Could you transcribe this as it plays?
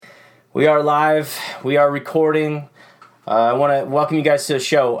We are live. We are recording. I want to welcome you guys to the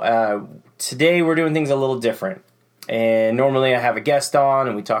show. Today we're doing things a little different. And normally I have a guest on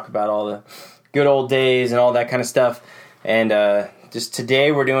and we talk about all the good old days and all that kind of stuff. And just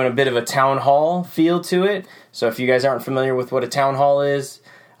today we're doing a bit of a town hall feel to it. So if you guys aren't familiar with what a town hall is,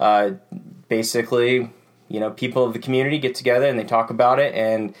 basically, people of the community get together and they talk about it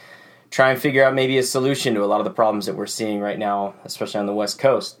and try and figure out maybe a solution to a lot of the problems that we're seeing right now, especially on the West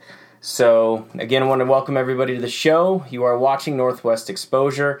Coast. So, again, I want to welcome everybody to the show. You are watching Northwest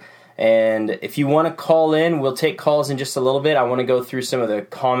Exposure, and if you want to call in, we'll take calls in just a little bit. I want to go through some of the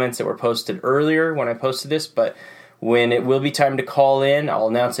comments that were posted earlier when I posted this, but when it will be time to call in, I'll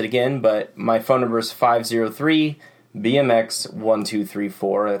announce it again, but my phone number is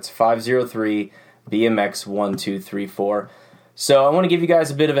 503-BMX-1234. That's 503-BMX-1234. So I want to give you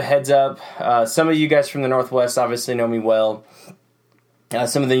guys a bit of a heads up. Some of you guys from the Northwest obviously know me well.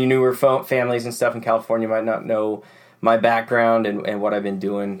 Some of the newer families and stuff in California might not know my background and what I've been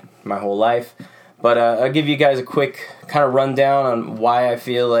doing my whole life. But I'll give you guys a quick kind of rundown on why I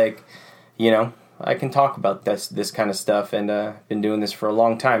feel like, I can talk about this kind of stuff, and been doing this for a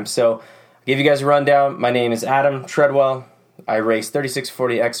long time. So I'll give you guys a rundown. My name is Adam Treadwell. I race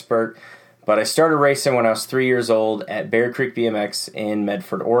 3640 Expert, but I started racing when I was 3 years old at Bear Creek BMX in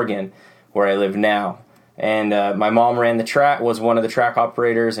Medford, Oregon, where I live now. And my mom ran the track, was one of the track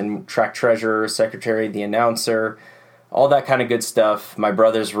operators and track treasurer, secretary, the announcer, all that kind of good stuff. My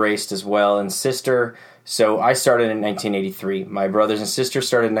brothers raced as well, and sister. So I started in 1983. My brothers and sister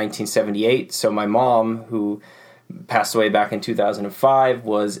started in 1978. So my mom, who passed away back in 2005,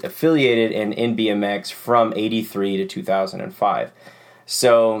 was affiliated in BMX from 83 to 2005.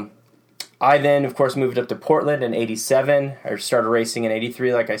 So I then, of course, moved up to Portland in 87. I started racing in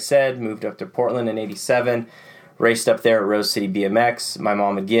 83, like I said, moved up to Portland in 87, raced up there at Rose City BMX. My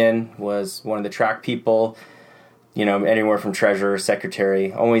mom, again, was one of the track people, anywhere from treasurer,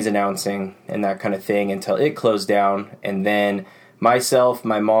 secretary, always announcing and that kind of thing until it closed down. And then myself,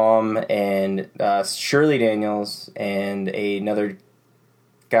 my mom, and Shirley Daniels and another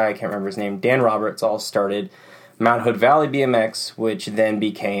guy, I can't remember his name, Dan Roberts, all started Mount Hood Valley BMX, which then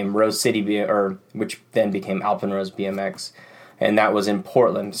became Rose City, which then became Alpenrose BMX, and that was in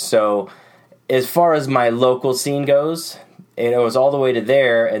Portland. So as far as my local scene goes, it was all the way to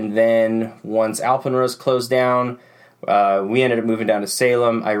there, and then once Alpenrose closed down, we ended up moving down to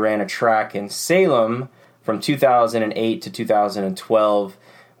Salem. I ran a track in Salem from 2008 to 2012.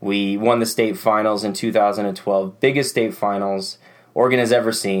 We won the state finals in 2012, biggest state finals Oregon has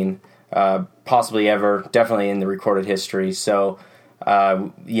ever seen. Possibly ever, definitely in the recorded history. So, I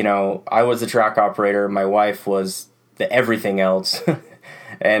was the track operator. My wife was the everything else.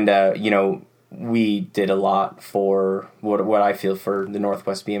 And, we did a lot for what I feel for the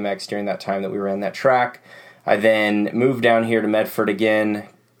Northwest BMX during that time that we ran that track. I then moved down here to Medford again,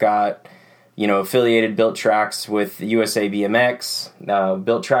 got, affiliated, built tracks with USA BMX,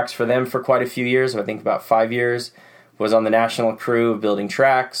 built tracks for them for quite a few years, I think about 5 years, was on the national crew of building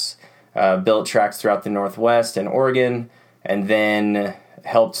tracks. Built tracks throughout the Northwest and Oregon, and then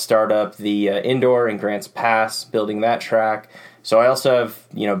helped start up the indoor in Grants Pass, building that track. So I also have,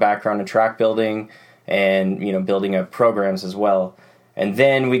 background in track building and, building up programs as well. And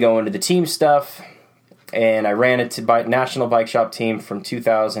then we go into the team stuff, and I ran it to National Bike Shop team from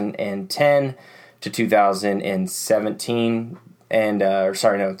 2010 to 2017,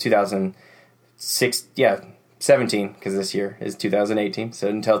 2006, 17, because this year is 2018, so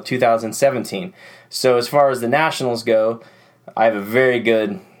until 2017. So as far as the nationals go, I have a very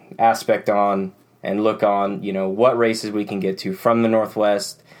good aspect on and look on, what races we can get to from the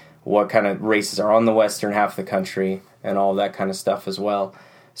Northwest, what kind of races are on the western half of the country, and all that kind of stuff as well.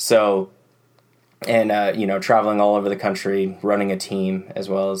 So, and, traveling all over the country, running a team as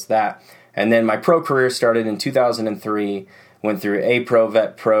well as that. And then my pro career started in 2003, went through A Pro,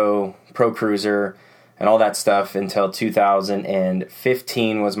 Vet Pro, Pro Cruiser, and all that stuff until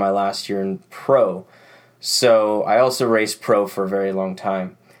 2015 was my last year in pro. So I also raced pro for a very long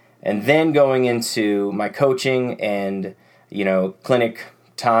time. And then going into my coaching and, clinic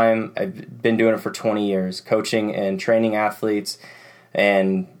time, I've been doing it for 20 years, coaching and training athletes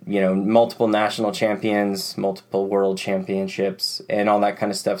and, multiple national champions, multiple world championships, and all that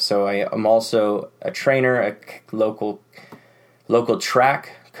kind of stuff. So I am also a trainer, a local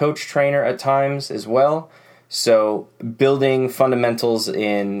track coach trainer at times as well. So building fundamentals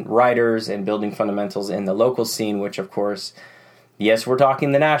in riders and building fundamentals in the local scene, which of course, yes, we're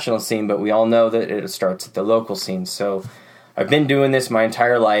talking the national scene, but we all know that it starts at the local scene. So I've been doing this my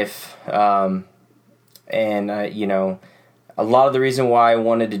entire life. And, a a lot of the reason why I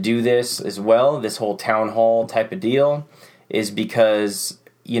wanted to do this as well, this whole town hall type of deal, is because,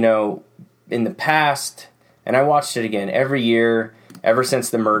 in the past, and I watched it again every year, ever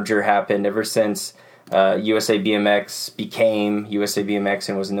since the merger happened, ever since USA BMX became USA BMX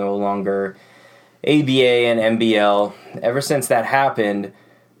and was no longer ABA and MBL, ever since that happened,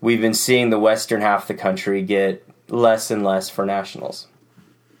 we've been seeing the western half of the country get less and less for nationals.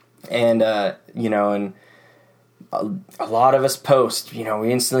 And, and a lot of us post,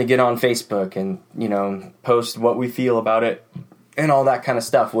 we instantly get on Facebook and, post what we feel about it and all that kind of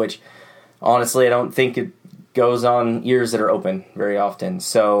stuff, which honestly, I don't think it goes on ears that are open very often.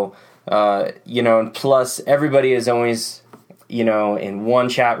 So, and plus everybody is always, in one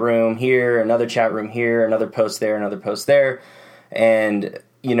chat room here, another chat room here, another post there, another post there. And,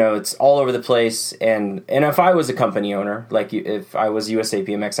 it's all over the place. And if I was a company owner, like if I was USA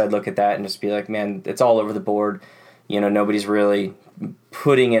BMX, I'd look at that and just be like, man, it's all over the board. Nobody's really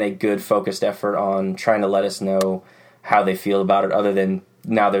putting in a good focused effort on trying to let us know how they feel about it, other than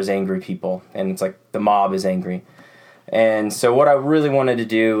now there's angry people and it's like the mob is angry. And so what I really wanted to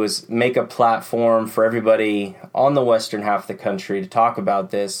do was make a platform for everybody on the western half of the country to talk about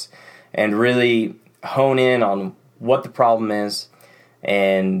this and really hone in on what the problem is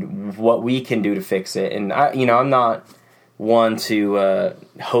and what we can do to fix it. And I'm not one to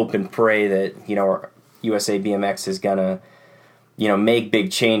hope and pray that, USA BMX is gonna, make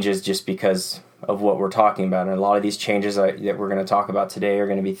big changes just because of what we're talking about. And a lot of these changes that we're going to talk about today are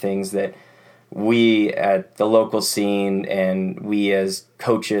going to be things that we at the local scene and we as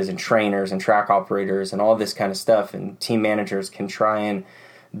coaches and trainers and track operators and all this kind of stuff and team managers can try and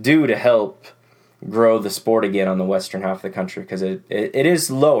do to help grow the sport again on the western half of the country, because it is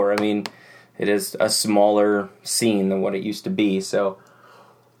lower. I mean, it is a smaller scene than what it used to be. So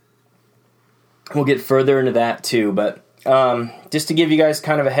we'll get further into that too, but just to give you guys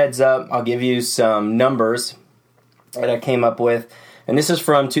kind of a heads up, I'll give you some numbers that I came up with. And this is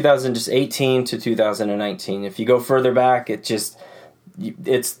from 2018 to 2019. If you go further back, it's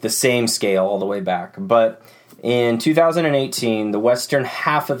the same scale all the way back. But in 2018, the western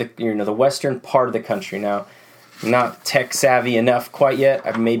half of the western part of the country. Now, I'm not tech savvy enough quite yet.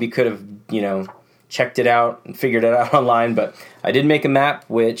 I maybe could have, checked it out and figured it out online. But I did make a map,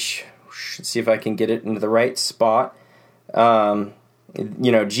 which, see if I can get it into the right spot. Gmo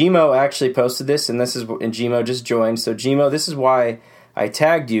actually posted this, and Gmo just joined. So Gmo, this is why I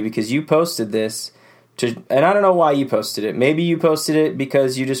tagged you, because you posted this and I don't know why you posted it. Maybe you posted it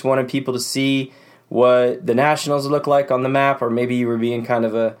because you just wanted people to see what the nationals look like on the map, or maybe you were being kind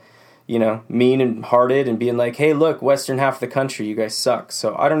of a, mean and hearted and being like, hey, look, western half of the country, you guys suck.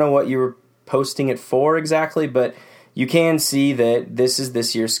 So I don't know what you were posting it for exactly, but you can see that this is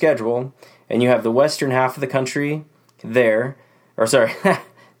this year's schedule, and you have the western half of the country there, or sorry,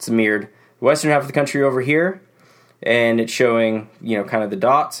 it's mirrored. Western half of the country over here, and it's showing, kind of the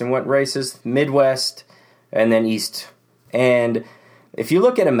dots and what races, Midwest, and then East. And if you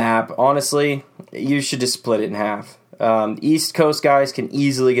look at a map, honestly, you should just split it in half. East Coast guys can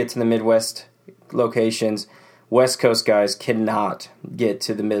easily get to the Midwest locations. West Coast guys cannot get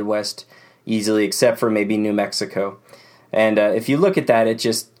to the Midwest easily, except for maybe New Mexico. And if you look at that, it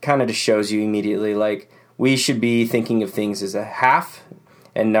just kind of just shows you immediately, like, we should be thinking of things as a half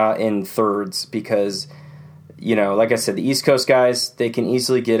and not in thirds, because, like I said, the East Coast guys, they can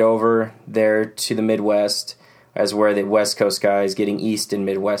easily get over there to the Midwest, as where the West Coast guys getting East and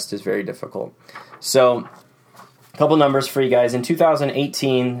Midwest is very difficult. So, a couple numbers for you guys. In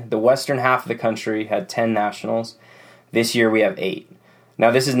 2018, the western half of the country had 10 nationals. This year we have 8.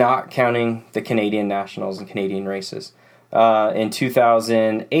 Now, this is not counting the Canadian nationals and Canadian races. In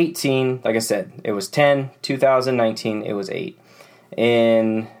 2018, like I said, it was 10. 2019, it was 8.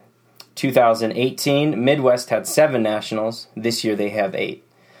 In 2018, Midwest had 7 nationals. This year they have 8.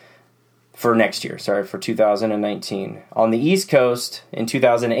 For 2019. On the East Coast, in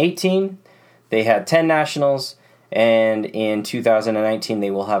 2018, they had 10 nationals, and in 2019,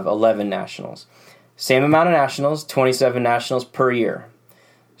 they will have 11 nationals. Same amount of nationals, 27 nationals per year.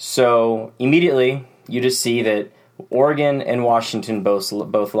 So immediately, you just see that Oregon and Washington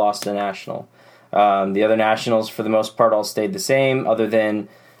both lost a national. The other nationals, for the most part, all stayed the same, other than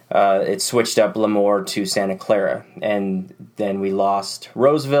it switched up Lemoore to Santa Clara. And then we lost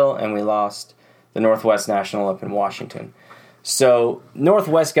Roseville, and we lost the Northwest National up in Washington. So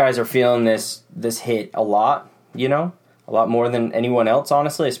Northwest guys are feeling this hit a lot, a lot more than anyone else,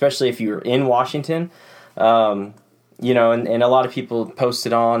 honestly, especially if you're in Washington. And a lot of people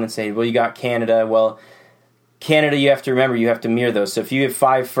posted on and say, well, you got Canada. Well, Canada, you have to remember, you have to mirror those. So if you have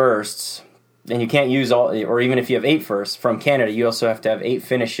 5 firsts, and you can't use all, or even if you have 8 firsts from Canada, you also have to have 8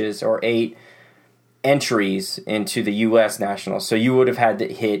 finishes or 8 entries into the U.S. Nationals. So you would have had to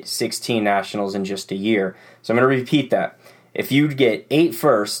hit 16 Nationals in just a year. So I'm going to repeat that. If you get 8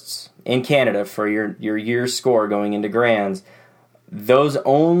 firsts in Canada for your year's score going into Grands, those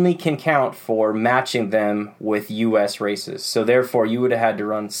only can count for matching them with U.S. races. So therefore, you would have had to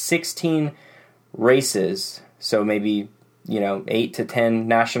run 16 races, so maybe 8 to 10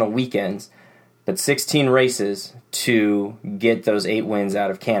 national weekends, but 16 races to get those 8 wins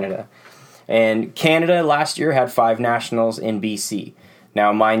out of Canada. And Canada last year had 5 nationals in BC.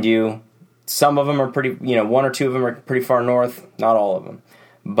 Now, mind you, some of them are pretty, 1 or 2 of them are pretty far north, not all of them.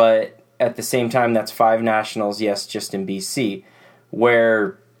 But at the same time, that's 5 nationals, yes, just in BC.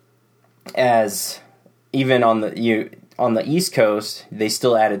 Whereas even on the East Coast, they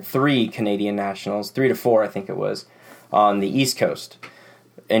still added 3 Canadian nationals, 3 to 4, I think it was, on the East Coast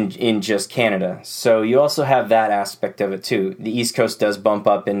in just Canada. So you also have that aspect of it too. The East Coast does bump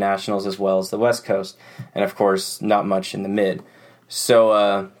up in nationals as well as the West Coast, and of course, not much in the mid.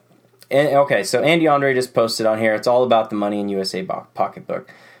 So, so Andy Andre just posted on here, it's all about the money in USA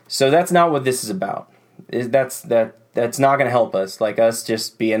pocketbook. So that's not what this is about. That's not going to help us. Like us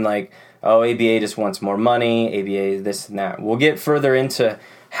just being like, oh, ABA just wants more money, ABA this and that. We'll get further into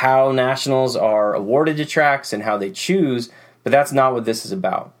how nationals are awarded to tracks and how they choose, but that's not what this is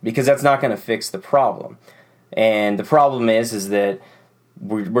about, because that's not going to fix the problem. And the problem is that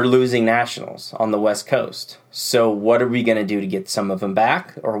we're losing nationals on the West Coast. So what are we going to do to get some of them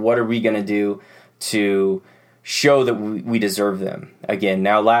back? Or what are we going to do to show that we deserve them? Again,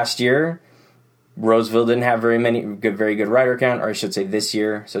 now last year, Roseville didn't have very good rider count, or I should say this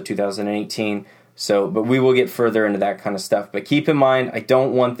year, so 2018. But we will get further into that kind of stuff. But keep in mind, I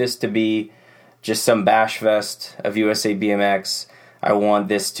don't want this to be just some bash fest of USA BMX. I want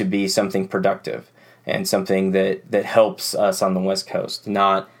this to be something productive and something that helps us on the West Coast,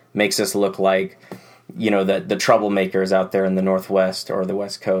 not makes us look like, the troublemakers out there in the Northwest or the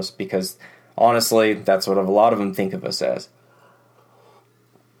West Coast, because honestly, that's what a lot of them think of us as.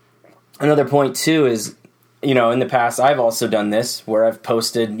 Another point, too, is, in the past, I've also done this, where I've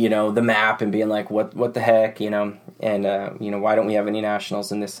posted, the map and being like, what the heck, and, why don't we have any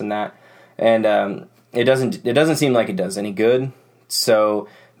nationals and this and that? And it doesn't seem like it does any good. So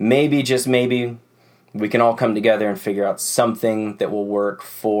maybe, just maybe, we can all come together and figure out something that will work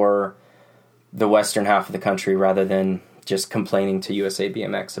for the western half of the country rather than just complaining to USA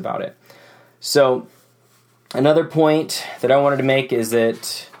BMX about it. So another point that I wanted to make is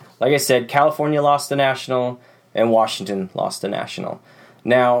that, like I said, California lost a national and Washington lost a national.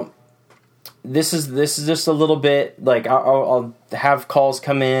 Now, this is just a little bit, like, I'll have calls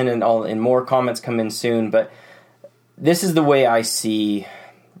come in and more comments come in soon, but this is the way I see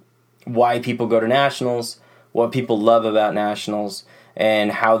why people go to nationals, what people love about nationals,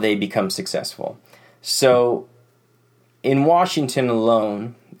 and how they become successful. So, in Washington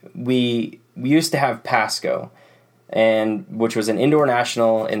alone, we used to have Pasco, which was an indoor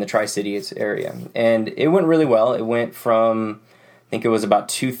national in the Tri-Cities area. And it went really well. It went from, I think it was about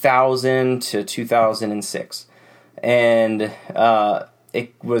 2000 to 2006. And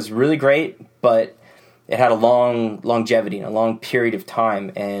it was really great, but it had a long longevity and a long period of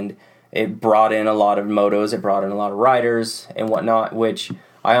time. And it brought in a lot of motos, it brought in a lot of riders and whatnot, which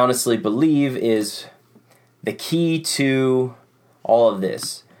I honestly believe is the key to all of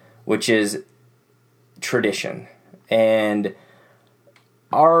this, which is tradition. And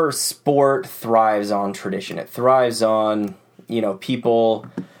our sport thrives on tradition. It thrives on, people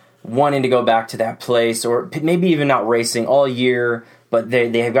wanting to go back to that place, or maybe even not racing all year, but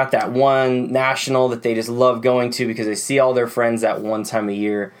they have got that one national that they just love going to because they see all their friends that one time a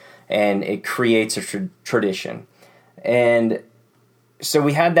year, and it creates a tradition. And so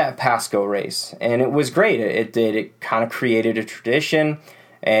we had that Pasco race, and it was great. It kind of created a tradition,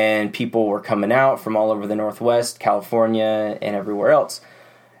 and people were coming out from all over the Northwest, California, and everywhere else.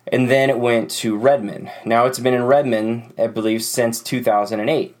 And then it went to Redmond. Now it's been in Redmond, I believe, since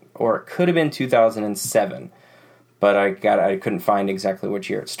 2008, or it could have been 2007, but I couldn't find exactly which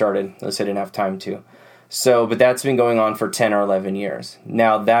year it started, unless I didn't have time to. But that's been going on for 10 or 11 years.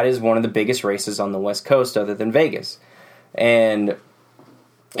 Now, that is one of the biggest races on the West Coast other than Vegas. And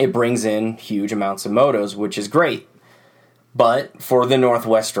it brings in huge amounts of motos, which is great. But for the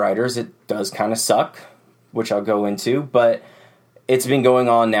Northwest riders, it does kind of suck, which I'll go into. But it's been going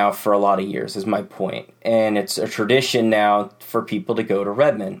on now for a lot of years, is my point. And it's a tradition now for people to go to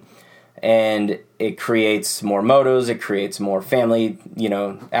Redmond. And it creates more motos, it creates more family,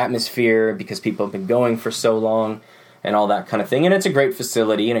 atmosphere, because people have been going for so long. and all that kind of thing. And it's a great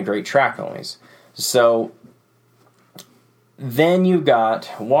facility and a great track always. So then you got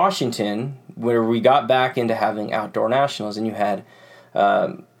Washington, where we got back into having outdoor nationals, and you had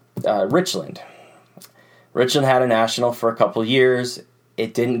Richland. Richland had a national for a couple years.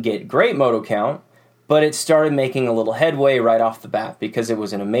 It didn't get great moto count, but it started making a little headway right off the bat because it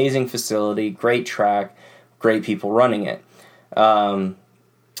was an amazing facility, great track, great people running it. And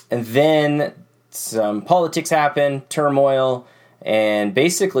then some politics happened, turmoil, and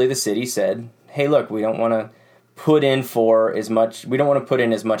basically the city said, hey, look, we don't want to put in as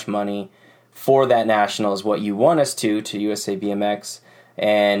much money for that national as what you want us to USA BMX.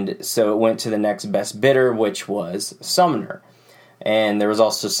 And so it went to the next best bidder, which was Sumner. And there was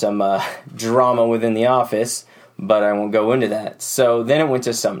also some drama within the office, but I won't go into that. So then it went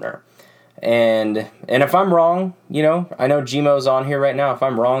to Sumner. And if I'm wrong, I know Gmo's on here right now. If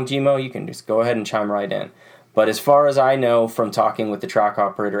I'm wrong, Gmo, you can just go ahead and chime right in. But as far as I know from talking with the track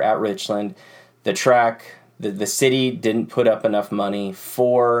operator at Richland, the track, the city didn't put up enough money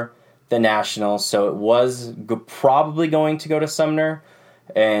for the national, so it was probably going to go to Sumner,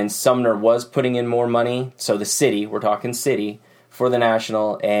 and Sumner was putting in more money. So the city, we're talking city, for the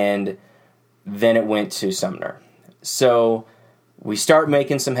national, and then it went to Sumner. So we start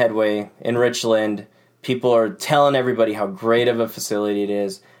making some headway in Richland. People are telling everybody how great of a facility it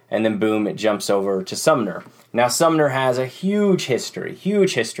is, and then boom, it jumps over to Sumner. Now Sumner has a huge history,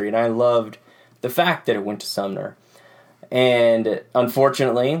 and I loved the fact that it went to Sumner. And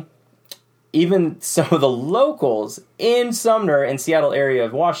unfortunately, even some of the locals in Sumner and Seattle area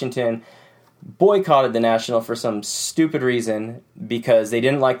of Washington boycotted the national for some stupid reason because they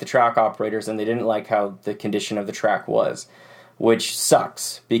didn't like the track operators and they didn't like how the condition of the track was, which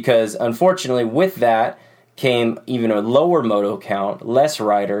sucks because unfortunately with that came even a lower moto count, less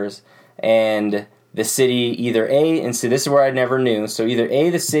riders, and the city either and so this is where I never knew, so either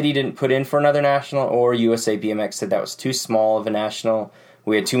the city didn't put in for another national, or USA BMX said that was too small of a national.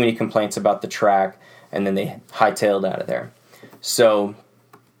 We had too many complaints about the track, and then they hightailed out of there. So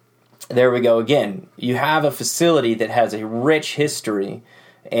there we go again. You have a facility that has a rich history,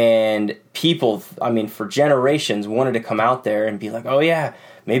 and people, for generations wanted to come out there and be like, oh yeah,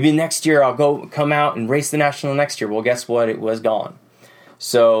 maybe next year I'll come out and race the national next year. Well, guess what? It was gone.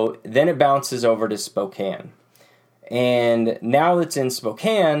 So then it bounces over to Spokane. And now it's in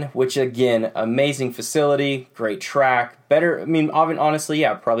Spokane, which again, amazing facility, great track, better, honestly,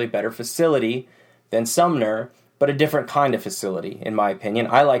 yeah, probably better facility than Sumner, but a different kind of facility, in my opinion.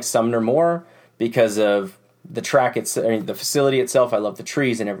 I like Sumner more because of the track, the facility itself. I love the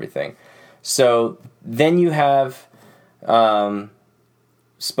trees and everything. So then you have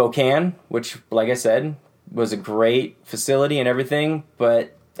Spokane, which, like I said, was a great facility and everything,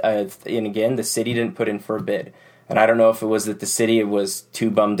 but and again, the city didn't put in for a bid. And I don't know if it was that the city was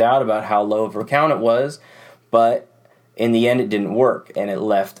too bummed out about how low of a count it was, but in the end it didn't work, and it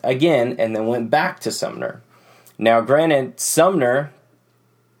left again and then went back to Sumner. Now, granted, Sumner,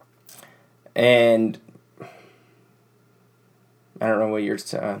 and I don't know what you're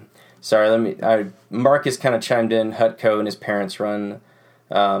sorry, Marcus kind of chimed in. Hutko and his parents run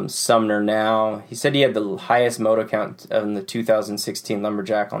Sumner now. He said he had the highest moto count in the 2016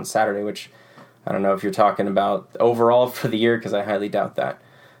 Lumberjack on Saturday, which I don't know if you're talking about overall for the year, because I highly doubt that.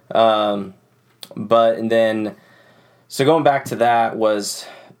 So going back to that was,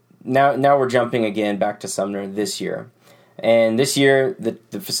 now we're jumping again back to Sumner this year. And this year,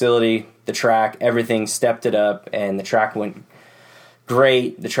 the facility, the track, everything stepped it up, and the track went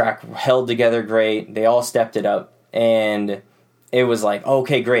great. The track held together great. They all stepped it up, and it was like,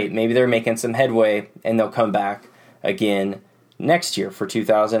 okay, great. Maybe they're making some headway, and they'll come back again next year for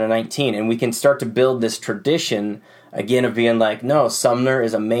 2019, and we can start to build this tradition again of being like, no, Sumner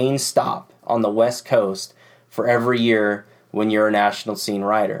is a main stop on the West Coast for every year when you're a national scene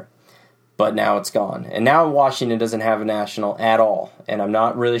rider. But now it's gone, and now Washington doesn't have a national at all, and I'm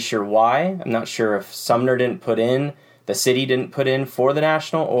not really sure why. I'm not sure if Sumner didn't put in, the city didn't put in for the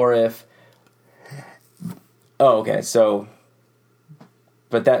national, or if so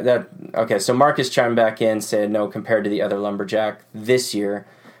Marcus chimed back in, said no, compared to the other Lumberjack this year,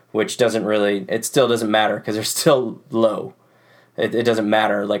 which it still doesn't matter because they're still low. It doesn't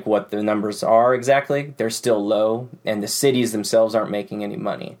matter like what the numbers are exactly. They're still low, and the cities themselves aren't making any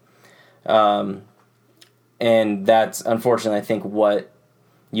money. And that's unfortunately, I think, what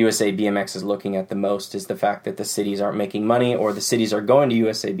USA BMX is looking at the most is the fact that the cities aren't making money, or the cities are going to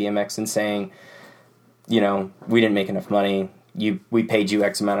USA BMX and saying, we didn't make enough money. We paid you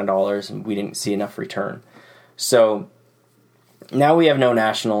X amount of dollars, and we didn't see enough return. So now we have no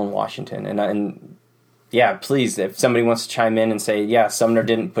national in Washington, and yeah, please, if somebody wants to chime in and say, yeah, Sumner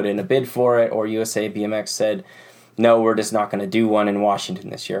didn't put in a bid for it, or USA BMX said, no, we're just not going to do one in Washington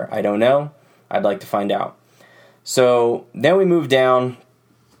this year. I don't know. I'd like to find out. So then we moved down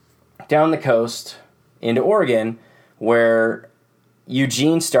the coast into Oregon, where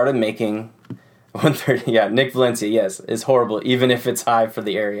Eugene started making 130. Yeah, Nick Valencia, yes, is horrible, even if it's high for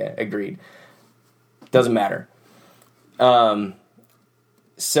the area. Agreed. Doesn't matter. So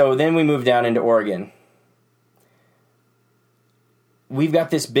then we moved down into Oregon. We've got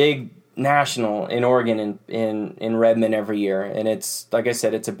this big national in Oregon in Redmond every year, and it's, like I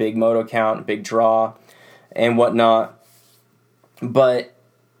said, it's a big moto count, big draw, and whatnot. But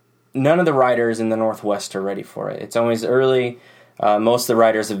none of the riders in the Northwest are ready for it. It's always early. Most of the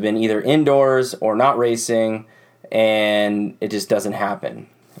riders have been either indoors or not racing, and it just doesn't happen.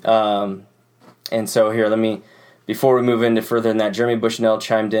 And so here, before we move into further than that, Jeremy Bushnell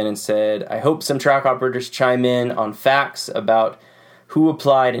chimed in and said, I hope some track operators chime in on facts about who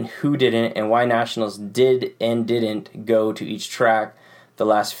applied and who didn't, and why nationals did and didn't go to each track the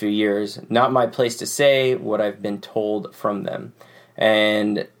last few years. Not my place to say what I've been told from them.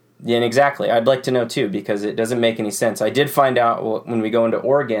 And exactly, I'd like to know too, because it doesn't make any sense. I did find out when we go into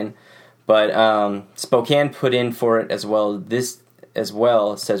Oregon, but Spokane put in for it as well.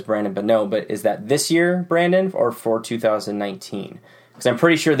 Says Brandon, but no. But is that this year, Brandon, or for 2019? Because I'm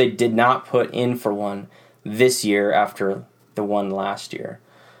pretty sure they did not put in for one this year after the one last year.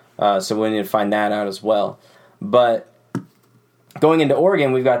 So we need to find that out as well. But going into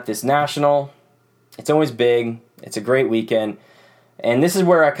Oregon, we've got this national. It's always big. It's a great weekend. And this is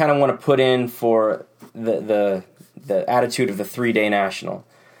where I kind of want to put in for the attitude of the 3-day national.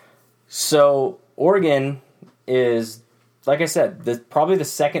 So Oregon is, like I said, probably the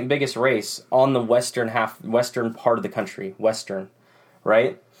second biggest race on the western part of the country. Western,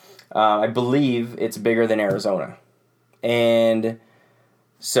 right? I believe it's bigger than Arizona. And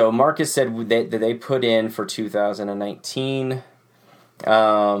so Marcus said that they put in for 2019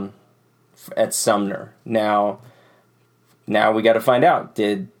 at Sumner. Now we got to find out,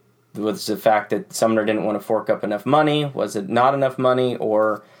 was the fact that Sumner didn't want to fork up enough money? Was it not enough money?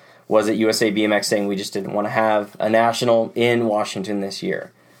 Or was it USA BMX saying we just didn't want to have a national in Washington this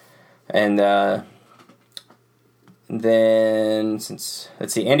year? And then,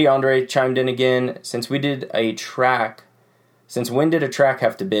 Andy Andre chimed in again. Since when did a track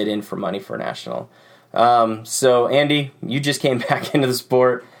have to bid in for money for a national? So Andy, you just came back into the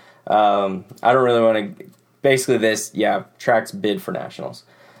sport. I don't really want to. Basically, tracks bid for nationals,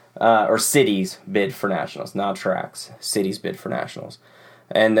 or cities bid for nationals, not tracks. Cities bid for nationals,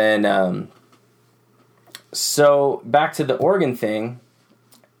 and then so back to the Oregon thing.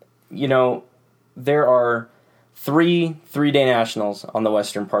 There are three-day nationals on the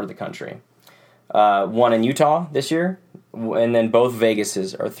western part of the country. One in Utah this year, and then both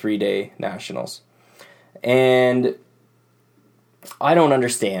Vegases are 3-day nationals. And I don't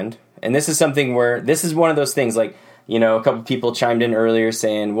understand. And this is something this is one of those things, like, a couple people chimed in earlier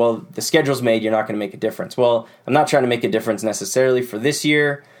saying, well, the schedule's made, you're not going to make a difference. Well, I'm not trying to make a difference necessarily for this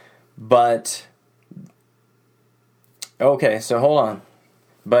year, but okay, so hold on.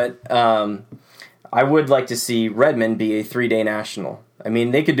 But I would like to see Redmond be a 3-day national. I mean,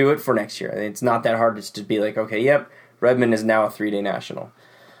 they could do it for next year. It's not that hard to be like, okay, yep, Redmond is now a 3-day national.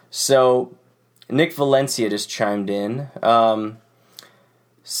 So Nick Valencia just chimed in.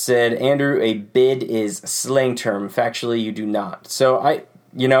 Said, Andrew, a bid is slang term. Factually, you do not. So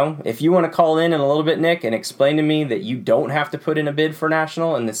if you want to call in a little bit, Nick, and explain to me that you don't have to put in a bid for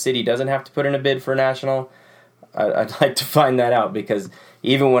national and the city doesn't have to put in a bid for national, I'd like to find that out, because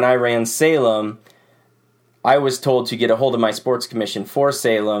even when I ran Salem, I was told to get a hold of my sports commission for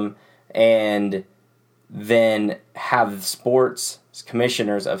Salem and then have the sports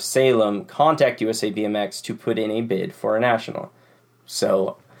commissioners of Salem contact USA BMX to put in a bid for a national.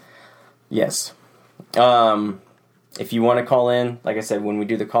 So, yes. If you want to call in, like I said, when we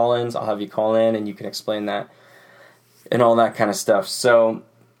do the call-ins, I'll have you call in and you can explain that and all that kind of stuff. So,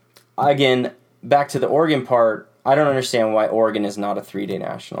 again, back to the Oregon part, I don't understand why Oregon is not a 3-day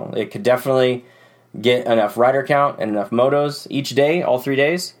national. It could definitely get enough rider count and enough motos each day, all 3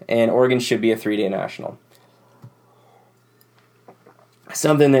 days, and Oregon should be a 3-day national.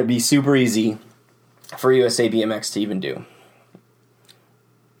 Something that'd be super easy for USA BMX to even do.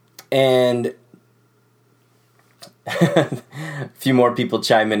 And a few more people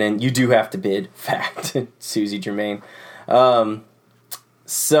chiming in. You do have to bid. Fact. Susie Germain.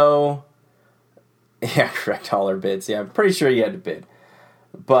 So, yeah, correct all our bids. Yeah, I'm pretty sure you had to bid.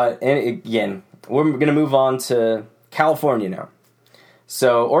 But, and again, we're going to move on to California now.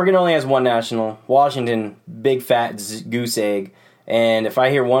 So Oregon only has one national. Washington, big fat goose egg. And if I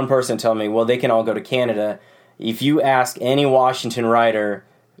hear one person tell me, well, they can all go to Canada, if you ask any Washington writer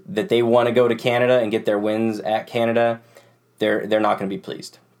that they want to go to Canada and get their wins at Canada, they're not going to be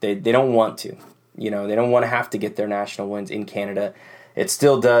pleased. They don't want to. They don't want to have to get their national wins in Canada. It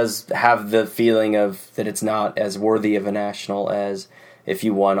still does have the feeling of that it's not as worthy of a national as if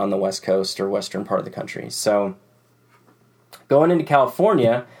you won on the West Coast or western part of the country. So going into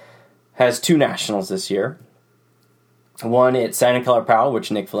California has 2 nationals this year. One at Santa Clara Powell,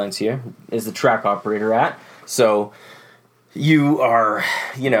 which Nick Valencia is the track operator at. So you are,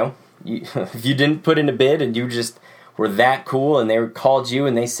 if you didn't put in a bid and you just were that cool and they called you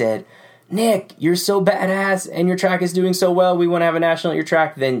and they said, Nick, you're so badass and your track is doing so well, we want to have a national at your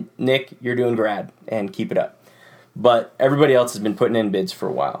track, then Nick, you're doing grad and keep it up. But everybody else has been putting in bids for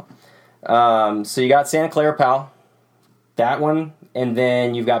a while. So you got Santa Clara Powell, that one, and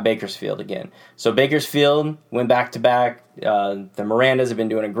then you've got Bakersfield again. So Bakersfield went back-to-back. The Mirandas have been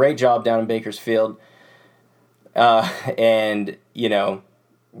doing a great job down in Bakersfield. And,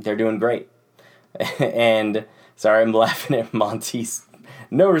 they're doing great. And, sorry, I'm laughing at Monty's.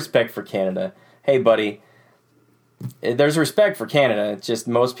 No respect for Canada. Hey, buddy, there's respect for Canada. It's just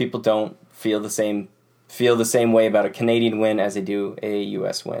most people don't feel the same way about a Canadian win as they do a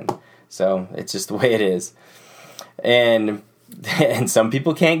U.S. win. So it's just the way it is. And some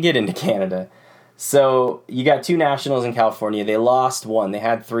people can't get into Canada. So you got 2 nationals in California. They lost one. They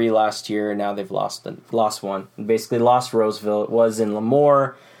had 3 last year, and now they've lost one. Basically lost Roseville. It was in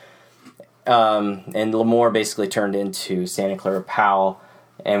Lemoore. And Lemoore basically turned into Santa Clara Powell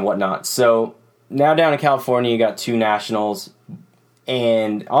and whatnot. So now down in California, you got 2 nationals.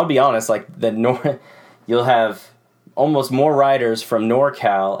 And I'll be honest, you'll have almost more riders from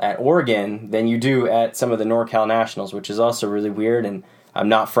NorCal at Oregon than you do at some of the NorCal Nationals, which is also really weird, and I'm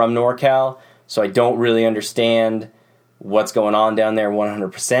not from NorCal, so I don't really understand what's going on down there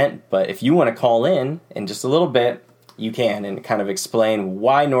 100%, but if you want to call in just a little bit, you can, and kind of explain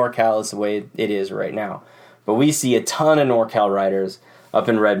why NorCal is the way it is right now. But we see a ton of NorCal riders up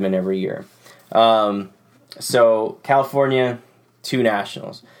in Redmond every year. So California, 2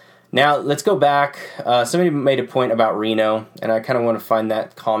 nationals. Now, let's go back. Somebody made a point about Reno, and I kind of want to find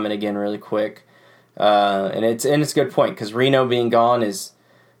that comment again really quick. And it's a good point, because Reno being gone is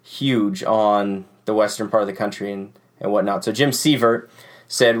huge on the western part of the country and whatnot. So Jim Sievert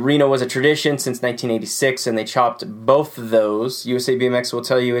said, Reno was a tradition since 1986, and they chopped both of those. USA BMX will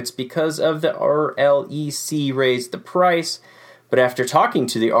tell you it's because of the RLEC raised the price, but after talking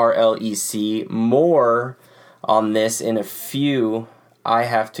to the RLEC more on this in a few... I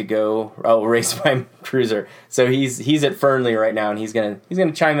have to go race my cruiser. So he's at Fernley right now, and he's gonna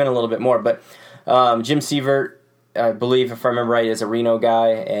chime in a little bit more. But Jim Sievert, I believe, if I remember right, is a Reno guy,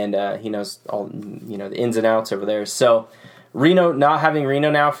 and he knows all the ins and outs over there. So Reno, not having Reno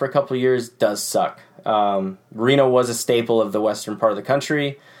now for a couple of years does suck. Reno was a staple of the western part of the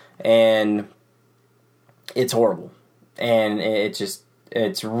country, and it's horrible, and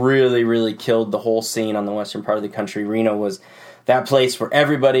it's really, really killed the whole scene on the western part of the country. Reno was that place where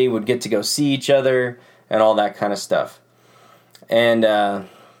everybody would get to go see each other and all that kind of stuff, and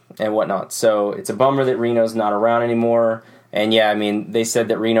whatnot. So it's a bummer that Reno's not around anymore. And yeah, I mean, they said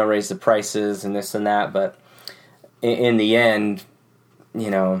that Reno raised the prices and this and that, but in the end,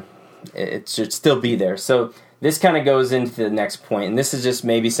 it should still be there. So this kind of goes into the next point, and this is just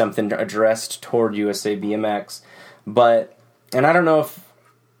maybe something addressed toward USA BMX, and I don't know if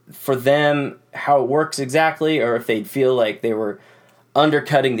for them how it works exactly, or if they'd feel like they were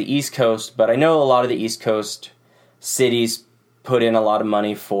undercutting the East Coast, but I know a lot of the East Coast cities put in a lot of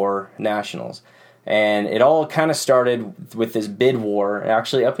money for nationals, and it all kind of started with this bid war.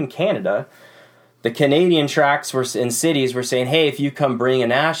 Actually, up in Canada, the Canadian tracks and cities were saying, hey, if you come bring a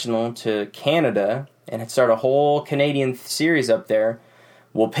national to Canada and start a whole Canadian series up there,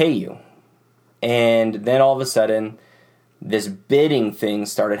 we'll pay you. And then all of a sudden, this bidding thing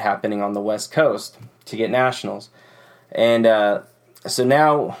started happening on the West Coast to get nationals. And so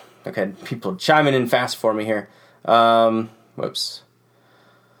now, okay, people chiming in fast for me here. Whoops.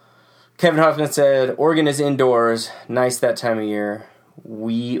 Kevin Hoffman said, Oregon is indoors. Nice that time of year.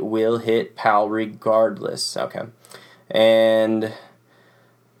 We will hit PAL regardless. Okay. And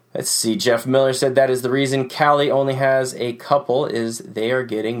let's see. Jeff Miller said that is the reason Cali only has a couple is they are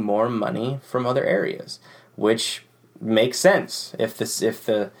getting more money from other areas, which makes sense. If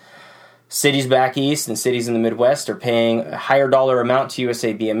the cities back east and cities in the Midwest are paying a higher dollar amount to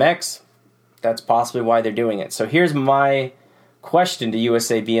USA BMX, that's possibly why they're doing it. So here's my question to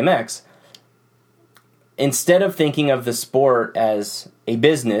USA BMX. instead of thinking of the sport as a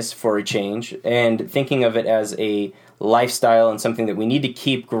business for a change and thinking of it as a lifestyle and something that we need to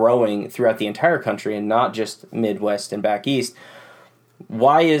keep growing throughout the entire country and not just Midwest and back east,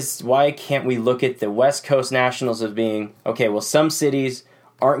 why can't we look at the West Coast Nationals as being, okay, well, some cities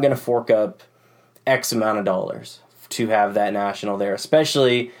aren't going to fork up X amount of dollars to have that national there,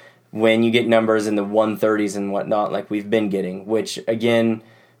 especially when you get numbers in the 130s and whatnot like we've been getting, which, again,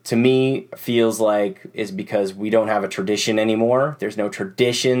 to me, feels like is because we don't have a tradition anymore. There's no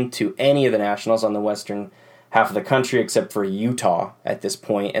tradition to any of the nationals on the western half of the country except for Utah at this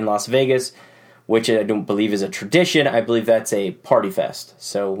point, and Las Vegas, which I don't believe is a tradition. I believe that's a party fest.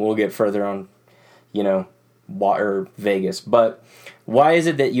 So we'll get further on, Vegas. But why is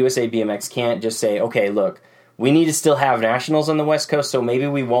it that USA BMX can't just say, okay, look, we need to still have nationals on the West Coast, so maybe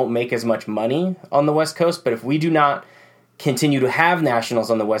we won't make as much money on the West Coast, but if we do not continue to have nationals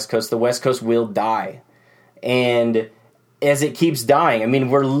on the West Coast will die. And as it keeps dying, I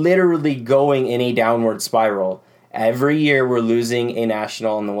mean, we're literally going in a downward spiral. Every year we're losing a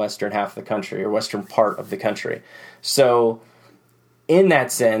national in the western half of the country, or western part of the country. So in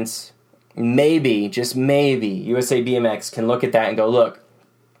that sense, maybe, just maybe, USA BMX can look at that and go, look,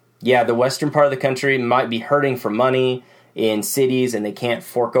 yeah, the western part of the country might be hurting for money in cities and they can't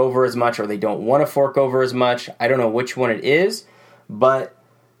fork over as much, or they don't want to fork over as much. I don't know which one it is, but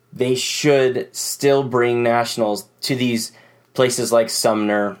they should still bring nationals to these places like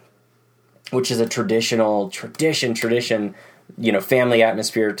Sumner, which is a tradition, family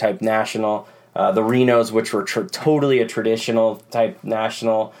atmosphere type national. The Renos, which were totally a traditional type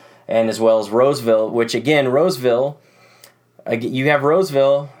national, and as well as Roseville, which again, you have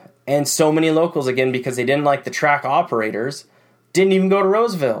Roseville and so many locals, again, because they didn't like the track operators, didn't even go to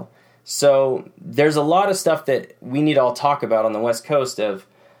Roseville. So there's a lot of stuff that we need to all talk about on the West Coast of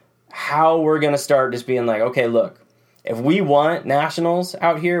how we're going to start just being like, okay, look, if we want nationals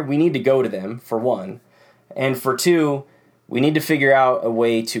out here, we need to go to them, for one. And for two, we need to figure out a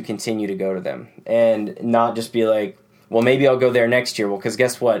way to continue to go to them and not just be like, well, maybe I'll go there next year. Well, because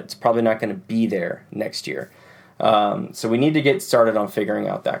guess what? It's probably not going to be there next year. So we need to get started on figuring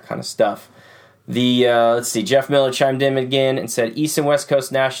out that kind of stuff. Let's see, Jeff Miller chimed in again and said East and West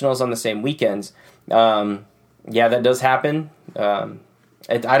Coast Nationals on the same weekends. Yeah, that does happen. I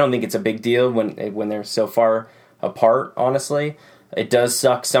don't think it's a big deal when they're so far apart, honestly. It does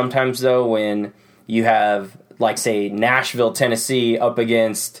suck sometimes, though, when you have, like, say, Nashville, Tennessee up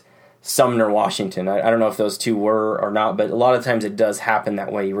against Sumner, Washington. I don't know if those two were or not, but a lot of times it does happen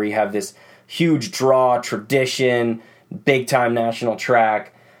that way, where you have this huge draw, tradition, big-time national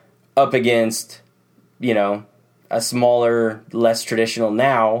track up against, a smaller, less traditional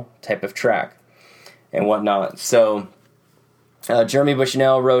now type of track and whatnot. So Jeremy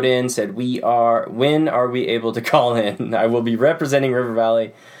Bushnell wrote in, said, when are we able to call in? I will be representing River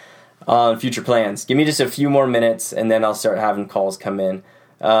Valley on future plans. Give me just a few more minutes, and then I'll start having calls come in.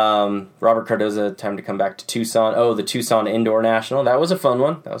 Robert Cardoza, time to come back to Tucson. Oh, the Tucson Indoor National. That was a fun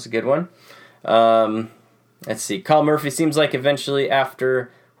one. That was a good one. Let's see. Kyle Murphy, seems like eventually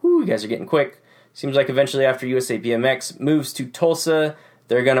after... you guys are getting quick. Seems like eventually after USA BMX moves to Tulsa,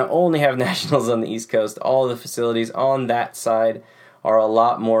 they're going to only have nationals on the East Coast. All the facilities on that side are a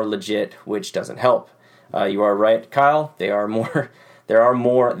lot more legit, which doesn't help. You are right, Kyle. There are more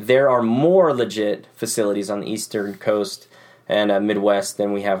legit facilities on the Eastern Coast and Midwest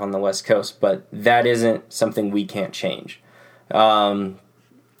than we have on the West Coast, but that isn't something we can't change. And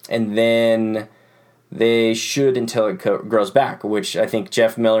then they should until it grows back, which I think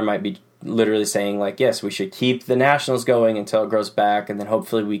Jeff Miller might be literally saying, like, yes, we should keep the nationals going until it grows back, and then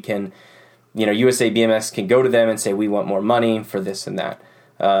hopefully we can, USA BMX can go to them and say, we want more money for this and that.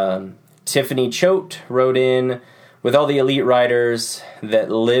 Tiffany Choate wrote in, with all the elite riders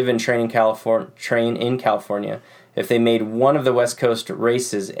that live and train in California, if they made one of the West Coast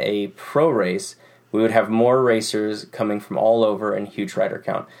races a pro race, we would have more racers coming from all over and huge rider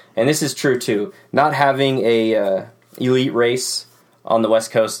count. And this is true, too. Not having a elite race on the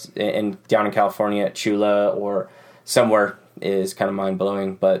West Coast and down in California at Chula or somewhere is kind of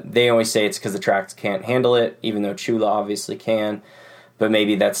mind-blowing. But they always say it's because the tracks can't handle it, even though Chula obviously can. But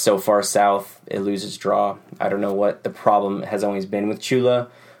maybe that's so far south, it loses draw. I don't know what the problem has always been with Chula.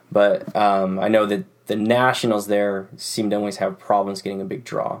 But I know that the nationals there seem to always have problems getting a big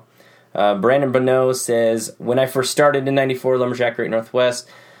draw. Brandon Bonneau says, when I first started in 94, Lumberjack Great Northwest,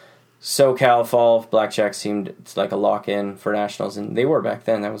 SoCal Fall, Blackjack seemed like a lock-in for nationals, and they were back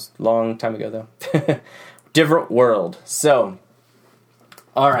then. That was a long time ago, though. Different world. So,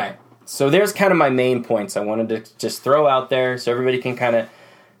 all right. So there's kind of my main points I wanted to just throw out there so everybody can kind of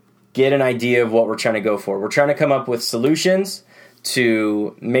get an idea of what we're trying to go for. We're trying to come up with solutions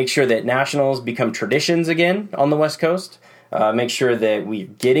to make sure that nationals become traditions again on the West Coast. Make sure that we're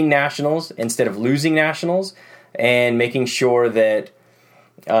getting nationals instead of losing nationals, and making sure that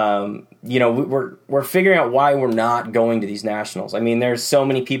we're figuring out why we're not going to these nationals. I mean, there's so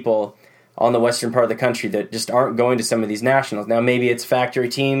many people on the western part of the country that just aren't going to some of these nationals. Now, maybe it's factory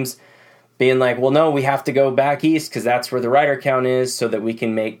teams being like, well, no, we have to go back east because that's where the rider count is so that we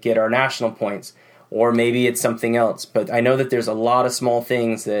can get our national points. Or maybe it's something else. But I know that there's a lot of small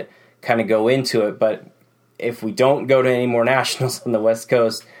things that kind of go into it. But if we don't go to any more nationals on the West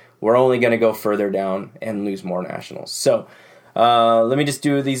Coast, we're only going to go further down and lose more nationals. So let me just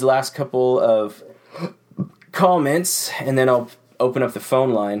do these last couple of comments, and then I'll open up the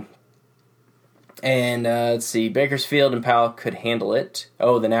phone line. And let's see, Bakersfield and Powell could handle it.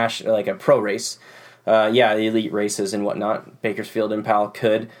 Oh, the national, like a pro race. The elite races and whatnot. Bakersfield and Powell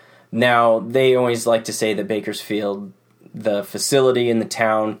could. Now, they always like to say that Bakersfield, the facility in the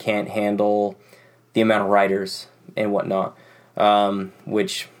town, can't handle the amount of riders and whatnot,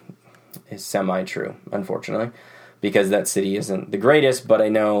 which is semi-true, unfortunately, because that city isn't the greatest. But I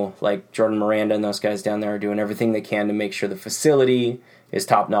know, like, Jordan Miranda and those guys down there are doing everything they can to make sure the facility is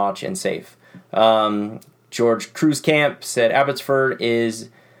top-notch and safe. George Cruz Camp said Abbotsford is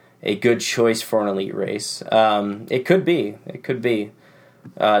a good choice for an elite race. It could be.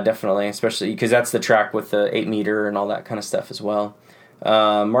 Definitely, especially because that's the track with the 8-meter and all that kind of stuff as well.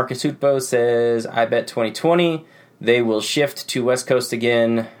 Marcus Hutbo says, I bet 2020 they will shift to West Coast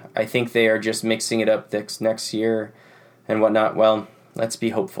again. I think they are just mixing it up next year and whatnot. Well, let's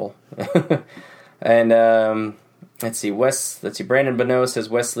be hopeful. And let's see, Brandon Bonneau says,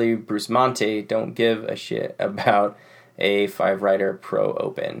 Wesley Bruce Monte don't give a shit about a 5-rider pro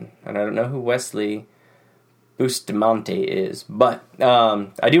open. And I don't know who Wesley Bustamante is, but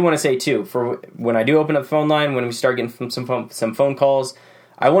I do want to say too, for when I do open up the phone line, when we start getting some phone calls,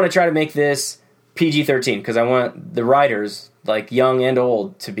 I want to try to make this PG-13 because I want the riders, like young and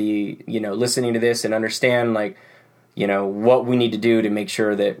old, to be listening to this and understand what we need to do to make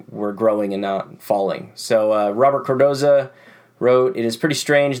sure that we're growing and not falling. So Robert Cordoza wrote, "It is pretty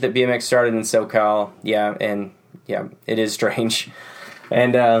strange that BMX started in SoCal." Yeah, it is strange,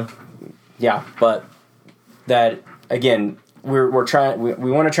 and but. That again, we're trying.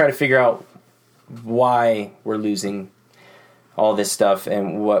 We want to try to figure out why we're losing all this stuff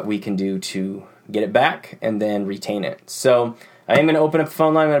and what we can do to get it back and then retain it. So I am going to open up the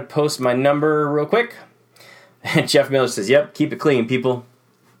phone line. I'm going to post my number real quick. And Jeff Miller says, "Yep, keep it clean, people."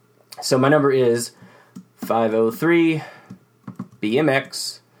 So my number is 503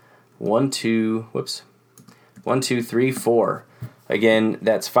 BMX 1234. Again,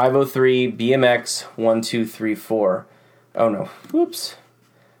 that's 503 BMX 1234. Oh no, whoops.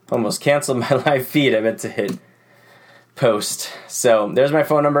 Almost canceled my live feed. I meant to hit post. So there's my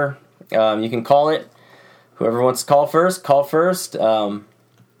phone number. You can call it. Whoever wants to call first, call first. We're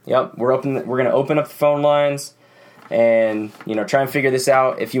going to open up the phone lines and try and figure this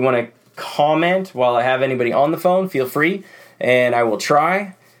out. If you want to comment while I have anybody on the phone, feel free, and I will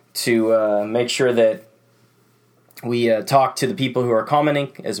try to make sure that we talk to the people who are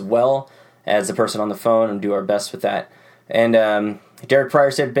commenting as well as the person on the phone and do our best with that. And Derek Pryor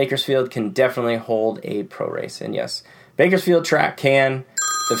said Bakersfield can definitely hold a pro race. And yes, Bakersfield track can.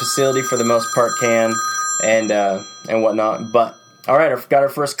 The facility for the most part can. And whatnot. But, all right, I've got our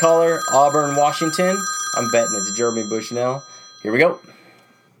first caller, Auburn, Washington. I'm betting it's Jeremy Bushnell. Here we go.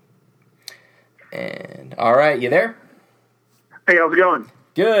 And, all right, you there? Hey, how's it going?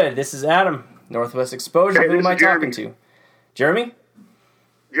 Good. This is Adam. Northwest Exposure. Hey, who am I talking to? Jeremy?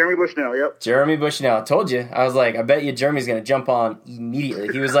 Jeremy Bushnell, yep. Jeremy Bushnell. I told you. I was like, I bet you Jeremy's going to jump on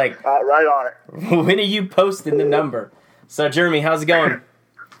immediately. He was like, right on it. When are you posting the number? So, Jeremy, how's it going?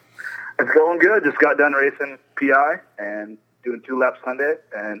 It's going good. Just got done racing PI and doing 2 laps Sunday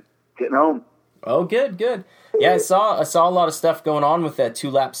and getting home. Oh, good. Yeah, I saw a lot of stuff going on with that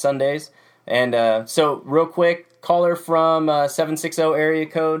 2-lap Sundays. And so, real quick, caller from 760 area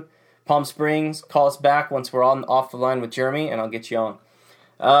code. Palm Springs, call us back once we're off the line with Jeremy, and I'll get you on.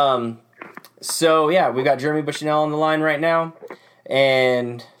 We got Jeremy Bushnell on the line right now.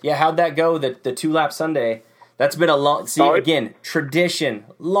 And, how'd that go, the 2-lap Sunday? That's been a long,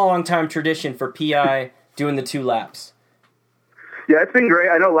 long-time tradition for PI doing the 2 laps. Yeah, it's been great.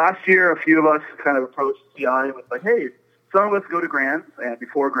 I know last year a few of us kind of approached PI and was like, hey, some of us go to Grands, and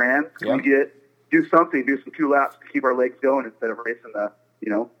before Grands, can we do some 2 laps to keep our legs going instead of racing the,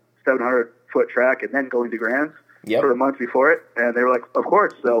 700-foot track and then going to Grands for the month before it. And they were like, of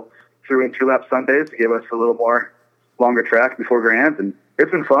course. So threw in 2 lap Sundays to give us a little more longer track before Grands, and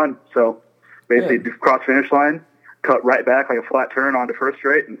it's been fun. So basically, just cross finish line, cut right back like a flat turn onto first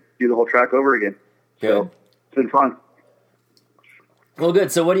straight, and do the whole track over again. Good. So it's been fun. Well,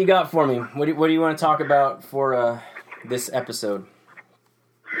 good. So what do you got for me? What do you want to talk about for this episode?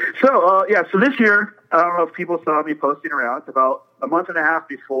 So, so this year, I don't know if people saw me posting around. It's about a month and a half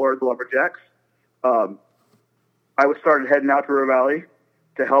before the Lumberjacks. I was started heading out to River Valley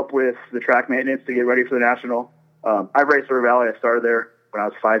to help with the track maintenance to get ready for the National. I've raced River Valley. I started there when I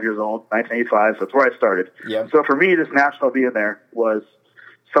was 5 years old, 1985. So that's where I started. Yep. So for me, this National being there was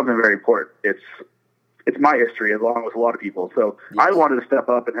something very important. It's my history, along with a lot of people. So yes. I wanted to step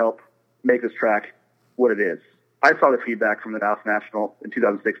up and help make this track what it is. I saw the feedback from the Dallas National in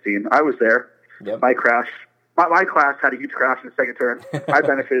 2016. I was there. Yep. My class had a huge crash in the second turn. I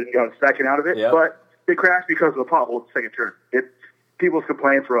benefited and got a second out of it, yep. but it crashed because of the pothole in the second turn. People's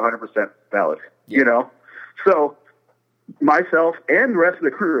complaints were 100% valid, yep. you know? So myself and the rest of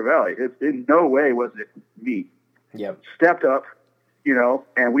the crew of Valley, in no way was it me. Yep. Stepped up, you know,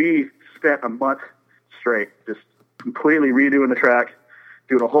 and we spent a month straight just completely redoing the track,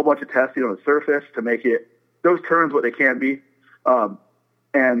 doing a whole bunch of testing on the surface to make it those turns what they can be.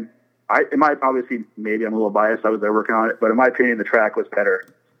 And obviously, maybe I'm a little biased. I was there working on it, but in my opinion, the track was better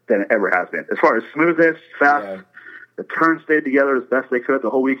than it ever has been. As far as smoothness, fast, yeah. The turns stayed together as best they could the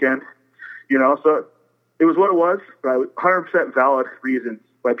whole weekend. You know, so it was what it was, but 100% valid reasons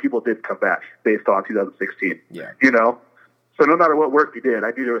why people did come back based on 2016. Yeah. You know, so no matter what work we did,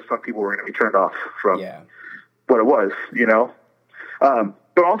 I knew there was some people were going to be turned off from what it was, you know.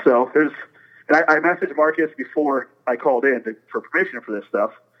 But also, and I messaged Marcus before I called in for permission for this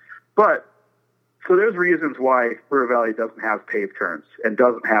stuff. But, so there's reasons why River Valley doesn't have paved turns and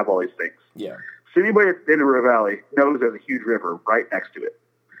doesn't have all these things. Yeah. So anybody that's been to River Valley knows there's a huge river right next to it.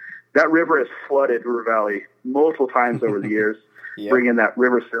 That river has flooded River Valley multiple times over the years, yep. bringing that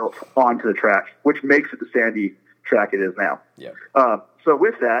river silt onto the track, which makes it the sandy track it is now. Yep. So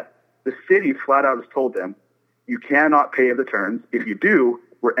with that, the city flat out has told them, you cannot pave the turns. If you do,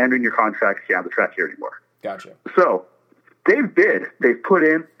 we're ending your contract. You can't have the track here anymore. Gotcha. So they've bid. They've put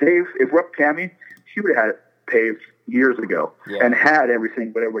in. If we're up Tammy, she would have had it paved years ago and had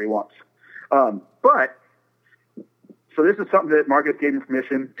everything what everybody wants. But so this is something that Marcus gave me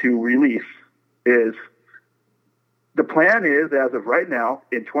permission to release. Is the plan is as of right now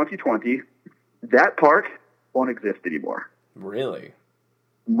in 2020 that park won't exist anymore. Really?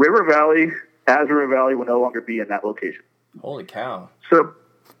 River Valley will no longer be in that location. Holy cow! So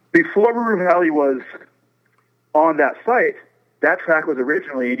before River Valley was on that site, that track was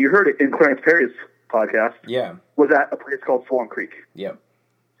originally, and you heard it in Clarence Perry's podcast, was at a place called Swan Creek. Yep.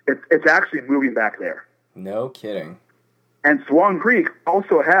 It's actually moving back there. No kidding. And Swan Creek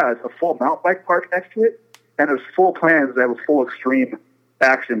also has a full mountain bike park next to it, and there's full plans to have a full extreme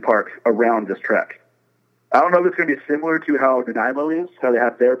action park around this track. I don't know if it's going to be similar to how Nanaimo is, how they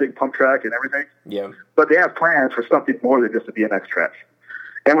have their big pump track and everything. Yeah. But they have plans for something more than just a BMX track.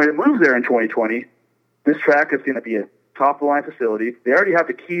 And when it moves there in 2020, this track is going to be a top-of-the-line facility. They already have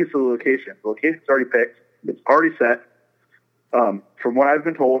the keys to the location. The location's already picked. It's already set. From what I've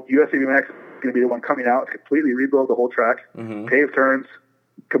been told, USA BMX is going to be the one coming out, completely rebuild the whole track, paved turns,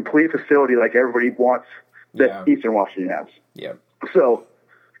 complete facility like everybody wants that Eastern Washington has. Yeah. So,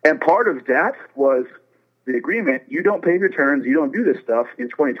 and part of that was the agreement, you don't pave your turns, you don't do this stuff in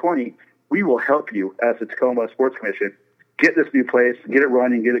 2020, we will help you as the Tacoma Sports Commission get this new place, get it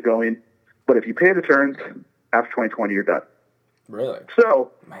running, get it going. But if you pay the turns, after 2020, you're done. Really?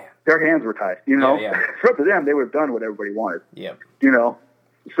 So, their hands were tied, you know? Yeah. For up to them, they would have done what everybody wanted. Yeah. You know?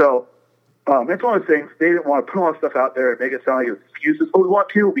 So, it's one of the things, they didn't want to put all this stuff out there and make it sound like it was excuses. Oh, we want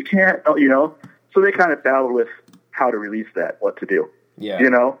to, we can't, you know? So they kind of battled with how to release that, what to do. Yeah. You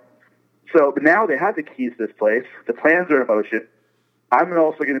know? So, but now they have the keys to this place. The plans are in motion. I'm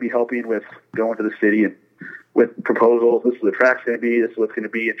also going to be helping with going to the city and with proposals. This is what the track's going to be. This is what's going to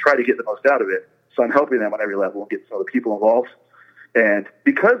be, and try to get the most out of it. So I'm helping them on every level and get some of the people involved. And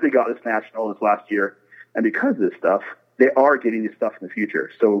because they got this national this last year, and because of this stuff, they are getting this stuff in the future.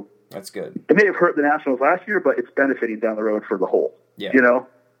 So that's good. It may have hurt the nationals last year, but it's benefiting down the road for the whole. Yeah. You know.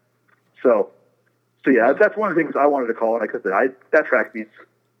 So yeah, that's one of the things I wanted to call it. Because that track means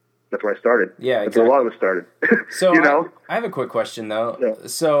that's where I started. Yeah, exactly. That's where a lot of us started. So you know, I have a quick question though. Yeah.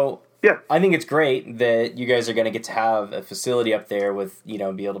 So. Yeah. I think it's great that you guys are going to get to have a facility up there with, you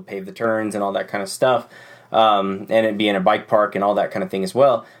know, be able to pave the turns and all that kind of stuff, and it being a bike park and all that kind of thing as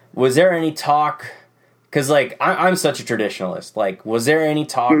well. Was there any talk, because, like, I'm such a traditionalist, like, was there any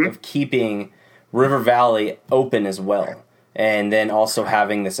talk of keeping River Valley open as well, and then also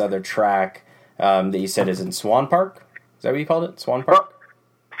having this other track that you said is in Swan Park? Is that what you called it? Swan Park?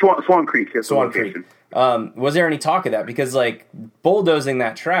 Swan Creek is the location. Was there any talk of that? Because like bulldozing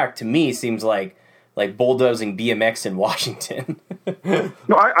that track to me seems like bulldozing BMX in Washington.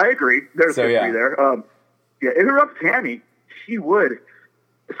 No, I agree. There's history there. If it were up to Tammy, she would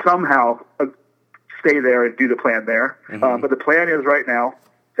somehow stay there and do the plan there. But the plan is right now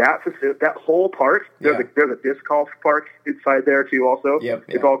that whole park. There's a disc golf park inside there too. Also,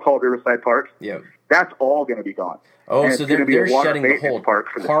 it's all called Riverside Park. Yep. That's all going to be gone. Oh, so they're shutting the whole park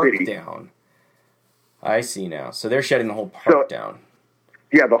down. I see now. So they're shutting the whole park down.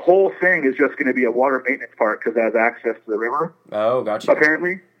 Yeah, the whole thing is just going to be a water maintenance park because it has access to the river. Oh, gotcha.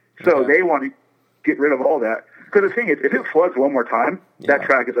 Apparently. So they want to get rid of all that. Because the thing is, if it floods one more time, that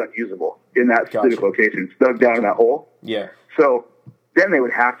track is unusable in that specific location. It's dug down in that hole. Yeah. So then they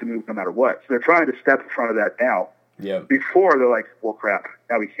would have to move no matter what. So they're trying to step in front of that now. Yeah. Before they're like, well, crap,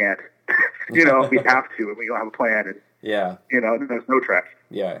 now we can't. We have to, and we don't have a plan. And, there's no track.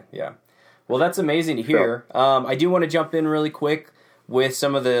 Yeah. Well, that's amazing to hear. I do want to jump in really quick with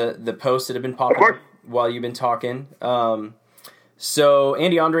some of the posts that have been popping up while you've been talking. So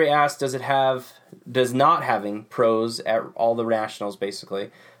Andy Andre asked, does not having pros at all the nationals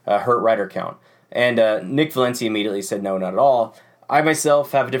basically hurt rider count? And Nick Valencia immediately said no, not at all. I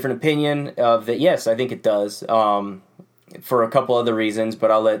myself have a different opinion of that. Yes, I think it does for a couple other reasons,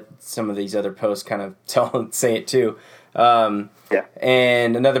 but I'll let some of these other posts kind of say it too. And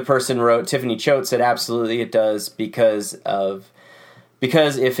another person wrote, Tiffany Choate said absolutely it does because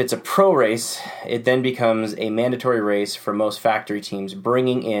if it's a pro race, it then becomes a mandatory race for most factory teams,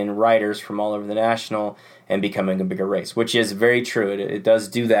 bringing in riders from all over the national and becoming a bigger race, which is very true. It does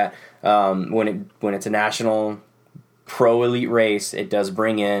do that. When it's a national pro elite race, it does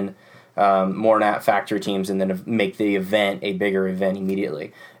bring in more factory teams and then make the event a bigger event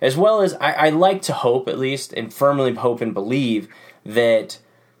immediately. As well as I like to hope, at least, and firmly hope and believe that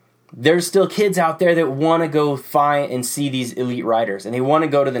there's still kids out there that want to go find and see these elite riders, and they want to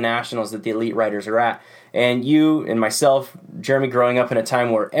go to the nationals that the elite riders are at. And you and myself, Jeremy, growing up in a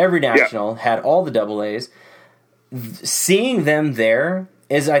time where every national had all the double A's, seeing them there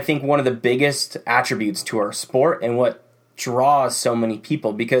is, I think, one of the biggest attributes to our sport and what draws so many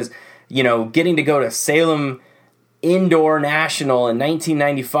people. Because, getting to go to Salem Indoor National in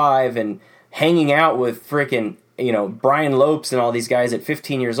 1995 and hanging out with freaking Brian Lopes and all these guys at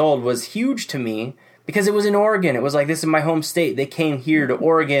 15 years old was huge to me because it was in Oregon. It was like, this is my home state. They came here to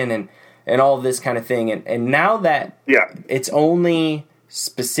Oregon and all this kind of thing. And now that it's only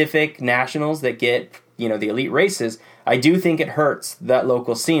specific nationals that get, the elite races, I do think it hurts that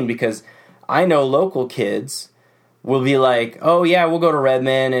local scene because I know local kids will be like, oh yeah, we'll go to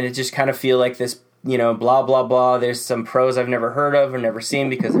Redmond, and it just kind of feel like this, blah, blah, blah. There's some pros I've never heard of or never seen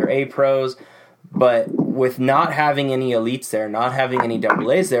because they're A pros. But with not having any elites there, not having any double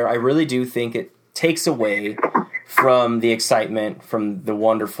A's there, I really do think it takes away from the excitement, from the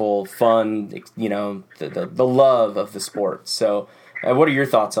wonderful fun, the love of the sport. So what are your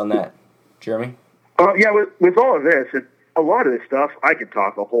thoughts on that, Jeremy? With all of this, a lot of this stuff, I could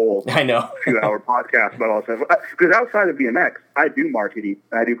talk a whole 2-hour podcast about all this stuff. Because outside of BMX, I do marketing,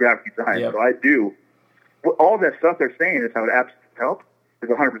 and I do graphic design. So I do. All that stuff they're saying is how it absolutely helps. Is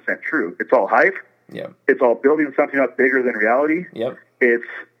 100% true. It's all hype. Yep. It's all building something up bigger than reality. Yep. It's,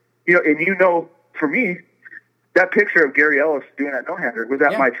 for me, that picture of Gary Ellis doing that no-hander was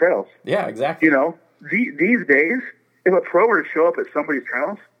at my trails. Yeah, exactly. These days, if a pro were to show up at somebody's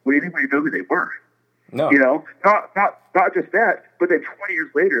trails, would anybody know who they were? No. Not just that, but then 20 years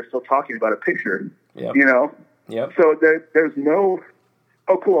later, still talking about a picture. Yep. Yep. So there's no,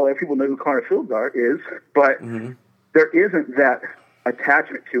 cool, if people know who Connor Fields is, but there isn't that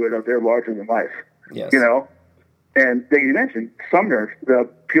attachment to it of they're larger than life. Yes. And then you mentioned Sumner, the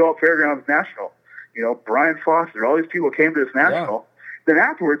Puyallup Fairgrounds National, Brian Foster, all these people came to this national. Then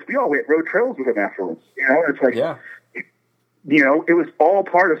afterwards, we all went road trails with them afterwards. It's like, it was all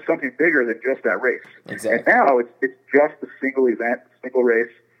part of something bigger than just that race. Exactly. And now it's just a single event, single race.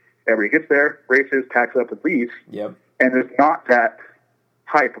 Everybody gets there, races, packs up, and leaves. Yep. And there's not that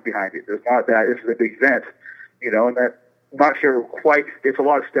hype behind it. There's not that this is a big event, and that. I'm not sure quite. It's a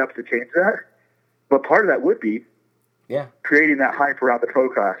lot of steps to change that, but part of that would be creating that hype around the pro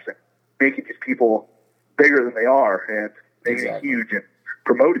class and making these people bigger than they are and making it huge and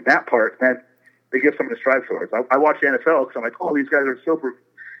promoting that part. And they give something to strive towards. I watch the NFL because I'm like, these guys are super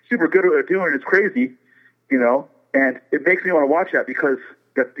good at what they're doing. It's crazy, and it makes me want to watch that because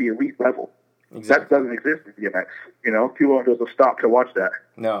that's the elite level. Exactly. That doesn't exist in BMX. People don't just stop to watch that.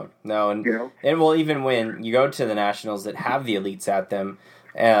 No, and even when you go to the nationals that have the elites at them,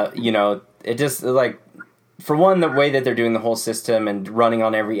 it just like for one, the way that they're doing the whole system and running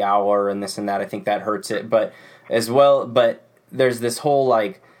on every hour and this and that, I think that hurts it. But there's this whole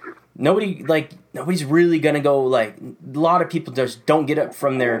nobody's really gonna go, a lot of people just don't get up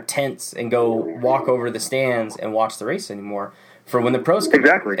from their tents and go walk over the stands and watch the race anymore for when the pros come.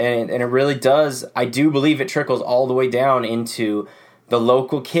 Exactly. And it really does. I do believe it trickles all the way down into the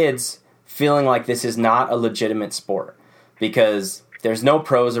local kids feeling like this is not a legitimate sport because there's no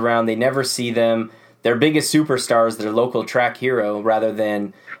pros around. They never see them. Their biggest superstars, their local track hero, rather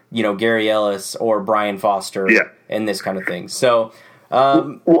than, Gary Ellis or Brian Foster and this kind of thing. So,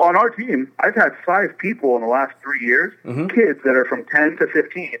 well, on our team, I've had 5 people in the last 3 years, kids that are from 10 to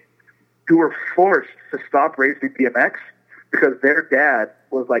 15, who were forced to stop racing BMX because their dad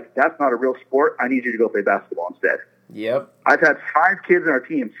was like, that's not a real sport. I need you to go play basketball instead. Yep. I've had 5 kids in our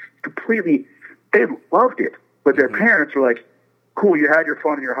team completely, they loved it, but their parents were like, cool, you had your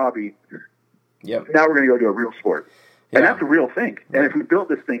fun and your hobby. Yep. Now we're going to go do a real sport. Yeah. And that's a real thing. And if we build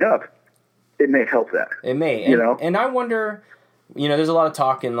this thing up, it may help that. It may. And I wonder, there's a lot of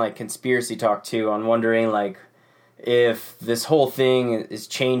talk in conspiracy talk too on wondering if this whole thing is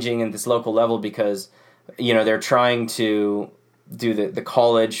changing at this local level because, they're trying to do the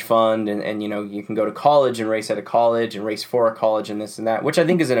college fund and you can go to college and race at a college and race for a college and this and that, which I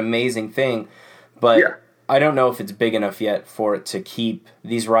think is an amazing thing. But I don't know if it's big enough yet for it to keep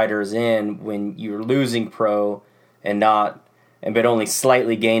these riders in when you're losing pro but only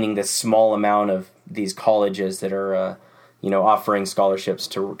slightly gaining this small amount of these colleges that are, offering scholarships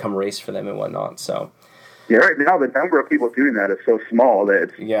to come race for them and whatnot. So, yeah, right now the number of people doing that is so small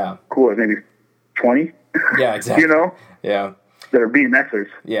that it's cool. It's maybe 20. Yeah, exactly. Yeah. That are BMXers.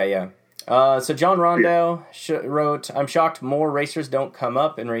 Yeah. So John Rondo wrote, I'm shocked more racers don't come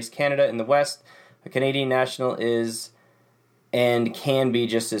up and race Canada in the West. The Canadian National is and can be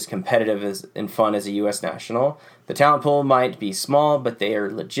just as competitive and fun as a U.S. National. The talent pool might be small, but they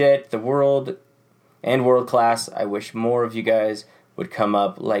are legit. The world class. I wish more of you guys would come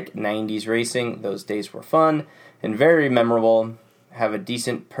up like 90s racing. Those days were fun and very memorable. Have a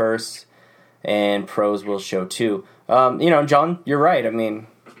decent purse, and pros will show too. John, you're right. I mean,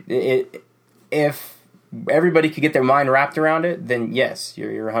 if everybody could get their mind wrapped around it, then yes,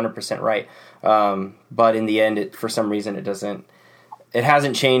 you're 100% right. But in the end, for some reason, it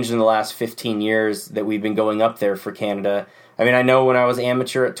hasn't changed in the last 15 years that we've been going up there for Canada. I mean, I know when I was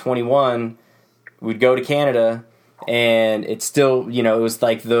amateur at 21, we'd go to Canada, and it's still, it was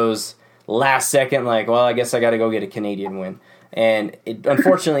like those last second, I guess I got to go get a Canadian win. And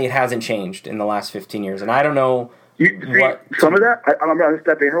unfortunately, it hasn't changed in the last 15 years. And I don't know some of that, I'm going to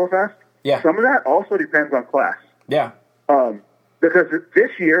step in real fast. Yeah. Some of that also depends on class. Yeah. Because this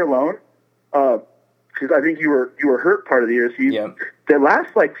year alone, because I think you were hurt part of the year. So the last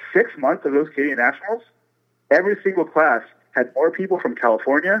 6 months of those Canadian Nationals, every single class had more people from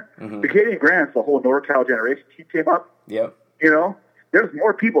California. The Canadian Grants, the whole NorCal generation team came up. Yep. There's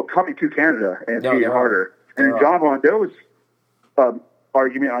more people coming to Canada and being harder. And John Rondeau's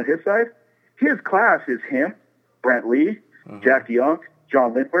argument on his side, his class is him, Brent Lee, Jack DeYoung,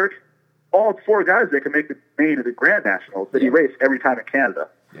 John Lindbergh, all 4 guys that can make the main of the Grand Nationals that he raced every time in Canada.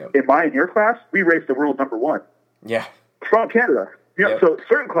 Yep. In my and your class, we raced the world number 1. Yeah. From Canada. So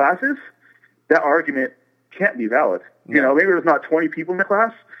certain classes, that argument can't be valid. No. Maybe there's not 20 people in the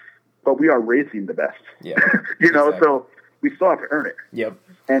class, but we are racing the best. Yeah. Exactly. So we still have to earn it. Yep.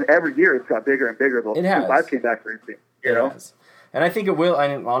 And every year it's got bigger and bigger. It has. Since I came back racing. You know? Has. And I think it will.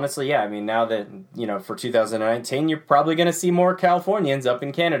 And honestly, I mean, now that, for 2019, you're probably going to see more Californians up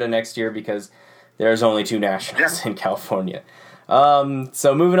in Canada next year because there's only 2 nationals in California.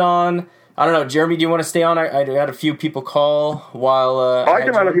 So moving on. I don't know, Jeremy, do you want to stay on? I had a few people call while... I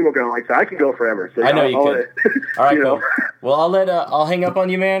can let other people go. I can go forever. So I know you could. All right, cool. Know. Well, I'll hang up on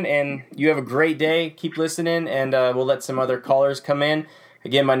you, man, and you have a great day. Keep listening, and we'll let some other callers come in.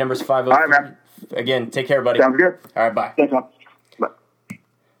 Again, my number's 503. All right, man. Again, take care, buddy. Sounds good. All right, bye. Thanks, man. Bye.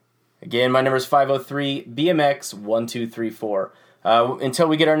 Again, my number's 503 BMX 1234. Until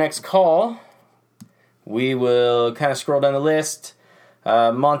we get our next call, we will kind of scroll down the list.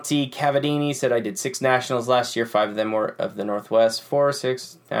 Monty Cavadini said, I did 6 nationals last year. 5 of them were of the Northwest.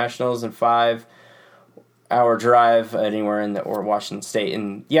 6 nationals and 5-hour drive anywhere in or Washington State.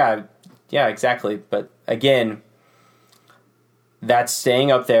 And yeah, exactly. But again, that's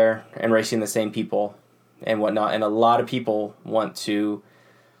staying up there and racing the same people and whatnot. And a lot of people want to,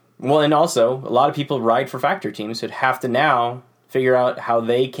 and also a lot of people ride for factory teams who'd have to now figure out how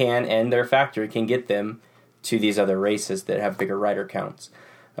they can and their factory can get them to these other races that have bigger rider counts.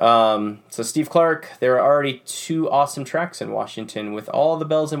 So Steve Clark, there are already 2 awesome tracks in Washington with all the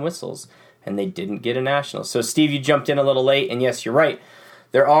bells and whistles. and they didn't get a national. So, Steve, you jumped in a little late, and yes, you're right.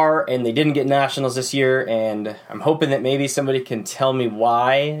 There are, and they didn't get nationals this year, and I'm hoping that maybe somebody can tell me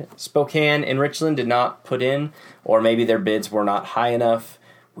why Spokane and Richland did not put in, or maybe their bids were not high enough.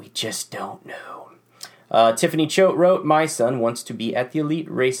 We just don't know. Tiffany Choate wrote, my son wants to be at the elite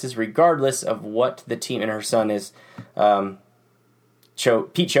races regardless of what the team, and her son is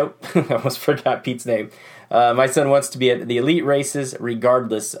Pete Choate. I almost forgot Pete's name. My son wants to be at the elite races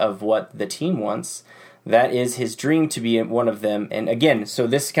regardless of what the team wants. That is his dream, to be one of them. And again, so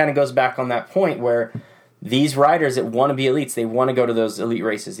this kind of goes back on that point where these riders that want to be elites, they want to go to those elite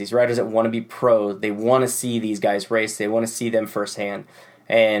races. These riders that want to be pros, they want to see these guys race. They want to see them firsthand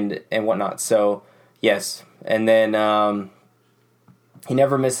and whatnot. So, yes. And then he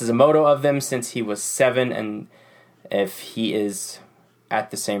never misses a moto of them since he was 7, and if he is at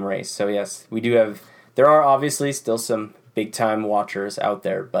the same race. So, yes, we do have... There are obviously still some big-time watchers out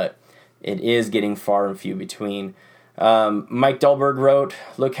there, but it is getting far and few between. Mike Dahlberg wrote,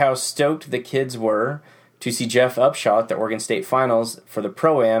 look how stoked the kids were to see Jeff Upshaw at the Oregon State Finals for the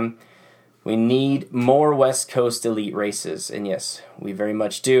Pro-Am. We need more West Coast elite races. And yes, we very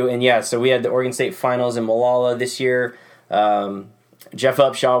much do. And yeah, so we had the Oregon State Finals in Molalla this year. Jeff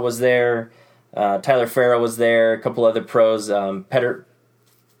Upshaw was there. Tyler Farrell was there. A couple other pros.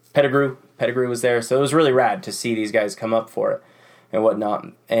 Pettigrew was there. So it was really rad to see these guys come up for it and whatnot.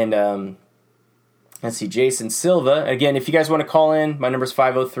 And let's see, Jason Silva. Again, if you guys want to call in, my number is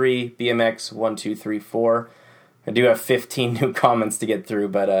 503-BMX-1234. I do have 15 new comments to get through,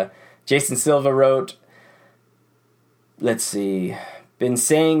 but Jason Silva wrote, let's see, been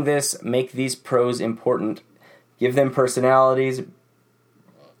saying this, make these pros important, give them personalities,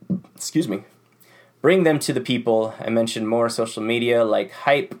 bring them to the people. I mentioned more social media, like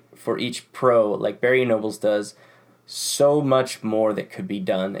hype for each pro, like Barry Nobles does. So much more that could be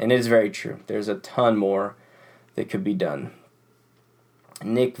done, and it is very true. There's a ton more that could be done.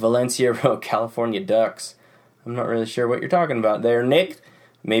 Nick Valencia wrote California Ducks. I'm not really sure what you're talking about there, Nick.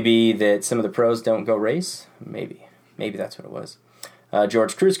 Maybe that some of the pros don't go race? Maybe that's what it was.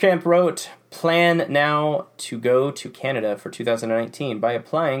 George Cruzcamp wrote, plan now to go to Canada for 2019 by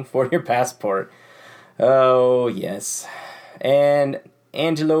applying for your passport. Oh, yes. And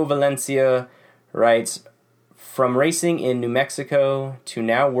Angelo Valencia writes, from racing in New Mexico to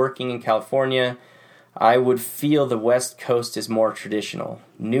now working in California, I would feel the West Coast is more traditional.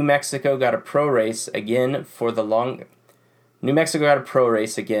 New Mexico got a pro race again for the longest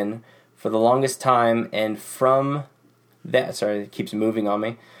time, and from that, sorry, it keeps moving on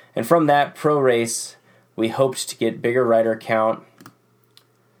me. And from that pro race, we hoped to get bigger rider count.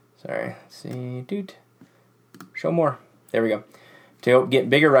 Sorry, let's see, dude, show more. There we go. To get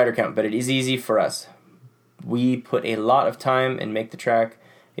bigger rider count, but it is easy for us. We put a lot of time and make the track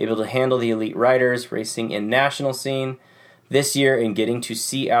able to handle the elite riders racing in national scene this year, and getting to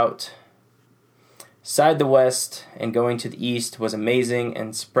see outside the West and going to the East was amazing,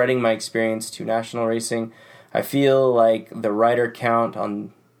 and spreading my experience to national racing. I feel like the rider count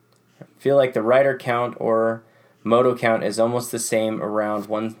or moto count is almost the same, around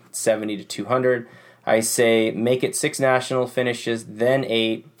 170 to 200. I say make it 6 national finishes, then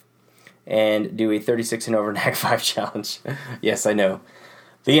 8, and do a 36 and over NAG 5 challenge. Yes, I know.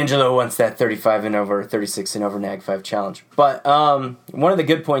 D'Angelo wants that 35 and over, 36 and over NAG 5 challenge. But one of the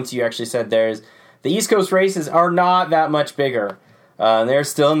good points you actually said there is the East Coast races are not that much bigger. They're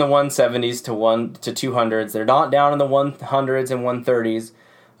still in the 170s to 200s. They're not down in the 100s and 130s.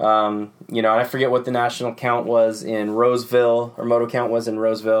 I forget what the national count was in Roseville, or moto count was in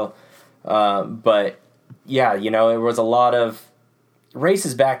Roseville. But yeah, it was a lot of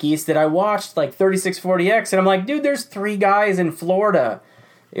races back east that I watched, like 3640X, and I'm like, dude, there's 3 guys in Florida.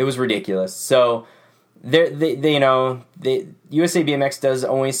 It was ridiculous. So they USA BMX does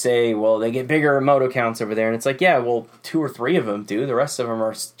always say, well, they get bigger moto counts over there, and it's like, yeah, well, 2 or 3 of them do. The rest of them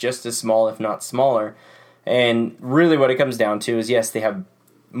are just as small, if not smaller. And really what it comes down to is, yes, they have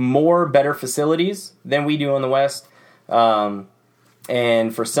better facilities than we do on the West.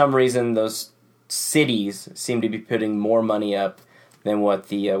 And for some reason, those cities seem to be putting more money up than what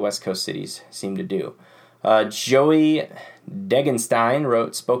the West Coast cities seem to do. Joey Degenstein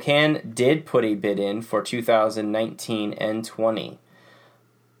wrote, Spokane did put a bid in for 2019 and 20.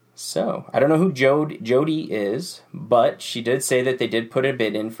 So, I don't know who Jody is, but she did say that they did put a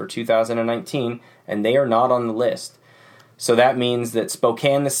bid in for 2019, and they are not on the list. So that means that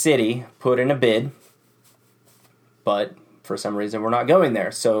Spokane, the city, put in a bid, but for some reason we're not going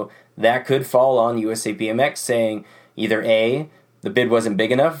there. So that could fall on USA BMX saying either A, the bid wasn't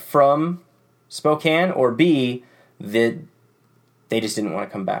big enough from Spokane, or B, that they just didn't want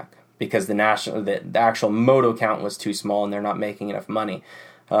to come back. because the actual moto count was too small and they're not making enough money.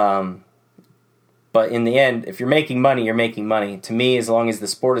 But in the end, if you're making money, you're making money. To me, as long as the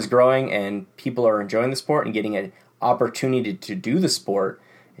sport is growing and people are enjoying the sport and getting an opportunity to do the sport,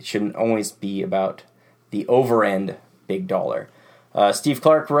 it shouldn't always be about the over-end big dollar. Steve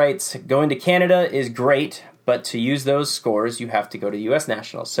Clark writes, going to Canada is great, but to use those scores, you have to go to U.S.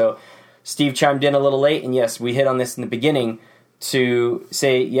 Nationals. So Steve chimed in a little late, and yes, we hit on this in the beginning to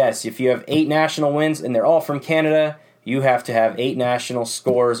say, yes, if you have 8 national wins and they're all from Canada, you have to have 8 national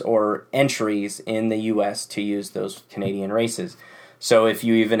scores or entries in the U.S. to use those Canadian races. So if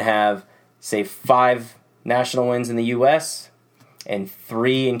you even have, say, 5 national wins in the U.S. and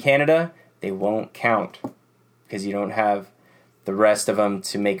 3 in Canada, they won't count because you don't have the rest of them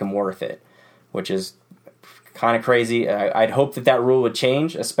to make them worth it, which is kind of crazy. I'd hope that rule would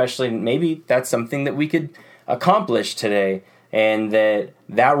change, especially maybe that's something that we could accomplish today, and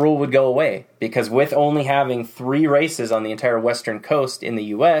that rule would go away, because with only having 3 races on the entire western coast in the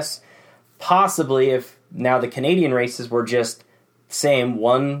U.S., possibly if now the Canadian races were just same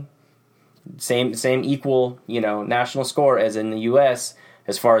equal, national score as in the U.S.,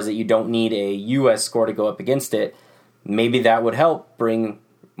 as far as that you don't need a U.S. score to go up against it, maybe that would help bring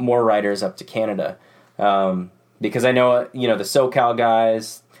more riders up to Canada. Because I know, the SoCal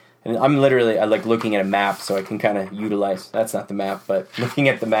guys, and I like looking at a map so I can kind of utilize, that's not the map, but looking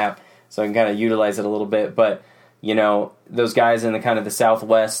at the map so I can kind of utilize it a little bit. But, those guys in the kind of the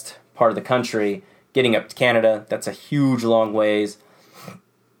southwest part of the country getting up to Canada, that's a huge long ways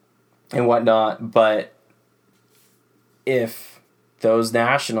and whatnot. But if those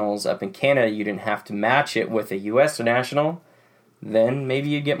nationals up in Canada, you didn't have to match it with a U.S. national, then maybe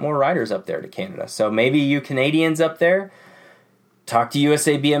you'd get more riders up there to Canada. So maybe you Canadians up there, talk to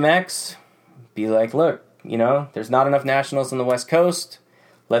USA BMX, be like, look, there's not enough nationals on the West Coast.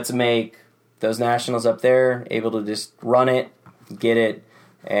 Let's make those nationals up there able to just run it, get it,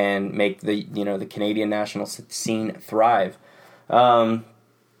 and make the Canadian national scene thrive.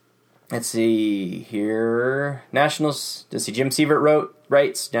 Let's see here. Nationals, Jim Sievert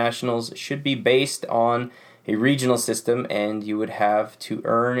writes, nationals should be based on a regional system, and you would have to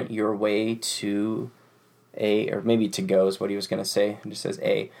earn your way to A, or maybe to go is what he was going to say. It just says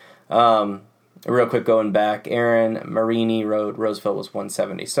A. Real quick going back, Aaron Marini wrote Roseville was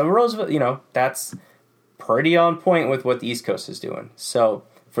 170. So Roseville, that's pretty on point with what the East Coast is doing. So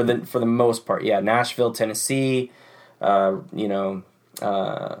for the most part, yeah, Nashville, Tennessee, the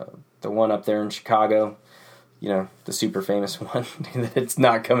one up there in Chicago, the super famous one. It's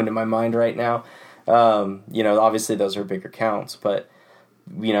not coming to my mind right now. Obviously those are bigger counts, but,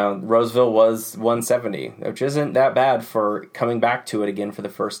 Roseville was 170, which isn't that bad for coming back to it again for the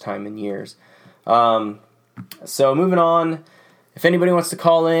first time in years. So moving on, if anybody wants to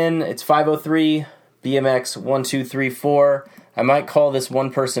call in, it's 503 BMX 1234. I might call this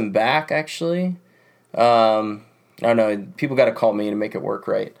one person back, actually. I don't know, people got to call me to make it work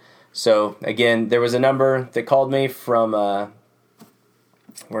right. So, again, there was a number that called me from,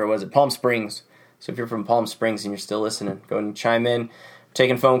 where was it? Palm Springs. So if you're from Palm Springs and you're still listening, go ahead and chime in.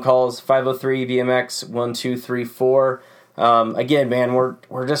 Taking phone calls, 503 BMX 1234. Again, man,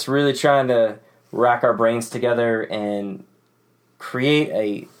 we're just really trying to rack our brains together and create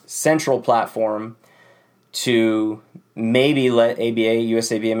a central platform to maybe let ABA,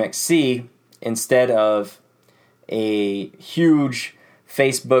 USA BMX see, instead of a huge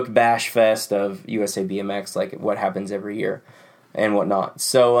Facebook bash fest of USA BMX, like what happens every year and whatnot.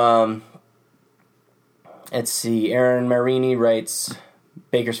 So, let's see. Aaron Marini writes,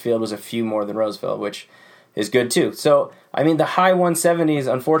 Bakersfield was a few more than Roseville, which is good too. So, I mean, the high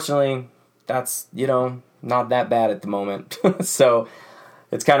 170s, unfortunately, that's, not that bad at the moment. So,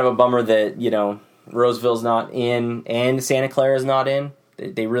 it's kind of a bummer that, Roseville's not in and Santa Clara's not in.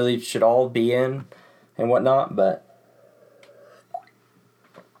 They really should all be in and whatnot, but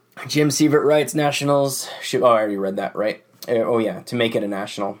Jim Sievert writes, nationals should... Oh, I already read that, right? Oh, yeah, to make it a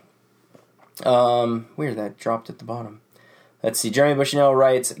national. Weird, that dropped at the bottom. Let's see, Jeremy Bushnell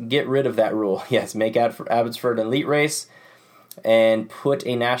writes, get rid of that rule. Yes, make Abbotsford an elite race and put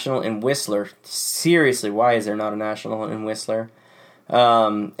a national in Whistler. Seriously, why is there not a national in Whistler?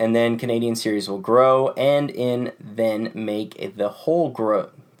 And then Canadian Series will grow, and then make the whole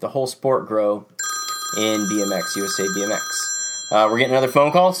sport grow in BMX, USA BMX. We're getting another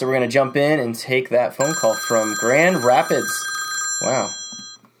phone call, so we're going to jump in and take that phone call from Grand Rapids. Wow.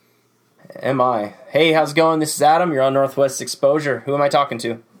 Hey, how's it going? This is Adam. You're on Northwest Exposure. Who am I talking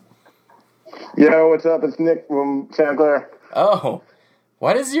to? Yo, what's up? It's Nick from Santa Clara. Oh,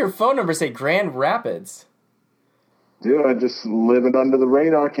 why does your phone number say Grand Rapids? Dude, I just living under the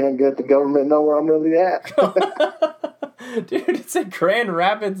radar. Can't get the government know where I'm really at. Dude, it said Grand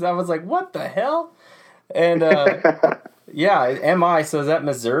Rapids. I was like, what the hell? And yeah, MI. So is that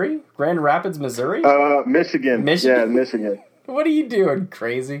Missouri? Grand Rapids, Missouri? Michigan. Yeah, Michigan. What are you doing,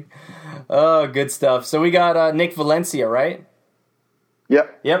 crazy? Oh, good stuff. So we got Nick Valencia, right?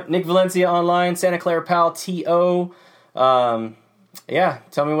 Yep. Nick Valencia online, Santa Clara Pal TO. Yeah,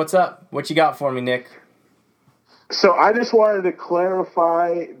 tell me what's up. What you got for me, Nick? So I just wanted to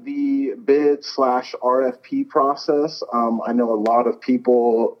clarify the bid/RFP process. I know a lot of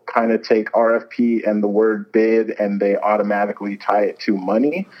people kind of take RFP and the word bid and they automatically tie it to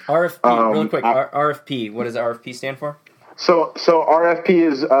money. RFP, really quick. RFP, what does RFP stand for? So RFP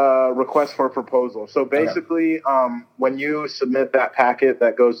is request for proposal. So basically, when you submit that packet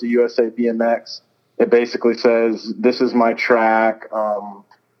that goes to USA BMX, it basically says, this is my track.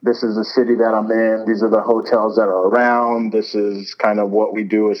 This is the city that I'm in. These are the hotels that are around. This is kind of what we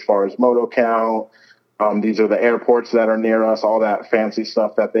do as far as moto count. These are the airports that are near us, all that fancy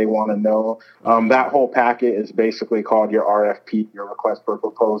stuff that they want to know. That whole packet is basically called your RFP, your request for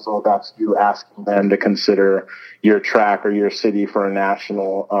proposal. That's you asking them to consider your track or your city for a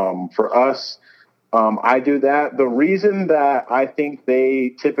national. For us, I do that. The reason that I think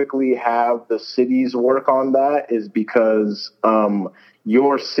they typically have the cities work on that is because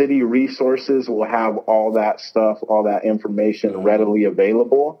your city resources will have all that stuff, all that information readily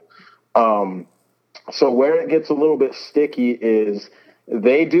available. So where it gets a little bit sticky is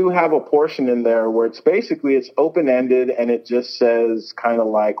they do have a portion in there where it's open-ended and it just says kind of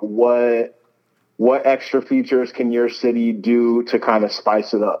like what extra features can your city do to kind of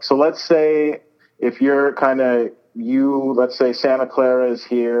spice it up. So let's say if you're let's say Santa Clara is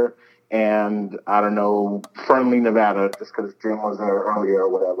here and I don't know, Fernley, Nevada, just because Jim was there earlier or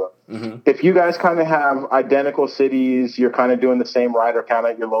whatever. Mm-hmm. If you guys kind of have identical cities, you're kind of doing the same rider count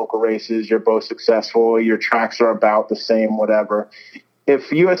at your local races, you're both successful, your tracks are about the same, whatever.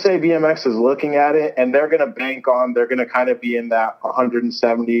 If USA BMX is looking at it and they're going to kind of be in that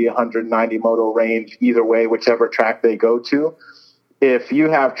 170, 190 moto range, either way, whichever track they go to. If you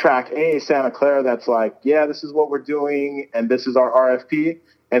have track A, Santa Clara, that's like, yeah, this is what we're doing and this is our RFP.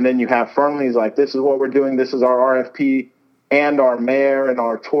 And then you have Fernley's like, this is what we're doing. This is our RFP. And our mayor and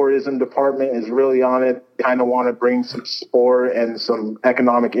our tourism department is really on it. Kind of want to bring some sport and some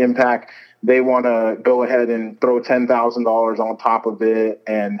economic impact. They want to go ahead and throw $10,000 on top of it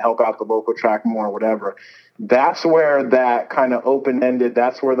and help out the local track more, whatever. That's where that kind of open-ended,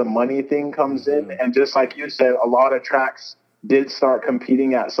 that's where the money thing comes in. And just like you said, a lot of tracks did start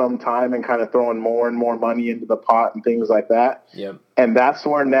competing at some time and kind of throwing more and more money into the pot and things like that. Yep. And that's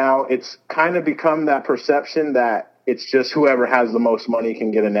where now it's kind of become that perception that it's just whoever has the most money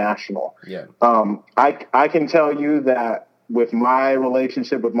can get a national. Yeah. I can tell you that with my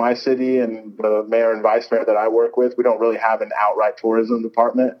relationship with my city and the mayor and vice mayor that I work with, we don't really have an outright tourism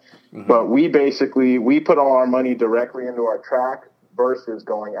department, but we put all our money directly into our track versus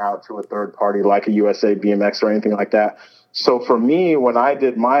going out to a third party like a USA BMX or anything like that. So for me, when I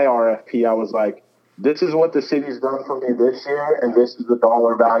did my RFP, I was like, this is what the city's done for me this year, and this is the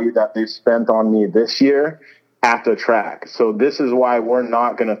dollar value that they spent on me this year at the track. So this is why we're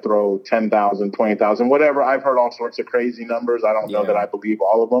not going to throw 10,000, 20,000, whatever. I've heard all sorts of crazy numbers. I don't know that I believe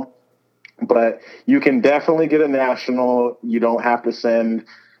all of them. But you can definitely get a national. You don't have to send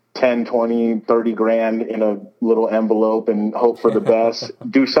 10, 20, 30 grand in a little envelope and hope for the best.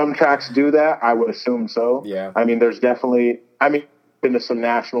 Do some tracks do that? I would assume so. Yeah. I mean, there's definitely, been to some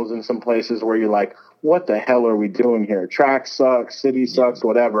nationals in some places where you're like, what the hell are we doing here? Track sucks, city sucks,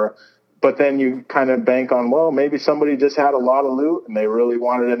 whatever. But then you kind of bank on, well, maybe somebody just had a lot of loot and they really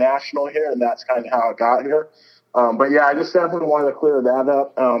wanted a national here, and that's kind of how it got here. But yeah, I just definitely wanted to clear that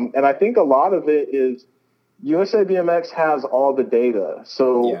up. And I think a lot of it is USA BMX has all the data.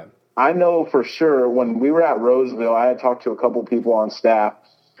 So I know for sure when we were at Roseville, I had talked to a couple people on staff,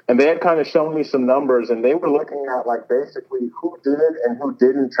 and they had kind of shown me some numbers, and they were looking at like basically who did and who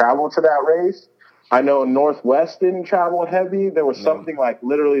didn't travel to that race. I know Northwest didn't travel heavy. There was something like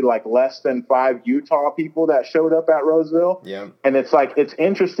literally like less than 5 Utah people that showed up at Roseville. Yeah. And it's like, it's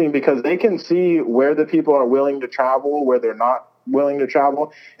interesting because they can see where the people are willing to travel, where they're not willing to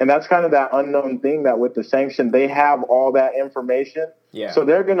travel. And that's kind of that unknown thing that with the sanction, they have all that information. Yeah. So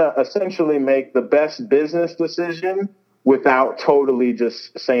they're going to essentially make the best business decision without totally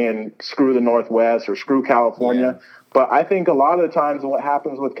just saying screw the Northwest or screw California. Yeah. But I think a lot of the times what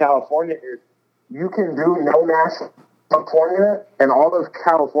happens with California is you can do no national California, and all those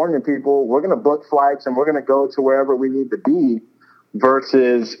California people, we're going to book flights and we're going to go to wherever we need to be.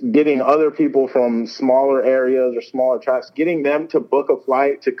 versus getting other people from smaller areas or smaller tracks, getting them to book a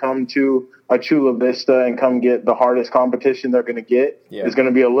flight to come to a Chula Vista and come get the hardest competition they're going to get is going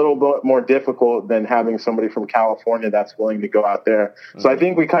to be a little bit more difficult than having somebody from California that's willing to go out there. So I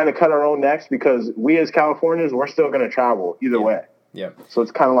think we kind of cut our own necks because we as Californians, we're still going to travel either way. Yeah. So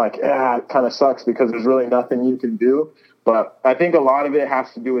it's kind of like, it kind of sucks because there's really nothing you can do. But I think a lot of it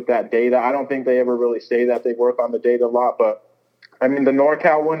has to do with that data. I don't think they ever really say that they work on the data a lot, but I mean, the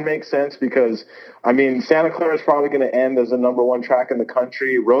NorCal one makes sense because, I mean, Santa Clara is probably going to end as the number one track in the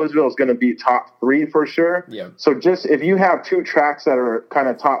country. Roseville is going to be top 3 for sure. Yeah. So just if you have 2 tracks that are kind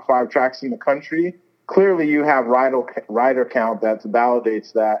of top 5 tracks in the country, clearly you have rider count that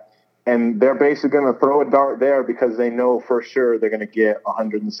validates that. And they're basically going to throw a dart there because they know for sure they're going to get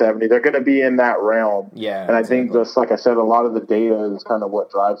 170. They're going to be in that realm. Yeah. And I think just like I said, a lot of the data is kind of what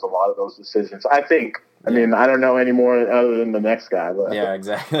drives a lot of those decisions. I think. I mean, I don't know any more other than the next guy. But. Yeah,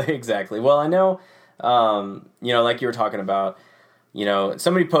 exactly. Well, I know, like you were talking about,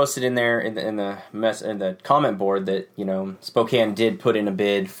 somebody posted in there in the comment board that, Spokane did put in a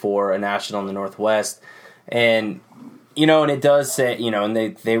bid for a national in the Northwest. And, and it does say, and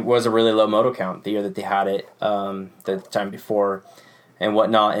they was a really low moto count the year that they had it the time before and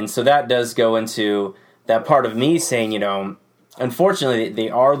whatnot. And so that does go into that part of me saying, unfortunately, they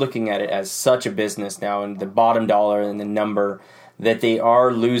are looking at it as such a business now, and the bottom dollar and the number, that they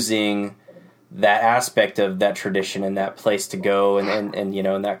are losing that aspect of that tradition and that place to go and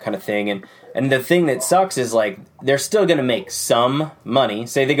and that kind of thing. And the thing that sucks is like they're still going to make some money.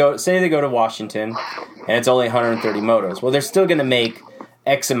 Say they go to Washington and it's only 130 motos. Well, they're still going to make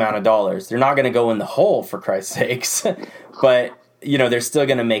X amount of dollars. They're not going to go in the hole, for Christ's sakes, but they're still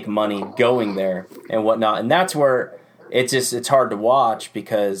going to make money going there and whatnot. And that's where it's hard to watch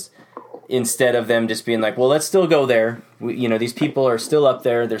because instead of them just being like, well, let's still go there. These people are still up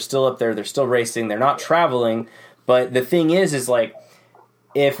there. They're still up there. They're still racing. They're not traveling. But the thing is like,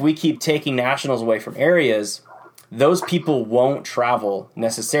 if we keep taking nationals away from areas, those people won't travel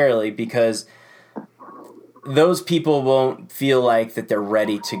necessarily because those people won't feel like that they're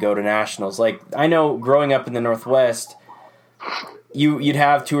ready to go to nationals. Like I know growing up in the Northwest, you'd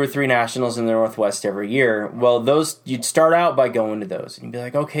have 2 or 3 nationals in the Northwest every year. Well, those you'd start out by going to those, and you'd be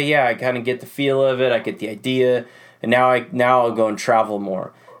like, okay, yeah, I kind of get the feel of it, I get the idea, and now I'll go and travel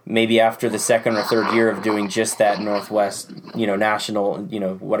more. Maybe after the 2nd or 3rd year of doing just that Northwest, national,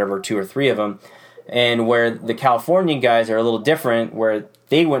 whatever 2 or 3 of them, and where the California guys are a little different, where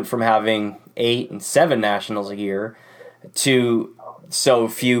they went from having 8 and 7 nationals a year to so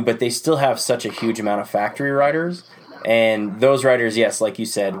few, but they still have such a huge amount of factory riders. And those riders, yes, like you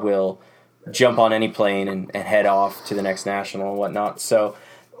said, will jump on any plane and head off to the next national and whatnot. So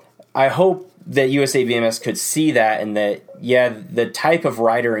I hope that USA BMX could see that and that, yeah, the type of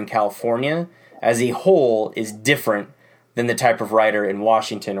rider in California as a whole is different than the type of rider in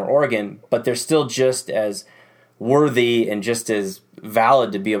Washington or Oregon, but they're still just as worthy and just as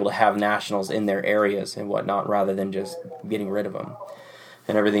valid to be able to have nationals in their areas and whatnot rather than just getting rid of them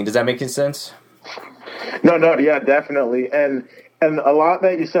and everything. Does that make any sense? No, yeah, definitely. And a lot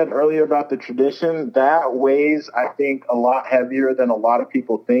that you said earlier about the tradition, that weighs, I think, a lot heavier than a lot of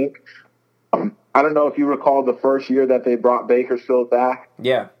people think. I don't know if you recall the first year that they brought Bakersfield back.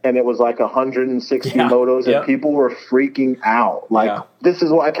 Yeah. And it was like 160 motos, and people were freaking out. Like, this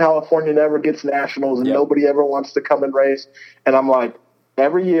is why California never gets nationals, and nobody ever wants to come and race. And I'm like,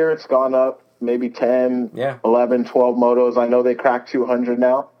 every year it's gone up. Maybe 10, 11, 12 motos. I know they cracked 200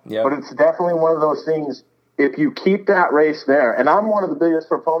 now. Yep. But it's definitely one of those things, if you keep that race there, and I'm one of the biggest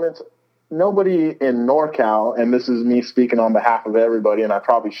proponents, nobody in NorCal, and this is me speaking on behalf of everybody, and I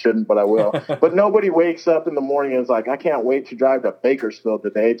probably shouldn't, but I will, but nobody wakes up in the morning and is like, I can't wait to drive to Bakersfield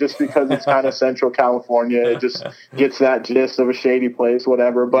today, just because it's kind of Central California. It just gets that gist of a shady place,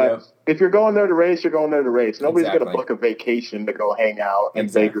 whatever. But if you're going there to race, you're going there to race. Nobody's going to book a vacation to go hang out in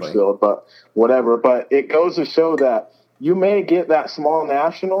Bakersfield, but whatever. But it goes to show that you may get that small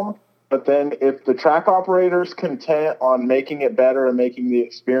national, but then if the track operator's content on making it better and making the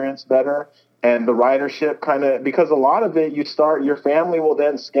experience better and the ridership kind of, because a lot of it, your family will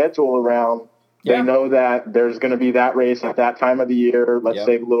then schedule around, they know that there's going to be that race at that time of the year. Let's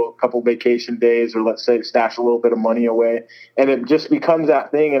save a couple vacation days, or let's say stash a little bit of money away. And it just becomes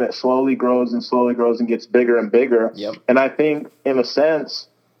that thing, and it slowly grows and gets bigger and bigger. Yep. And I think in a sense,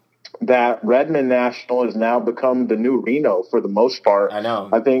 that Redmond National has now become the new Reno for the most part. I know.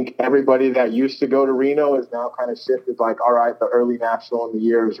 I think everybody that used to go to Reno is now kind of shifted, like, all right, the early national in the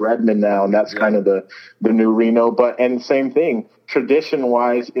year is Redmond now, and that's kind of the new Reno. And same thing,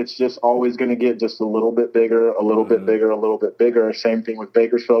 tradition-wise, it's just always going to get just a little bit bigger, a little bit bigger, a little bit bigger. Same thing with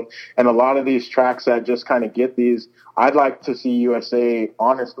Bakersfield. And a lot of these tracks that just kind of get these, I'd like to see USA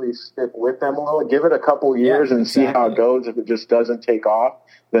honestly stick with them a little, give it a couple years and see how it goes. If it just doesn't take off,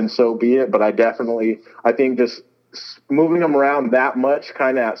 then so be it. But I think just moving them around that much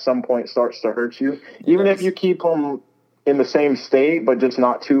kind of at some point starts to hurt you. Even if you keep them in the same state, but just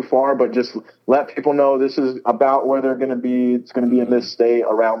not too far, but just let people know this is about where they're going to be. It's going to be in this state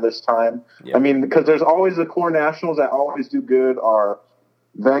around this time. Yep. I mean, because there's always the core nationals that always do good are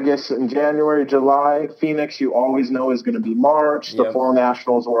Vegas in January, July. Phoenix, you always know, is going to be March. The Fall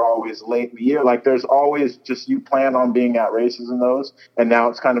Nationals were always late in the year. Like, there's always just, you plan on being at races in those, and now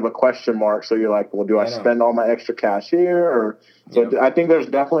it's kind of a question mark. So you're like, well, do I spend all my extra cash here? Or so I think there's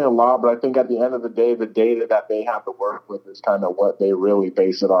definitely a lot, but I think at the end of the day, the data that they have to work with is kind of what they really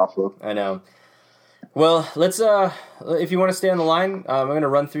base it off of. I know. Well, let's, if you want to stay on the line, I'm going to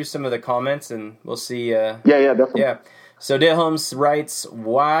run through some of the comments, and we'll see. Yeah, definitely. Yeah. So Dale Holmes writes,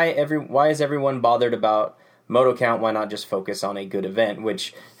 why is everyone bothered about moto count? Why not just focus on a good event?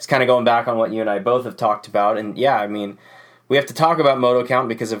 Which is kind of going back on what you and I both have talked about. And yeah, I mean, we have to talk about moto count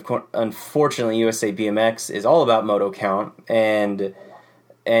because unfortunately USA BMX is all about moto count. And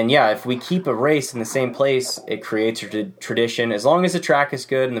yeah, if we keep a race in the same place, it creates a tradition. As long as the track is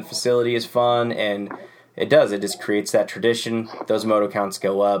good and the facility is fun, and it just creates that tradition. Those moto counts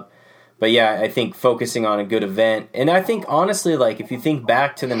go up. But yeah, I think focusing on a good event, and I think honestly, like if you think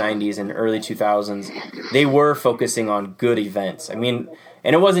back to the 90s and early 2000s, they were focusing on good events. I mean,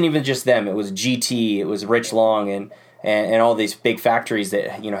 and it wasn't even just them. It was GT, it was Rich Long, and all these big factories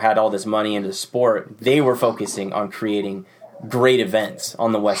that, you know, had all this money into the sport. They were focusing on creating great events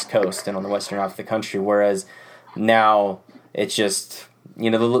on the West Coast and on the western half of the country, whereas now it's just, you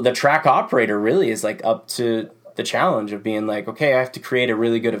know, the track operator really is like up to the challenge of being like, okay, I have to create a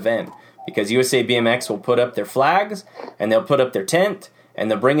really good event. Because USA BMX will put up their flags, and they'll put up their tent, and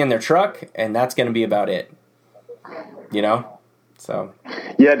they'll bring in their truck, and that's going to be about it. You know? So.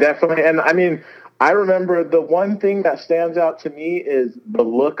 Yeah, definitely. And, I mean, I remember the one thing that stands out to me is the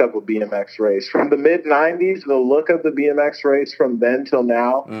look of a BMX race. From the mid-'90s, the look of the BMX race from then till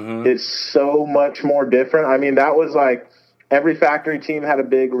now is so much more different. I mean, that was like, every factory team had a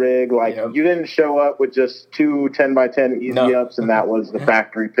big rig. Like, you didn't show up with just 2 10x10 easy ups, and that was the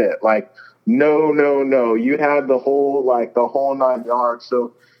factory pit. Like, no. You had the whole 9 yards.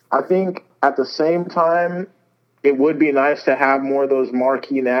 So I think at the same time, it would be nice to have more of those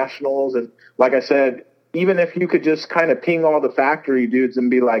marquee nationals. And like I said, even if you could just kind of ping all the factory dudes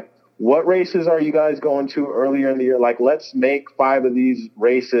and be like, what races are you guys going to earlier in the year? Like, let's make 5 of these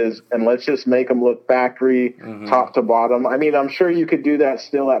races, and let's just make them look factory, top to bottom. I mean, I'm sure you could do that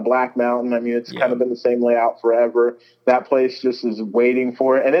still at Black Mountain. I mean, it's kind of been the same layout forever. That place just is waiting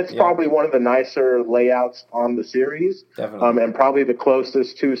for it. And it's probably one of the nicer layouts on the series. Definitely. And probably the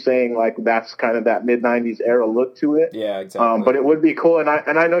closest to saying, like, that's kind of that mid-'90s era look to it. Yeah, exactly. But it would be cool. And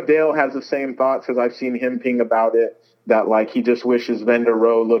I know Dale has the same thoughts because I've seen him ping about it. That, like, he just wishes Vendor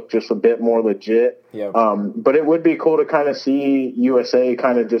Row looked just a bit more legit. But it would be cool to kind of see USA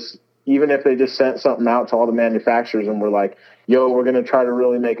kind of just, even if they just sent something out to all the manufacturers and we're like, yo, we're going to try to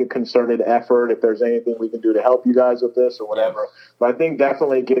really make a concerted effort if there's anything we can do to help you guys with this or whatever. But I think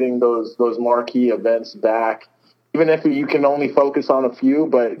definitely getting those marquee events back, even if you can only focus on a few,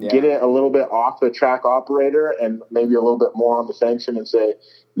 but get it a little bit off the track operator and maybe a little bit more on the sanction and say,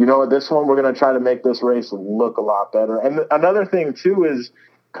 you know what, this one we're going to try to make this race look a lot better. And another thing, too, is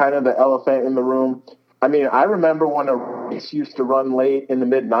kind of the elephant in the room. I mean, I remember when a race used to run late in the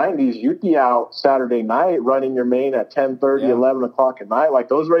mid-'90s, you'd be out Saturday night running your main at 10:30, 11 o'clock at night. Like,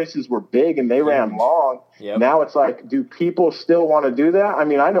 those races were big and they ran long. Now it's like, do people still want to do that? I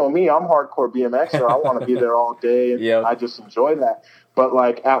mean, I know me, I'm hardcore BMXer. I want to be there all day, and I just enjoy that. But,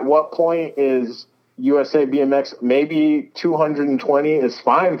 like, at what point is USA BMX, maybe 220 is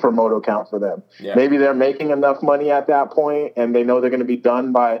fine for moto count for them. Maybe they're making enough money at that point and they know they're going to be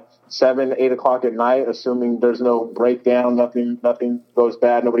done by 7, 8 o'clock at night, assuming there's no breakdown, nothing goes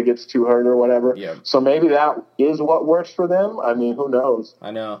bad, nobody gets too hurt or whatever. So maybe that is what works for them. I mean, who knows? I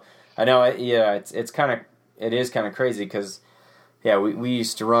know. Yeah, it is kind of crazy because, we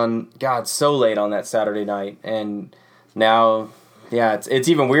used to run, so late on that Saturday night, and now, it's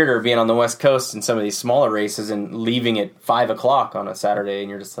even weirder being on the West Coast in some of these smaller races and leaving at 5 o'clock on a Saturday, and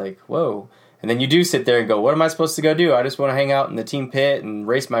you're just like, whoa. And then you do sit there and go, what am I supposed to go do? I just want to hang out in the team pit and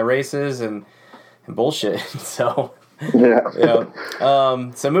race my races and bullshit. So,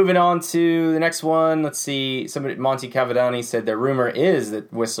 so moving on to the next one, let's see. Monty Cavadani said their rumor is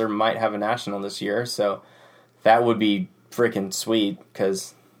that Whistler might have a national this year, so that would be freaking sweet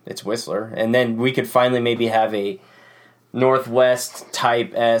because it's Whistler. And then we could finally maybe have a Northwest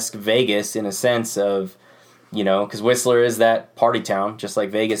type-esque Vegas in a sense of, you know, because Whistler is that party town, just like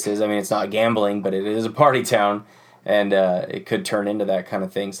Vegas is. I mean, it's not gambling, but it is a party town, and it could turn into that kind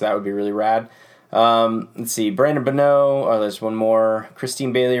of thing, so that would be really rad. Let's see, Brandon Bonneau, there's one more.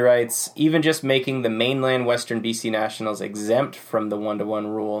 Christine Bailey writes, even just making the mainland Western BC Nationals exempt from the 1-to-1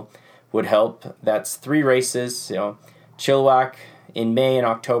 rule would help. That's 3 races, you know, Chilliwack in May and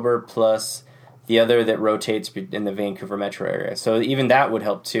October, plus the other that rotates in the Vancouver metro area. So even that would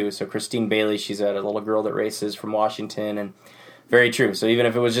help too. So Christine Bailey, she's a little girl that races from Washington, and very true. So even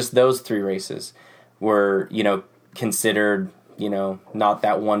if it was just those 3 races were, you know, considered, you know, not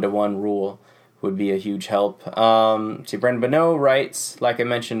that 1-to-1 rule, would be a huge help. See, Brendan Bonneau writes, like I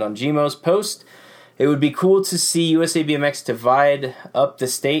mentioned on Gmo's post, it would be cool to see USA BMX divide up the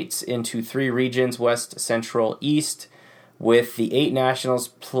states into 3 regions, West, Central, East, with the 8 nationals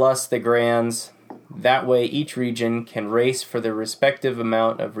plus the grands. That way each region can race for the respective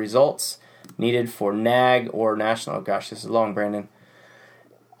amount of results needed for NAG or national. Oh gosh, this is long, Brandon.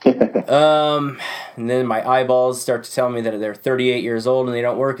 And then my eyeballs start to tell me that they're 38 years old and they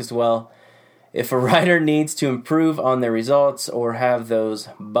don't work as well. If a rider needs to improve on their results or have those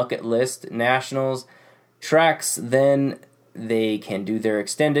bucket list nationals tracks, then they can do their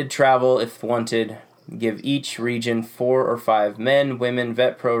extended travel if wanted. Give each region 4 or 5 men, women,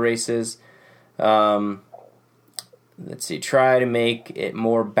 vet pro races. Let's see, try to make it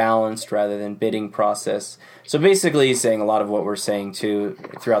more balanced rather than bidding process. So basically he's saying a lot of what we're saying too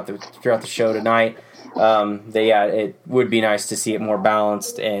throughout the show tonight. It would be nice to see it more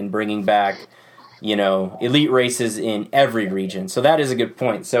balanced and bringing back, you know, elite races in every region. So that is a good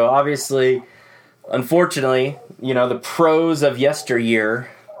point. So obviously, unfortunately, you know, the pros of yesteryear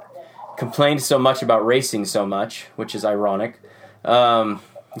complained so much about racing so much, which is ironic, that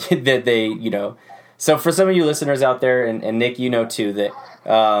they, you know. So for some of you listeners out there, and Nick, you know too, that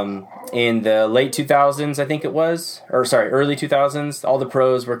in the late 2000s, I think it was, early 2000s, all the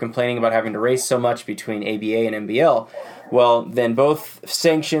pros were complaining about having to race so much between ABA and NBL. Well, then both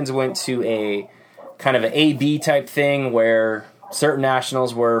sanctions went to a kind of an AB type thing where certain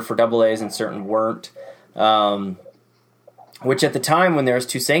nationals were for AAs and certain weren't. Which at the time when there was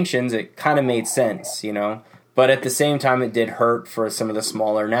 2 sanctions, it kind of made sense, you know. But at the same time, it did hurt for some of the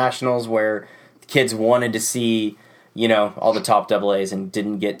smaller nationals where kids wanted to see, you know, all the top AAs and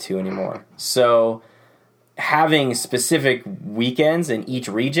didn't get to anymore. So having specific weekends in each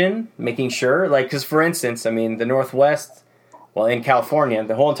region, making sure, like, because for instance, I mean, the Northwest, well, in California,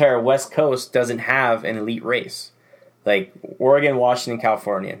 the whole entire West Coast doesn't have an elite race. Like Oregon, Washington,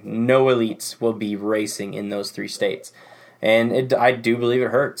 California, no elites will be racing in those 3 states. And I do believe it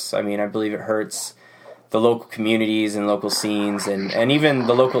hurts. I mean, I believe it hurts the local communities and local scenes and even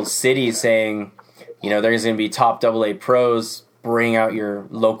the local cities saying, you know, there's going to be top AA pros, bring out your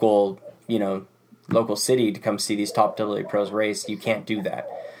local, you know, local city to come see these top AA pros race. You can't do that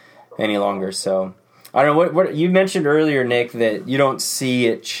any longer. So I don't know, what you mentioned earlier, Nick, that you don't see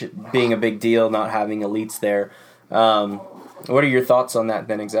it being a big deal not having elites there. What are your thoughts on that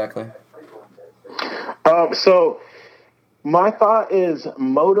then exactly? So my thought is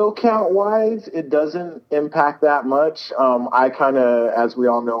moto count wise, it doesn't impact that much. I kind of, as we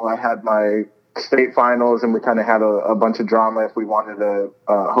all know, I had my state finals and we kind of had a bunch of drama if we wanted to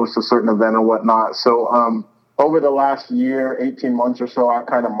host a certain event or whatnot. So over the last year, 18 months or so, I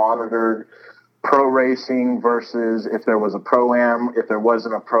kind of monitored pro racing versus if there was a pro-am, if there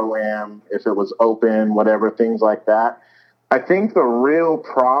wasn't a pro-am, if it was open, whatever, things like that. I think the real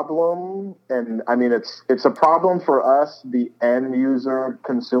problem, and I mean, it's a problem for us, the end user,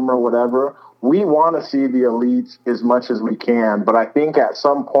 consumer, whatever. We want to see the elites as much as we can. But I think at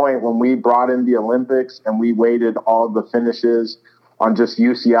some point when we brought in the Olympics and we weighted all the finishes on just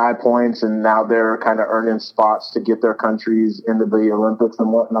UCI points, and now they're kind of earning spots to get their countries into the Olympics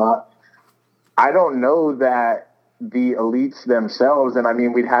and whatnot, I don't know that the elites themselves, and I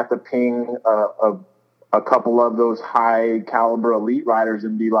mean, we'd have to ping a couple of those high caliber elite riders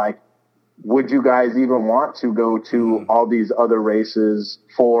and be like, would you guys even want to go to all these other races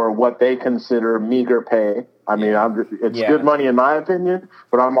for what they consider meager pay? I mean, it's good money in my opinion,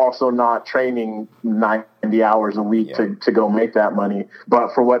 but I'm also not training 90 hours a week to go make that money.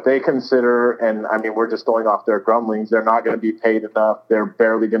 But for what they consider, and I mean, we're just going off their grumblings, they're not going to be paid enough. They're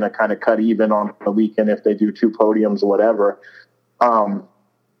barely going to kind of cut even on the weekend if they do 2 podiums or whatever.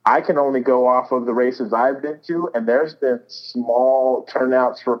 I can only go off of the races I've been to, and there's been small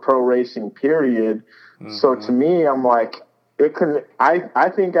turnouts for pro racing, period. Mm-hmm. So to me, I'm like, I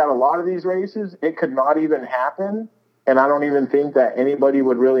think at a lot of these races, it could not even happen and I don't even think that anybody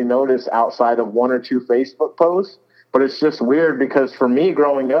would really notice outside of one or two Facebook posts. But it's just weird because for me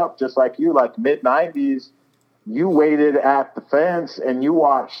growing up, just like you, like mid-90s, you waited at the fence and you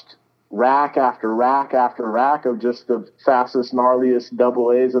watched rack after rack after rack of just the fastest, gnarliest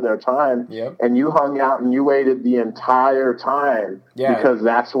double A's of their time. Yep. And you hung out and you waited the entire time because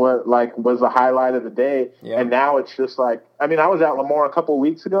that's what like was the highlight of the day. Yep. And now it's just like, I mean, I was at Lemoore a couple of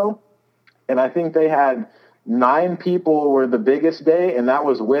weeks ago and I think they had 9 people were the biggest day, and that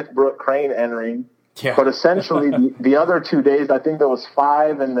was with Brooke Crane entering. Yeah. But essentially, the other 2 days, I think there was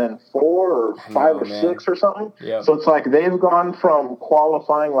 5 and then 4 or 5 or 6 or something. Yep. So it's like they've gone from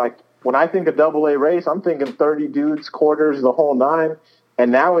qualifying, like when I think of double A race, I'm thinking 30 dudes, quarters, the whole 9.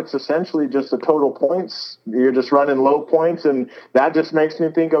 And now it's essentially just the total points. You're just running low points, and that just makes me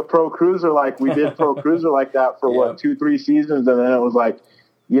think of Pro Cruiser. Like we did Pro Cruiser like that for, 2-3 seasons, and then it was like,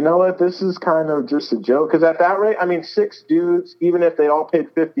 you know what, this is kind of just a joke. Because at that rate, I mean, 6 dudes, even if they all paid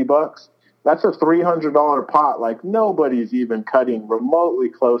 $50, that's a $300 pot. Like nobody's even cutting remotely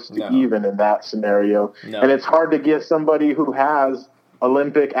close to even in that scenario. No. And it's hard to get somebody who has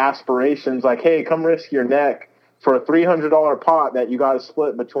Olympic aspirations like, hey, come risk your neck for a $300 pot that you got to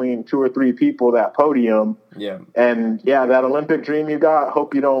split between 2 or 3 people, that podium. Yeah. And that Olympic dream you got,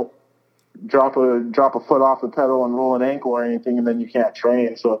 hope you don't drop a foot off the pedal and roll an ankle or anything, and then you can't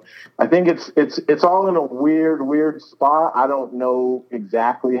train. So I think it's all in a weird spot. I don't know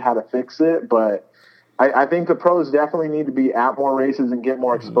exactly how to fix it, but I think the pros definitely need to be at more races and get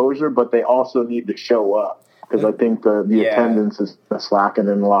more exposure, but they also need to show up because I think the attendance is slacking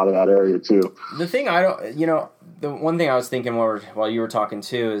in a lot of that area too. The thing the one thing I was thinking while you were talking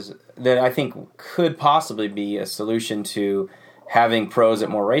too is that I think could possibly be a solution to having pros at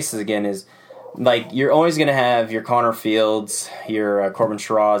more races again is, like, you're always going to have your Connor Fields, your Corbin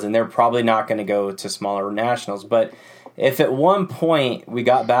Shiraz, and they're probably not going to go to smaller nationals. But if at one point we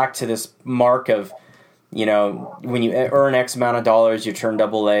got back to this mark of, when you earn X amount of dollars, you turn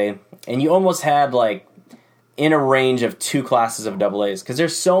double A, and you almost had, like, in a range of 2 classes of double A's, because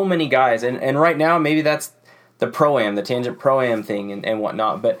there's so many guys, and right now maybe that's the Pro-Am, the Tangent Pro-Am thing and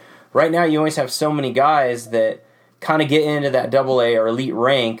whatnot, but right now you always have so many guys that kind of get into that double A or elite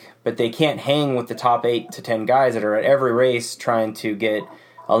rank, but they can't hang with the top 8 to 10 guys that are at every race trying to get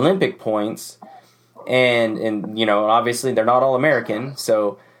Olympic points. And obviously they're not all American.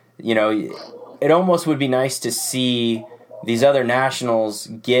 So, it almost would be nice to see these other nationals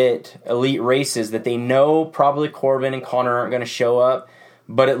get elite races that they know probably Corbin and Connor aren't going to show up,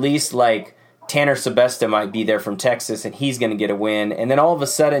 but at least like Tanner Sebesta might be there from Texas and he's going to get a win. And then all of a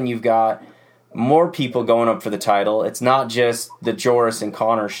sudden you've got more people going up for the title. It's not just the Joris and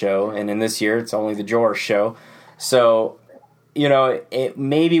Connor show, and in this year it's only the Joris show. So, it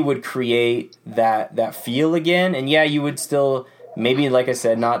maybe would create that feel again. And yeah, you would still maybe, like I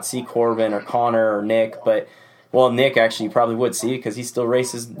said, not see Corbin or Connor or Nick, but Nick actually you probably would see because he still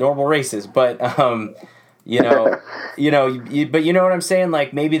races normal races. But but you know what I'm saying?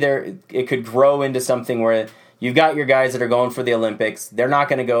 Like maybe it could grow into something where you've got your guys that are going for the Olympics. They're not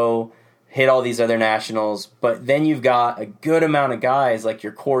going to go hit all these other nationals, but then you've got a good amount of guys like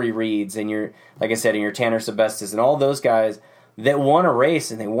your Corey Reeds and your, like I said, and your Tanner Sebestas and all those guys that want to race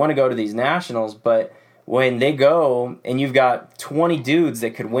and they want to go to these nationals, but when they go and you've got 20 dudes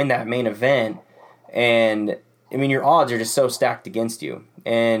that could win that main event, and I mean your odds are just so stacked against you,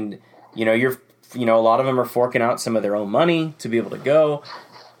 and a lot of them are forking out some of their own money to be able to go.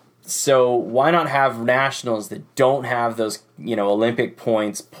 So why not have nationals that don't have those, Olympic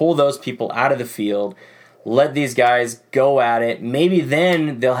points, pull those people out of the field, let these guys go at it. Maybe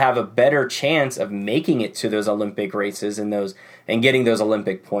then they'll have a better chance of making it to those Olympic races and getting those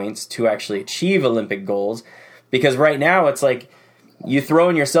Olympic points to actually achieve Olympic goals. Because right now it's like you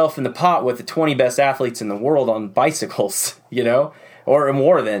throwing yourself in the pot with the 20 best athletes in the world on bicycles, or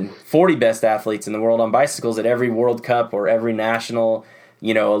more than 40 best athletes in the world on bicycles at every World Cup or every national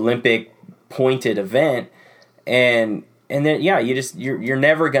Olympic pointed event, and then you're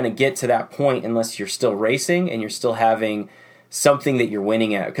never going to get to that point unless you're still racing and you're still having something that you're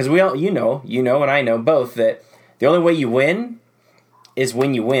winning at. Because we all, and I know both that the only way you win is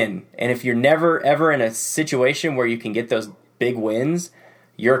when you win, and if you're never ever in a situation where you can get those big wins,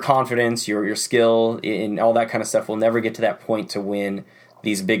 your confidence, your skill, and all that kind of stuff will never get to that point to win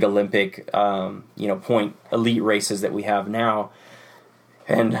these big Olympic, point elite races that we have now.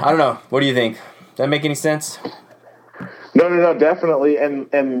 And I don't know. What do you think? Does that make any sense? No, definitely.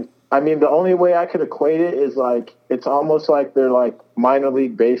 And I mean, the only way I could equate it is like it's almost like they're like minor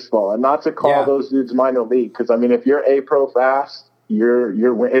league baseball, and not to call those dudes minor league because I mean, if you're A pro fast,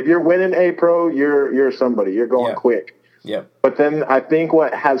 if you're winning A Pro, you're somebody. You're going quick. Yep. But then I think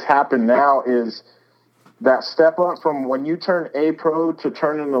what has happened now is that step up from when you turn A Pro to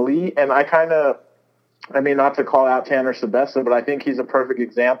turning elite, and not to call out Tanner Sebesta, but I think he's a perfect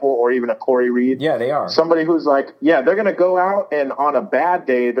example, or even a Corey Reed. Yeah, they are. Somebody who's like, they're going to go out, and on a bad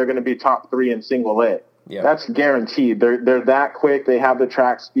day, they're going to be top 3 in single A. Yeah. That's guaranteed. They're that quick. They have the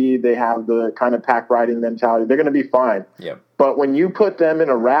track speed. They have the kind of pack riding mentality. They're going to be fine. Yep. But when you put them in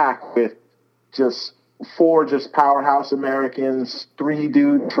a rack with just 4 powerhouse Americans, 3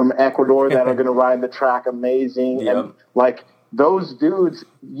 dudes from Ecuador that are going to ride the track amazing, and like those dudes,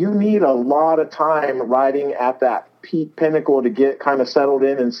 you need a lot of time riding at that peak pinnacle to get kind of settled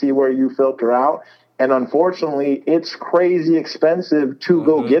in and see where you filter out. And unfortunately, it's crazy expensive to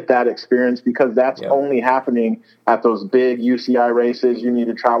go get that experience, because that's only happening at those big UCI races. You need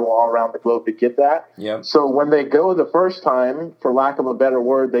to travel all around the globe to get that. Yep. So when they go the first time, for lack of a better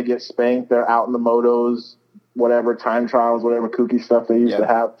word, they get spanked. They're out in the motos, whatever, time trials, whatever kooky stuff they used to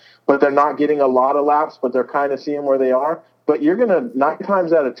have. But they're not getting a lot of laps, but they're kind of seeing where they are. But you're going to, 9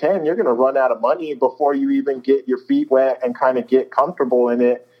 times out of 10, you're going to run out of money before you even get your feet wet and kind of get comfortable in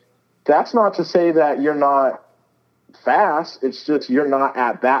it. That's not to say that you're not fast. It's just you're not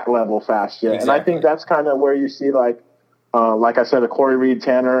at that level fast yet. Exactly. And I think that's kind of where you see, like I said, a Corey Reed,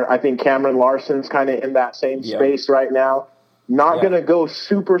 Tanner. I think Cameron Larson's kind of in that same space right now. Not going to go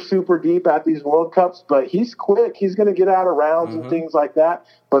super, super deep at these World Cups, but he's quick. He's going to get out of rounds and things like that.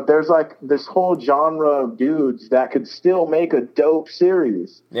 But there's like this whole genre of dudes that could still make a dope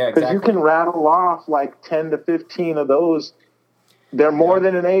series. Yeah, exactly. Because you can rattle off like 10 to 15 of those. They're more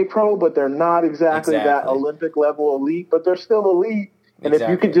than an A Pro, but they're not exactly that Olympic level elite, but they're still elite. And if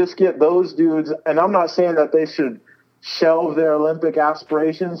you could just get those dudes, and I'm not saying that they should shelve their Olympic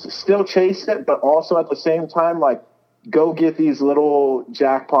aspirations, still chase it, but also at the same time, like, go get these little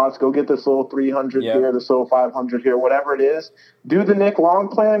jackpots, go get this little 300 here, this little 500 here, whatever it is. Do the Nick Long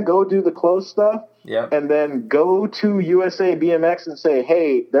plan, go do the close stuff, and then go to USA BMX and say,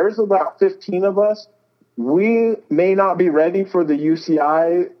 hey, there's about 15 of us. We may not be ready for the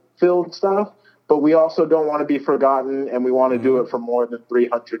UCI filled stuff, but we also don't want to be forgotten, and we want to do it for more than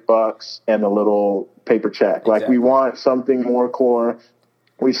 $300 and a little paper check. Like, we want something more core.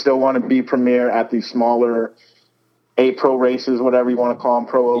 We still want to be premier at these smaller A Pro races, whatever you want to call them,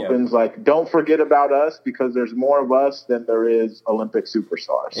 Pro Opens. Like, don't forget about us, because there's more of us than there is Olympic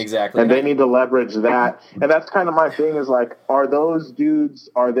superstars. Exactly. And they need to leverage that. And that's kind of my thing, is like, are those dudes,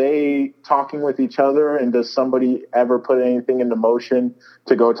 are they talking with each other? And does somebody ever put anything into motion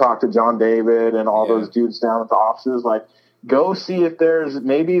to go talk to John David and all those dudes down at the offices? Like, go see if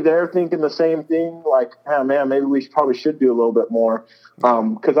maybe they're thinking the same thing. Like, oh man, maybe we probably should do a little bit more.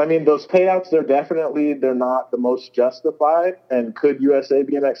 Because I mean, those payouts, they're not the most justified. And could USA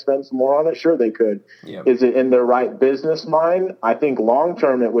BMX spend some more on it? Sure, they could. Yep. Is it in their right business mind? I think long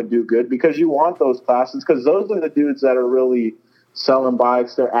term it would do good, because you want those classes, because those are the dudes that are really selling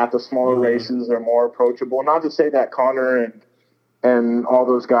bikes. They're at the smaller races. They're more approachable. Not to say that Connor and all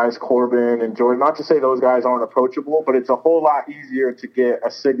those guys, Corbin and Jordan, not to say those guys aren't approachable, but it's a whole lot easier to get a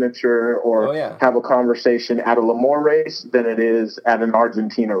signature or have a conversation at a Lemoore race than it is at an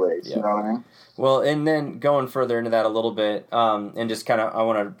Argentina race. You know what I mean? Well, and then going further into that a little bit, and just I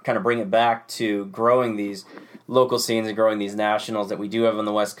want to bring it back to growing these local scenes and growing these nationals that we do have on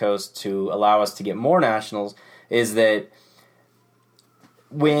the West Coast to allow us to get more nationals, is that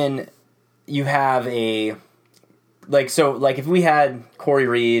when you have if we had Corey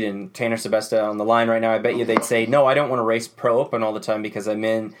Reed and Tanner Sebesta on the line right now, I bet you they'd say, no, I don't want to race Pro Open all the time, because I'm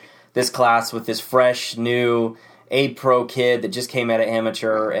in this class with this fresh, new A Pro kid that just came out of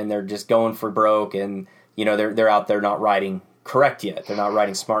amateur, and they're just going for broke, and they're out there not riding correct yet. They're not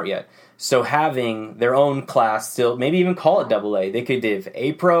riding smart yet. So having their own class, still maybe even call it AA, they could have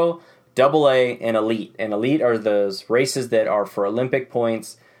A Pro, AA, and Elite. And Elite are those races that are for Olympic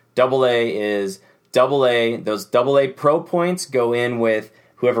points. AA is AA, those AA Pro points go in with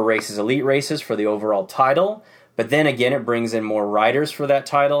whoever races Elite races for the overall title. But then again, it brings in more riders for that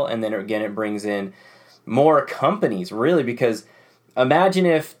title, and then again, it brings in more companies, really, because imagine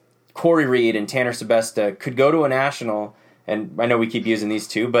if Corey Reed and Tanner Sebesta could go to a national, and I know we keep using these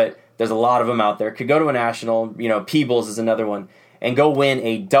two, but there's a lot of them out there, could go to a national, Peebles is another one, and go win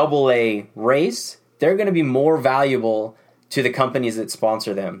a AA race. They're going to be more valuable to the companies that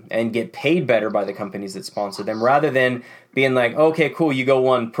sponsor them and get paid better by the companies that sponsor them, rather than being like, okay, cool, you go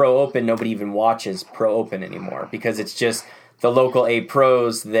one Pro Open, nobody even watches Pro Open anymore, because it's just the local A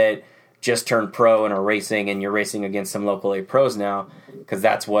Pros that just turned pro and are racing, and you're racing against some local A Pros now, because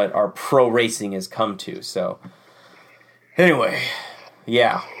that's what our pro racing has come to. So Anyway,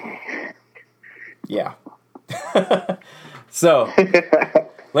 yeah. So,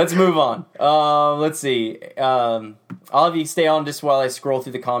 let's move on. Let's see. All of you stay on just while I scroll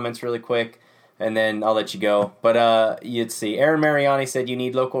through the comments really quick, and then I'll let you go. But you'd see. Aaron Mariani said you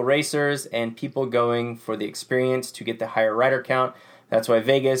need local racers and people going for the experience to get the higher rider count. That's why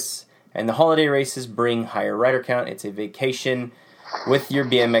Vegas and the holiday races bring higher rider count. It's a vacation with your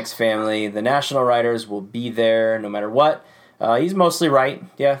BMX family. The national riders will be there no matter what. He's mostly right.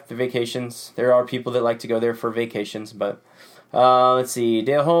 Yeah, the vacations. There are people that like to go there for vacations, but let's see.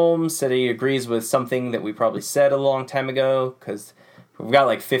 Dale Holmes said he agrees with something that we probably said a long time ago, because we've got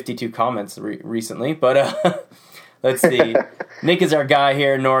like 52 comments recently, but let's see. Nick is our guy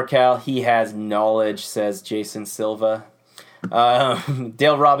here in NorCal. He has knowledge, says Jason Silva.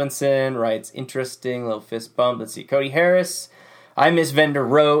 Dale Robinson writes, interesting, little fist bump. Let's see. Cody Harris, I miss Vendor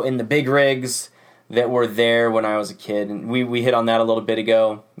Row in the big rigs that were there when I was a kid, and we hit on that a little bit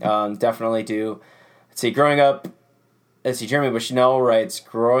ago. Definitely do. Let's see, Jeremy Bushnell writes,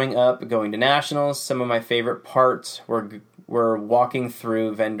 growing up, going to nationals, some of my favorite parts were walking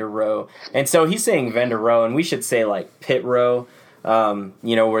through Vendor Row. And so he's saying Vendor Row, and we should say like pit row,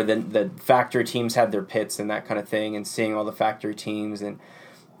 where the factory teams had their pits and that kind of thing, and seeing all the factory teams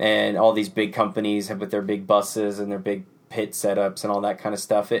and all these big companies with their big buses and their big pit setups and all that kind of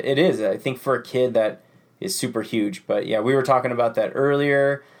stuff. It is, I think, for a kid that is super huge. But yeah, we were talking about that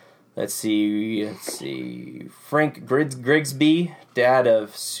earlier. Let's see. Frank Grigsby, dad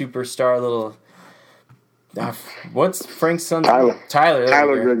of superstar little. What's Frank's son's name? Tyler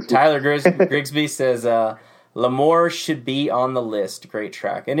Grigsby says Lemoore should be on the list. Great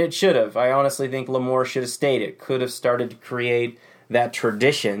track, and it should have. I honestly think Lemoore should have stayed. It could have started to create that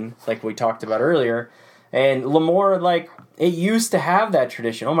tradition, like we talked about earlier. And Lemoore, like, it used to have that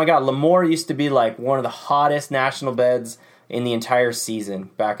tradition. Oh my God, Lemoore used to be like one of the hottest national beds in the entire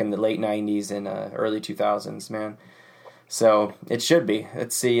season back in the late 90s and early 2000s, man. So it should be.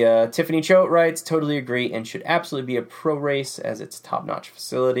 Let's see. Tiffany Choate writes, totally agree, and should absolutely be a pro race as it's top-notch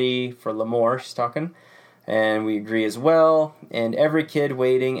facility for Lemoore, she's talking. And we agree as well. And every kid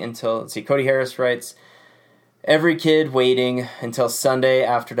waiting until, let's see, Cody Harris writes, every kid waiting until Sunday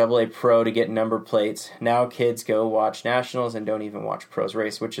after AA Pro to get number plates. Now kids go watch nationals and don't even watch pros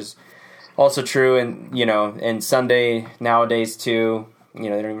race, which is also true. And, and Sunday nowadays too, they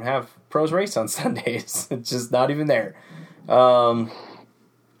don't even have pros race on Sundays. It's just not even there. And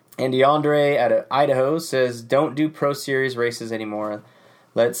DeAndre at Idaho says, don't do Pro Series races anymore.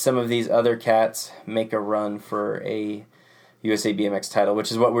 Let some of these other cats make a run for a USA BMX title, which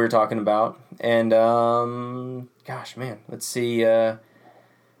is what we were talking about. And, let's see.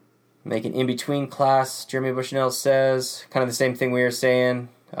 Make an in-between class, Jeremy Bushnell says. Kind of the same thing we were saying,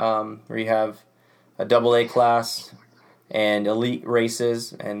 where you have a AA class and elite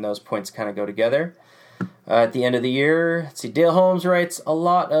races, and those points kind of go together. At the end of the year, let's see, Dale Holmes writes, a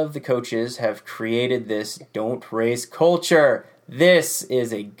lot of the coaches have created this don't race culture. This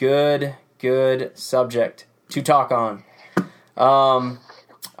is a good subject to talk on. I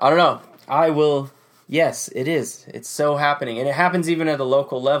don't know. I will. Yes, it is. It's so happening. And it happens even at the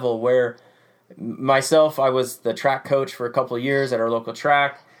local level where myself, I was the track coach for a couple of years at our local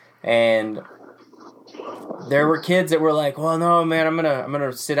track. And there were kids that were like, well, no, man, I'm going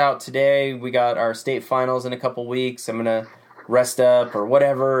to sit out today. We got our state finals in a couple weeks. I'm going to rest up or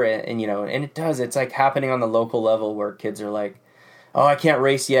whatever. And it does. It's like happening on the local level where kids are like, oh, I can't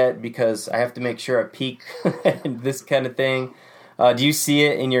race yet because I have to make sure I peak and this kind of thing. Do you see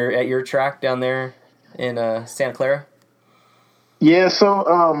it at your track down there in Santa Clara? Yeah,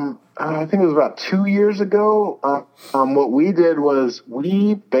 so I think it was about 2 years ago. What we did was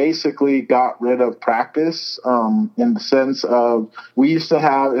we basically got rid of practice in the sense of we used to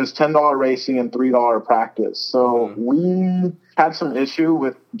have, it was $10 racing and $3 practice. So we had some issue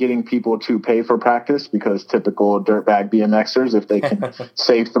with getting people to pay for practice because typical dirtbag BMXers, if they can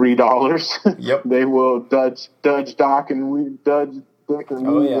save $3, yep. They will dudge Doc and we dudge Dick and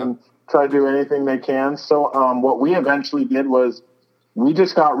and try to do anything they can. So what we eventually did was we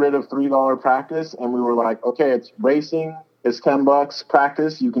just got rid of $3 practice, and we were like, okay, it's racing. It's $10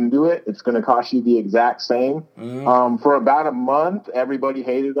 practice. You can do it. It's going to cost you the exact same. For about a month, everybody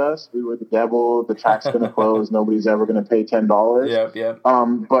hated us. We were the devil. The track's going to close. Nobody's ever going to pay $10. Yep.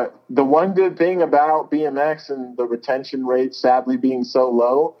 But the one good thing about BMX and the retention rate sadly being so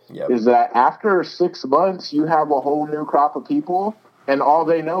low is that after 6 months, you have a whole new crop of people, and all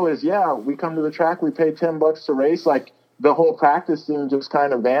they know is, we come to the track, we pay $10 to race. Like, the whole practice thing just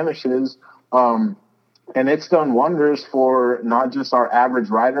kind of vanishes. And And it's done wonders for not just our average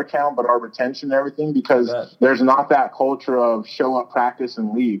rider count, but our retention and everything, because there's not that culture of show up, practice,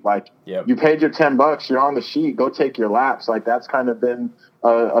 and leave. Like, you paid your $10, you're on the sheet, go take your laps. Like, that's kind of been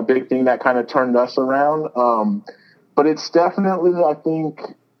a big thing that kind of turned us around. But it's definitely, I think,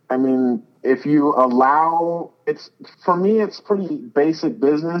 I mean, if you allow, for me, it's pretty basic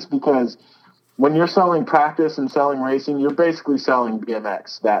business, because when you're selling practice and selling racing, you're basically selling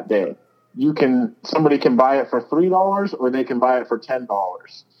BMX that day. Somebody can buy it for $3 or they can buy it for $10.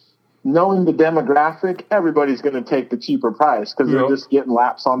 Knowing the demographic, everybody's going to take the cheaper price because they're just getting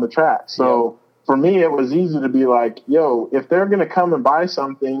laps on the track. So for me, it was easy to be like, yo, if they're going to come and buy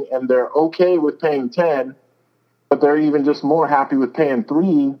something and they're okay with paying 10, but they're even just more happy with paying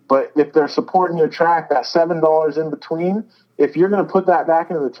 3, but if they're supporting your track, that $7 in between, if you're going to put that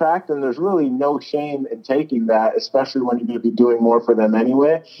back into the track, then there's really no shame in taking that, especially when you're going to be doing more for them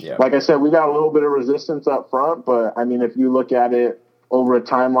anyway. Yeah. Like I said, we got a little bit of resistance up front, but I mean, if you look at it over a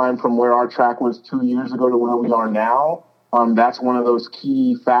timeline from where our track was 2 years ago to where we are now, that's one of those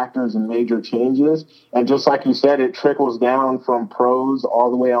key factors and major changes. And just like you said, it trickles down from pros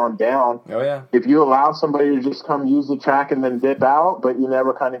all the way on down. Oh, yeah. If you allow somebody to just come use the track and then dip out, but you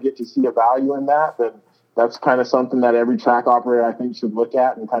never kind of get to see a value in that, then that's kind of something that every track operator, I think, should look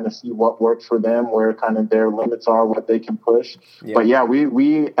at and kind of see what works for them, where kind of their limits are, what they can push. Yeah. But yeah,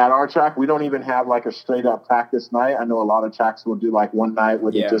 we at our track, we don't even have like a straight up practice night. I know a lot of tracks will do like one night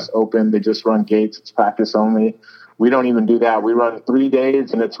where they just open, they just run gates, it's practice only. We don't even do that. We run 3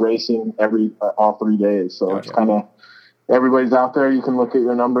 days and it's racing all 3 days. So It's kind of, everybody's out there. You can look at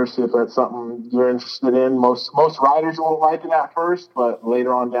your numbers, see if that's something you're interested in. Most riders won't like it at first, but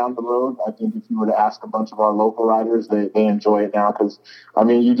later on down the road, I think if you were to ask a bunch of our local riders, they enjoy it now because, I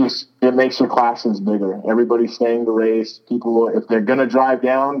mean, it makes your classes bigger. Everybody's staying to race. People, if they're going to drive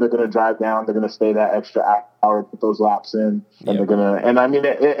down, they're going to drive down. They're going to stay that extra hour, put those laps in, and they're going to, and I mean,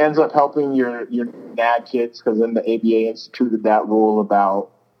 it ends up helping your NAD kids because then the ABA instituted that rule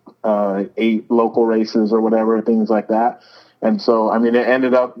about 8 local races or whatever, things like that. And so, I mean, it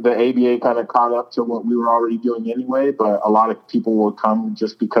ended up, the ABA kind of caught up to what we were already doing anyway, but a lot of people will come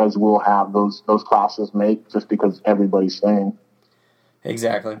just because we'll have those classes make, just because everybody's staying.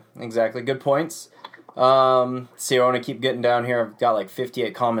 Exactly. Good points. See, I want to keep getting down here. I've got like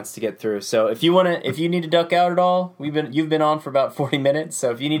 58 comments to get through. So if you need to duck out at all, you've been on for about 40 minutes.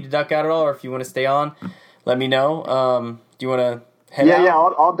 So if you need to duck out at all, or if you want to stay on, let me know. Do you want to head out? Yeah,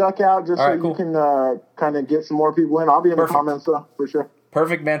 I'll duck out just so you can kind of get some more people in. I'll be in the comments for sure.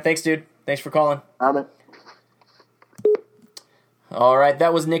 Perfect, man. Thanks, dude. Thanks for calling. All right, man. All right,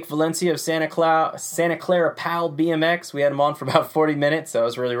 that was Nick Valencia of Santa Clara Pal BMX. We had him on for about 40 minutes. That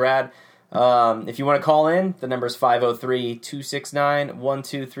was really rad. If you want to call in, the number is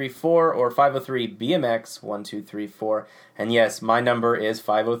 503-269-1234 or 503-BMX-1234. And yes, my number is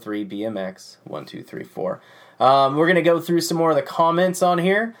 503-BMX-1234. We're going to go through some more of the comments on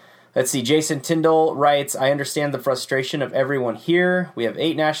here. Let's see, Jason Tyndall writes, I understand the frustration of everyone here. We have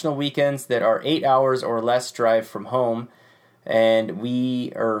 8 national weekends that are 8 hours or less drive from home. And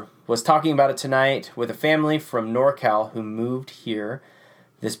was talking about it tonight with a family from NorCal who moved here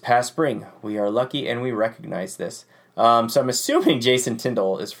this past spring. We are lucky and we recognize this. So I'm assuming Jason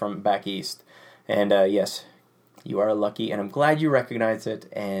Tyndall is from back east. And yes, you are lucky, and I'm glad you recognize it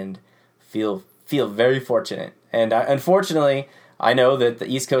and feel very fortunate. And unfortunately, I know that the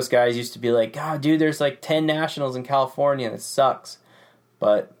East Coast guys used to be like, God, dude, there's like 10 nationals in California, and it sucks.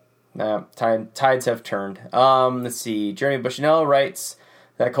 But tides have turned. Let's see. Jeremy Bushnell writes,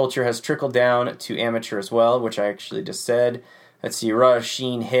 that culture has trickled down to amateur as well, which I actually just said. Let's see.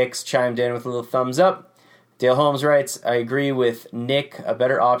 Rasheen Hicks chimed in with a little thumbs up. Dale Holmes writes, I agree with Nick, a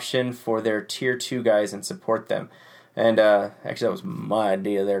better option for their Tier 2 guys and support them. And actually, that was my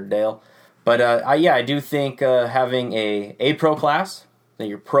idea there, Dale. But I do think having a pro class, that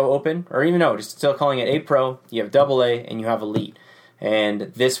you're pro open, or even just still calling it A pro, you have double A and you have elite.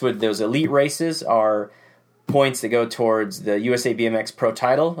 And those elite races are points that go towards the USA BMX Pro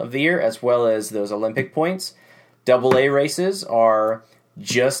title of the year, as well as those Olympic points. Double A races are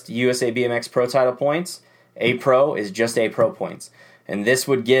just USA BMX Pro title points. A Pro is just A Pro points. And this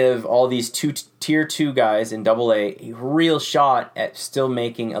would give all these Tier 2 guys in Double A a real shot at still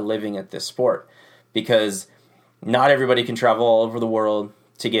making a living at this sport. Because not everybody can travel all over the world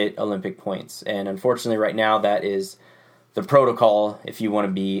to get Olympic points. And unfortunately right now that is the protocol if you want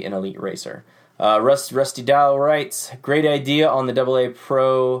to be an elite racer. Rusty Dow writes, great idea on the AA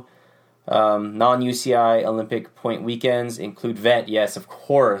Pro non-UCI Olympic point weekends. Include vet. Yes, of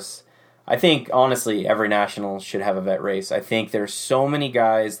course. I think, honestly, every national should have a vet race. I think there's so many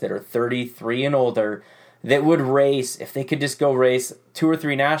guys that are 33 and older that would race, if they could just go race 2 or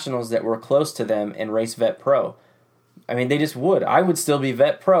 3 nationals that were close to them and race Vet Pro. I mean, they just would. I would still be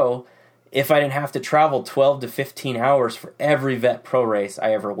Vet Pro if I didn't have to travel 12 to 15 hours for every Vet Pro race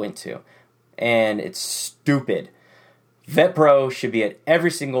I ever went to. And it's stupid. Vet Pro should be at every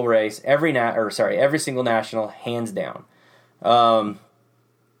single race, every single national, hands down.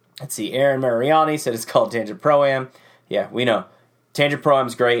 Let's see, Aaron Mariani said it's called Tangent Pro-Am. Yeah, we know. Tangent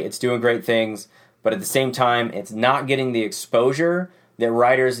Pro-Am's great. It's doing great things. But at the same time, it's not getting the exposure that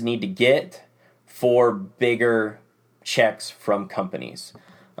riders need to get for bigger checks from companies,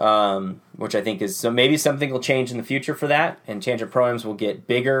 which I think is, so maybe something will change in the future for that, and Tangent Pro-Ams will get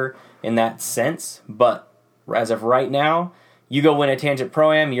bigger in that sense. But as of right now, you go win a Tangent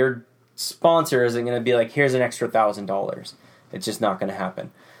Pro-Am, your sponsor isn't going to be like, here's an extra $1,000. It's just not going to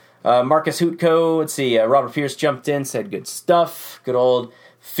happen. Marcus Hootko, let's see, Robert Pierce jumped in, said good stuff. Good old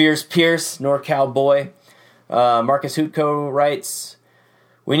Fierce Pierce, NorCal boy. Marcus Hootko writes,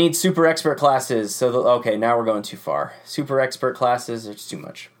 we need super expert classes. Okay, now we're going too far. Super expert classes, it's too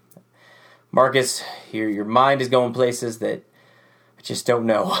much. Marcus, your mind is going places that I just don't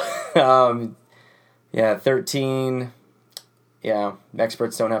know. 13. Yeah,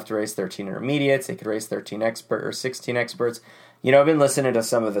 experts don't have to race 13 intermediates. They could race 13 expert or 16 experts. You know, I've been listening to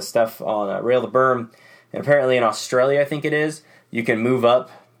some of the stuff on Rail the Berm, and apparently in Australia, I think it is, you can move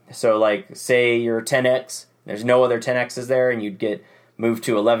up. So, like, say you're a 10X, there's no other 10Xs there, and you'd get moved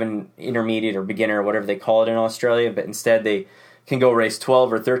to 11 intermediate or beginner or whatever they call it in Australia, but instead they can go race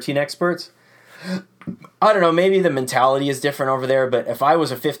 12 or 13 experts. I don't know, maybe the mentality is different over there, but if I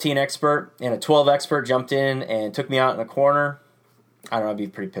was a 15 expert and a 12 expert jumped in and took me out in a corner, I don't know, I'd be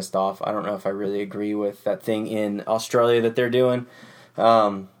pretty pissed off. I don't know if I really agree with that thing in Australia that they're doing.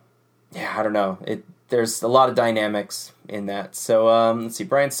 I don't know. There's a lot of dynamics in that. So let's see.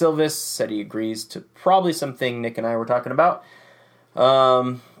 Brian Silvis said he agrees to probably something Nick and I were talking about.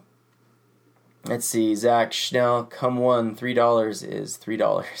 Let's see. Zach Schnell, come one, $3 is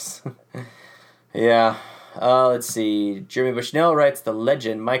 $3. Yeah. Let's see. Jeremy Bushnell writes, the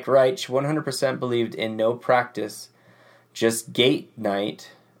legend Mike Reich 100% believed in no practice, just gate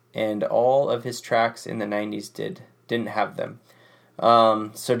night, and all of his tracks in the 90s didn't have them.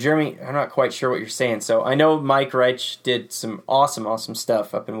 So Jeremy, I'm not quite sure what you're saying. So I know Mike Reich did some awesome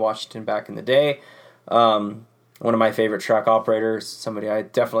stuff up in Washington back in the day. One of my favorite track operators, somebody I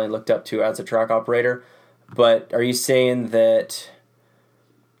definitely looked up to as a track operator. But are you saying that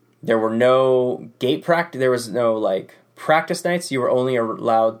there were no gate practice? There was no like practice nights? You were only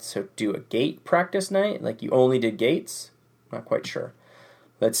allowed to do a gate practice night? Like you only did gates? Not quite sure.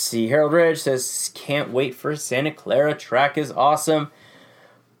 Let's see. Harold Ridge says, can't wait for Santa Clara. Track is awesome.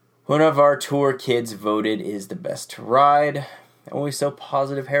 One of our tour kids voted is the best to ride. Always so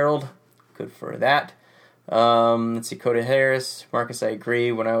positive, Harold. Good for that. Let's see. Coda Harris. Marcus, I agree.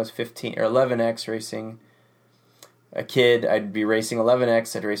 When I was 15 or 11X racing a kid, I'd be racing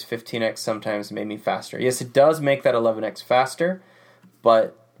 11X. I'd race 15X sometimes. It made me faster. Yes, it does make that 11X faster,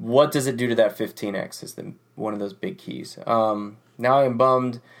 but what does it do to that 15X is one of those big keys. Now I am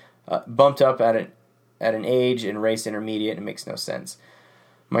bumped up at an age and race intermediate. It makes no sense.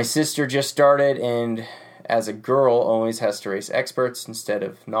 My sister just started, and as a girl, always has to race experts instead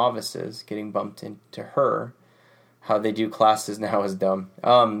of novices. Getting bumped into her. How they do classes now is dumb.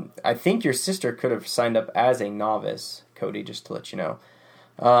 I think your sister could have signed up as a novice, Cody, just to let you know.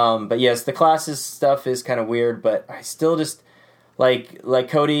 But yes, the classes stuff is kind of weird, but I still just... Like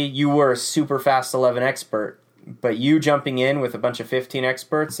Cody, you were a super fast 11 expert, but you jumping in with a bunch of 15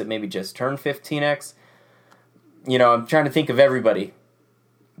 experts that maybe just turned 15X, you know, I'm trying to think of everybody.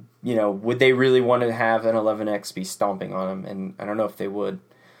 You know, would they really want to have an 11X be stomping on them? And I don't know if they would.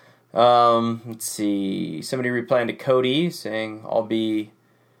 Let's see. Somebody replying to Cody saying, I'll be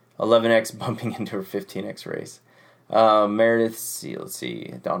 11X bumping into a 15X race. Meredith, let's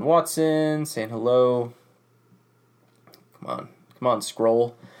see. Don Watson saying hello. Come on,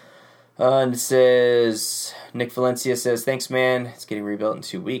 scroll. And it says, Nick Valencia says, thanks, man. It's getting rebuilt in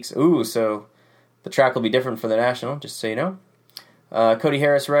 2 weeks. Ooh, so the track will be different for the National, just so you know. Cody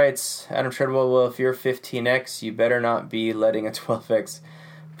Harris writes, Adam Treadwell, well, if you're 15X, you better not be letting a 12X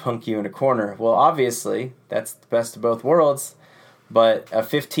punk you in a corner. Well, obviously, that's the best of both worlds, but a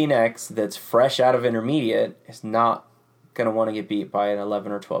 15X that's fresh out of intermediate is not going to want to get beat by an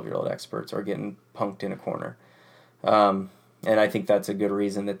 11 or 12-year-old experts or getting punked in a corner. And I think that's a good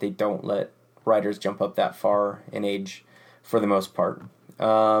reason that they don't let riders jump up that far in age for the most part.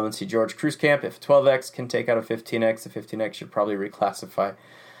 Let's see, George Cruisecamp, if 12X can take out a 15X, the 15X should probably reclassify.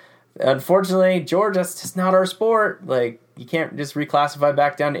 Unfortunately, George, that's just not our sport. Like, you can't just reclassify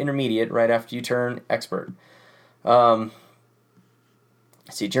back down to intermediate right after you turn expert. Jeremy,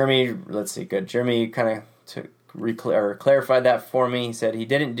 let's see, good. Jeremy kind of clarified that for me. He said he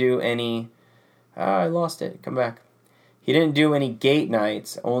didn't do any... I lost it. Come back. He didn't do any gate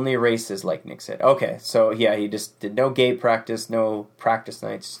nights, only races, like Nick said. Okay, so yeah, he just did no gate practice, no practice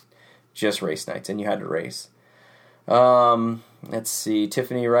nights, just race nights, and you had to race. Let's see.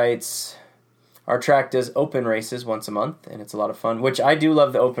 Tiffany writes, our track does open races once a month, and it's a lot of fun, which I do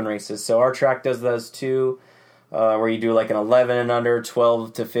love the open races. So our track does those too, where you do like an 11 and under,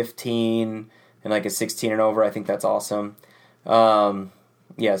 12 to 15, and like a 16 and over. I think that's awesome.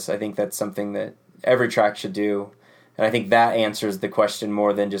 Yes, I think that's something that every track should do. And I think that answers the question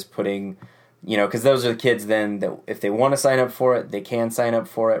more than just putting, because those are the kids then that if they want to sign up for it, they can sign up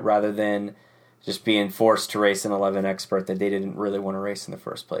for it rather than just being forced to race an 11 expert that they didn't really want to race in the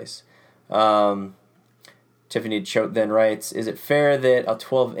first place. Tiffany Choate then writes, is it fair that a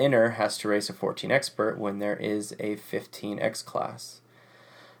 12 inner has to race a 14 expert when there is a 15X class?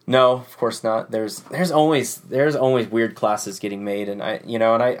 No, of course not. There's always weird classes getting made, and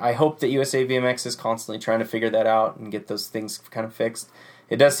I hope that USA BMX is constantly trying to figure that out and get those things kind of fixed.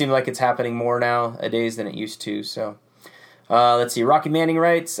 It does seem like it's happening more nowadays than it used to. So, let's see. Rocky Manning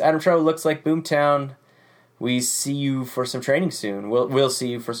writes, Adam Trout looks like Boomtown. We see you for some training soon. We'll see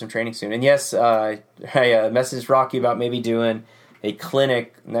you for some training soon. And yes, I messaged Rocky about maybe doing a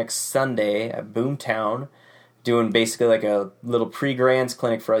clinic next Sunday at Boomtown, doing basically like a little pre-grands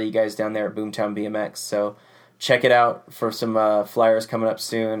clinic for all you guys down there at Boomtown BMX. So check it out for some flyers coming up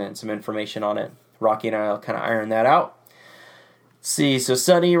soon and some information on it. Rocky and I will kind of iron that out. Let's see, so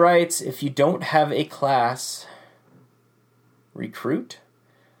Sunny writes, if you don't have a class, recruit.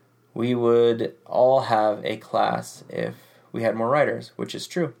 We would all have a class if we had more riders, which is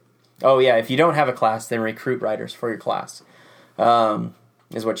true. Oh yeah, if you don't have a class, then recruit riders for your class,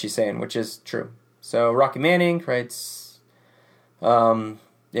 is what she's saying, which is true. So Rocky Manning writes,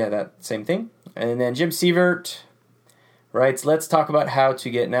 that same thing. And then Jim Sievert writes, let's talk about how to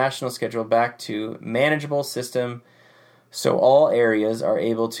get national schedule back to manageable system so all areas are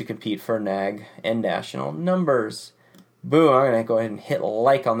able to compete for NAG and national numbers. Boom, I'm going to go ahead and hit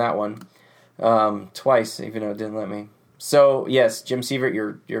like on that one twice, even though it didn't let me. So, yes, Jim Sievert,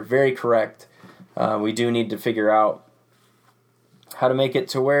 you're very correct. We do need to figure out how to make it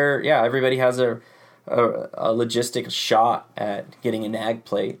to where, everybody has a logistic shot at getting a NAG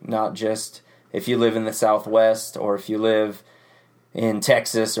plate, not just if you live in the Southwest or if you live in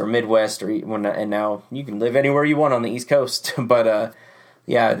Texas or Midwest, and now you can live anywhere you want on the East Coast. But,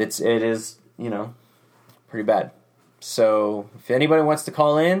 it is, pretty bad. So if anybody wants to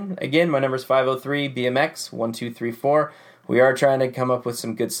call in, again, my number is 503-BMX-1234. We are trying to come up with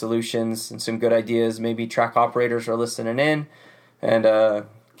some good solutions and some good ideas. Maybe track operators are listening in and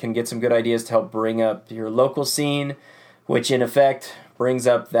can get some good ideas to help bring up your local scene, which in effect brings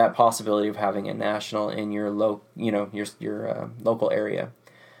up that possibility of having a national in your local area.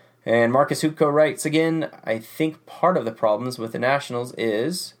 And Marcus Hupko writes again, I think part of the problems with the nationals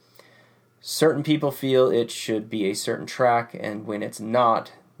is certain people feel it should be a certain track, and when it's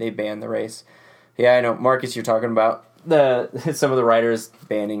not, they ban the race. Yeah, I know, Marcus, you're talking about some of the riders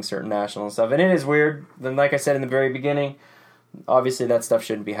banning certain national and stuff, and it is weird. Then, like I said in the very beginning, obviously that stuff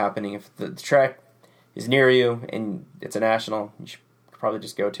shouldn't be happening. If the track is near you and it's a national, you should probably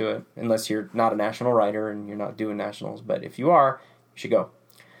just go to it, unless you're not a national rider and you're not doing nationals. But if you are, you should go.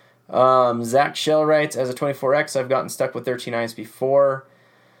 Zach Shell writes, as a 24X, I've gotten stuck with 13 eyes before.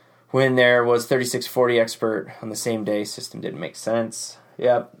 When there was 3640 expert on the same day, system didn't make sense.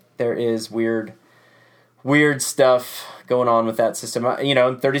 Yep, there is weird stuff going on with that system.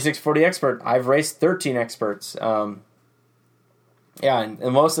 3640 expert, I've raced 13 experts. And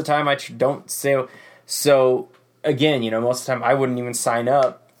most of the time I don't say. So again, most of the time I wouldn't even sign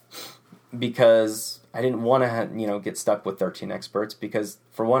up because I didn't want to, get stuck with 13 experts because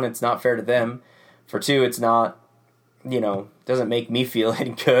for one, it's not fair to them. For two, it's not. Doesn't make me feel any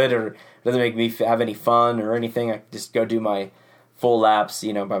good or doesn't make me have any fun or anything. I just go do my full laps,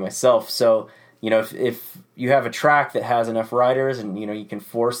 by myself. So, if you have a track that has enough riders and, you can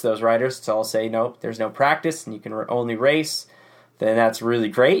force those riders to all say, nope, there's no practice and you can only race, then that's really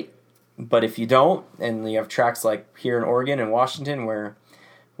great. But if you don't, and you have tracks like here in Oregon and Washington where,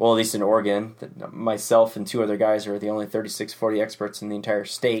 well, at least in Oregon, myself and two other guys are the only 3640 experts in the entire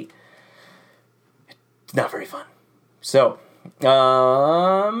state, it's not very fun. So,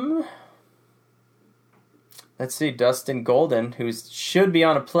 let's see, Dustin Golden, who should be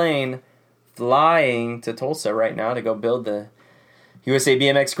on a plane flying to Tulsa right now to go build the USA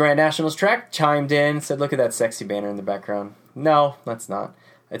BMX Grand Nationals track chimed in, said, look at that sexy banner in the background. No, that's not.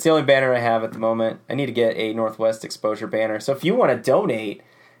 It's the only banner I have at the moment. I need to get a Northwest Exposure banner. So if you want to donate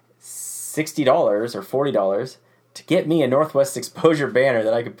 $60 or $40 to get me a Northwest Exposure banner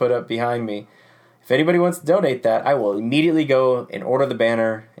that I could put up behind me, if anybody wants to donate that, I will immediately go and order the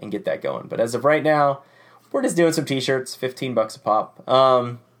banner and get that going. But as of right now, we're just doing some t-shirts, $15 a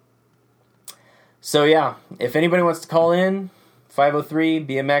pop. So yeah, if anybody wants to call in, 503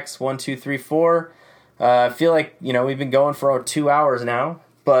 BMX 1234. I feel like, we've been going for over 2 hours now,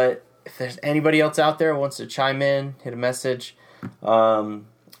 but if there's anybody else out there who wants to chime in, hit a message.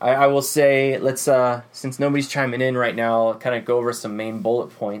 I will say, let's, since nobody's chiming in right now, I'll kind of go over some main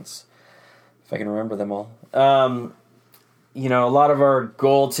bullet points, if I can remember them all. A lot of our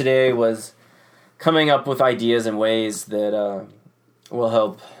goal today was coming up with ideas and ways that will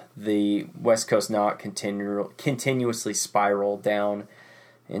help the West Coast not continuously spiral down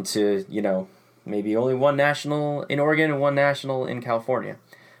into, maybe only one national in Oregon and one national in California.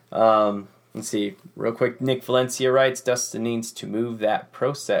 Let's see, real quick. Nick Valencia writes, Dustin needs to move that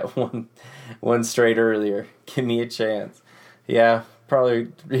pro set one straight earlier. Give me a chance. Yeah, probably,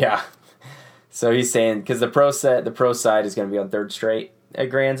 yeah. So he's saying, because the pro side is going to be on third straight at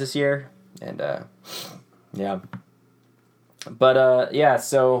Grands this year. And, yeah. But,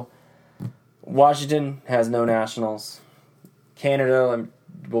 so Washington has no nationals. Canada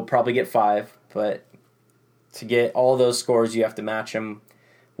will probably get 5, but to get all those scores, you have to match them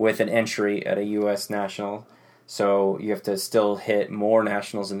with an entry at a U.S. national. So you have to still hit more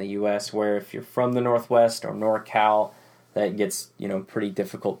nationals in the U.S., where if you're from the Northwest or NorCal, that gets, pretty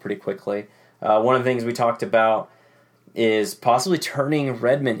difficult pretty quickly. One of the things we talked about is possibly turning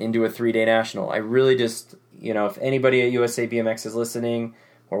Redmond into a 3-day national. I really just, if anybody at USA BMX is listening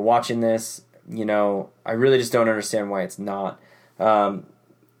or watching this, I really just don't understand why it's not. I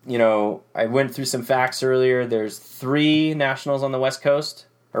went through some facts earlier. There's 3 nationals on the West Coast,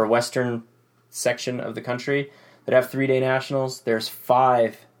 or western section of the country, that have 3-day nationals. There's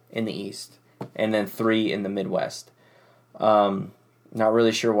 5 in the East, and then 3 in the Midwest. Not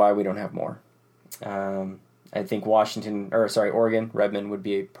really sure why we don't have more. I think Oregon, Redmond would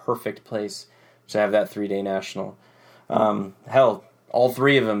be a perfect place to have that 3-day national. Hell, all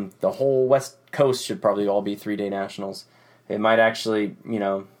 3 of them, the whole West Coast should probably all be 3-day nationals. It might actually,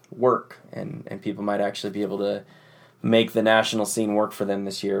 work, and people might actually be able to make the national scene work for them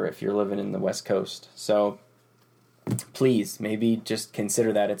this year if you're living in the West Coast. So please, maybe just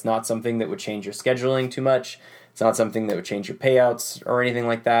consider that. It's not something that would change your scheduling too much. It's not something that would change your payouts or anything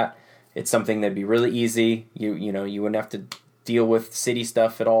like that. It's something that'd be really easy. You wouldn't have to deal with city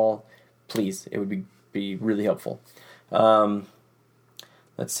stuff at all. Please, it would be really helpful.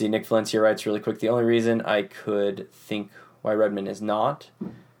 Let's see, Nick Valencia writes really quick, the only reason I could think why Redmond is not,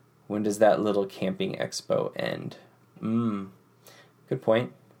 when does that little camping expo end? Good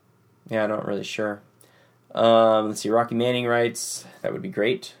point. Yeah, I'm not really sure. Let's see, Rocky Manning writes, that would be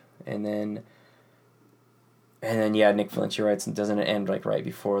great. And then yeah, Nick Valencia writes, and doesn't it end right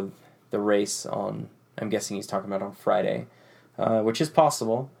before the race on, I'm guessing he's talking about on Friday, which is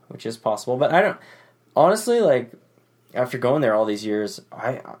possible, but I don't, honestly, after going there all these years,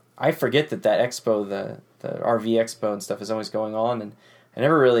 I forget that expo, the RV expo and stuff is always going on, and I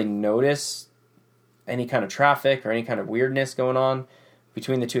never really notice any kind of traffic or any kind of weirdness going on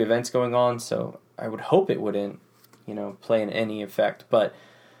between the 2 events going on, so I would hope it wouldn't, play in any effect. But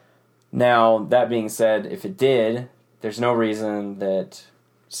now, that being said, if it did, there's no reason that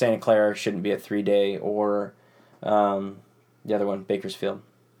Santa Clara shouldn't be a 3-day, or the other one, Bakersfield.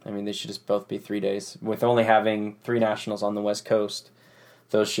 I mean, they should just both be 3 days. With only having 3 nationals on the West Coast,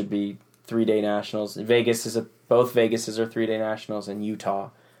 those should be 3-day nationals. Both Vegases are 3-day nationals, and Utah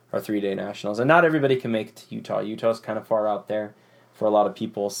are 3-day nationals. And not everybody can make it to Utah. Utah's kind of far out there for a lot of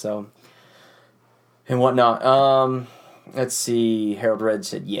people, so, and whatnot. Let's see, Harold Red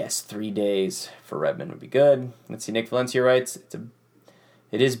said, yes, 3 days for Redmond would be good. Let's see, Nick Valencia writes,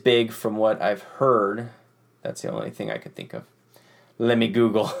 it is big from what I've heard. That's the only thing I could think of. Let me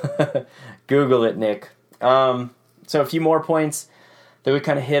Google. Google it, Nick. So a few more points that we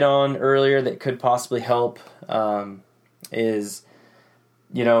kind of hit on earlier that could possibly help is,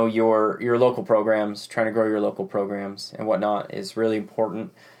 your local programs, trying to grow your local programs and whatnot is really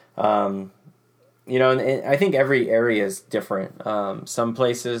important. And I think every area is different. Some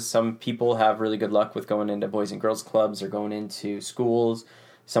places, some people have really good luck with going into boys and girls clubs or going into schools.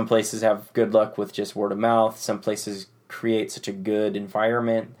 Some places have good luck with just word of mouth. Some places create such a good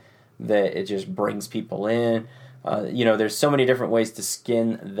environment that it just brings people in. There's so many different ways to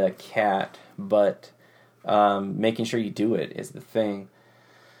skin the cat, but Making sure you do it is the thing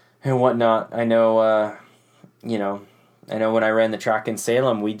and whatnot. I know, I know when I ran the track in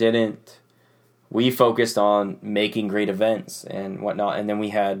Salem, we focused on making great events and whatnot. And then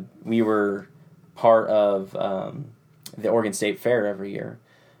we were part of the Oregon State Fair every year.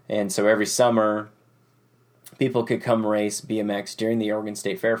 And so every summer, people could come race BMX during the Oregon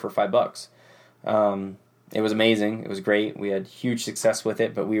State Fair for $5. It was amazing. It was great. We had huge success with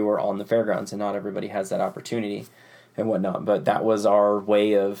it, but we were on the fairgrounds, and not everybody has that opportunity and whatnot. But that was our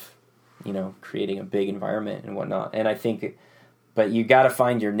way of, creating a big environment and whatnot. And I think, but you got to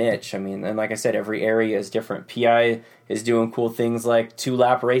find your niche. I mean, and like I said, every area is different. PI is doing cool things like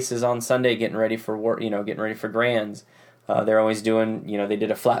 2-lap races on Sunday, getting ready for grands. They're always doing, they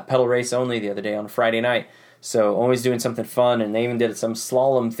did a flat pedal race only the other day on Friday night. So always doing something fun, and they even did some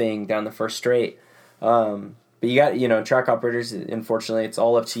slalom thing down the first straight. But you got, track operators, unfortunately, it's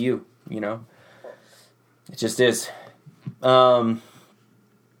all up to you, It just is.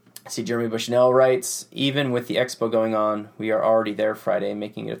 See, Jeremy Bushnell writes, even with the expo going on, we are already there Friday,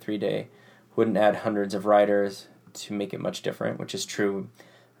 making it a 3-day. Wouldn't add hundreds of riders to make it much different, which is true.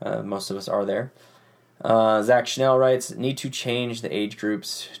 Most of us are there. Zach Schnell writes, need to change the age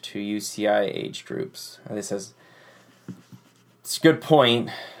groups to UCI age groups. This says, it's a good point.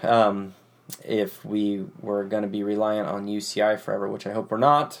 If we were going to be reliant on UCI forever, which I hope we're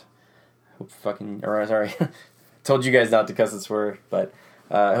not. Told you guys not to cuss this word, but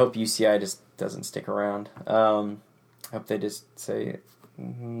I hope UCI just doesn't stick around. I hope they just say,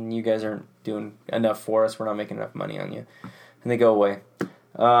 you guys aren't doing enough for us, we're not making enough money on you, and they go away.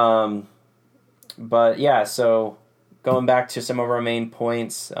 But yeah, so going back to some of our main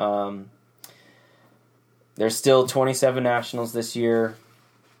points, there's still 27 nationals this year.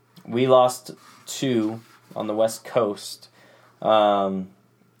 We lost 2 on the West Coast. Then,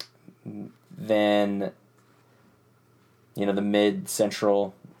 the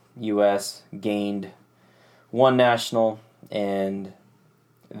mid-central U.S. gained 1 national, and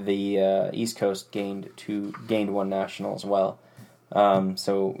the East Coast gained 1 national as well.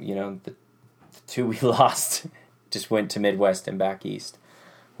 So, the 2 we lost just went to Midwest and back East,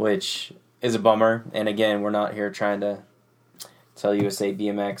 which is a bummer. And again, we're not here trying to tell USA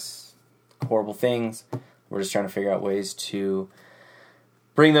BMX horrible things. We're just trying to figure out ways to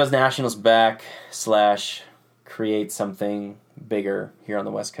bring those nationals back / create something bigger here on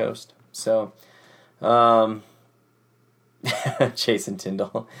the West Coast. So, Jason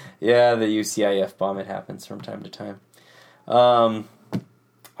Tyndall. Yeah, the UCIF bomb, it happens from time to time.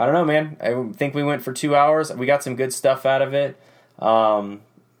 I don't know, man. I think we went for 2 hours. We got some good stuff out of it.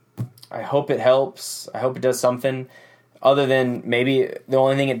 I hope it helps. I hope it does something. Other than maybe the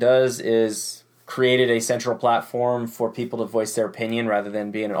only thing it does is created a central platform for people to voice their opinion rather than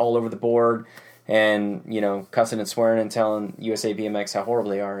being all over the board and, cussing and swearing and telling USA BMX how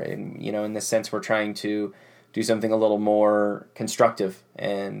horrible they are. And, in this sense, we're trying to do something a little more constructive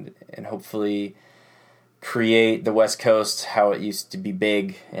and hopefully create the West Coast how it used to be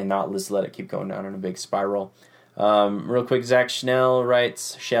big and not just let it keep going down in a big spiral. Real quick, Zach Shell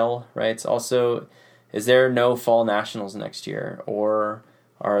writes, also, is there no fall nationals next year, or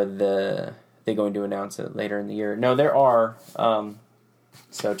are they going to announce it later in the year? No, there are.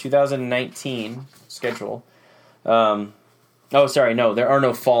 So 2019 schedule. There are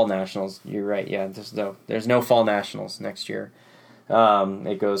no fall nationals. You're right. Yeah, there's no fall nationals next year.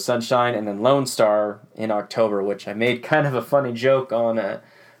 It goes Sunshine and then Lone Star in October, which I made kind of a funny joke on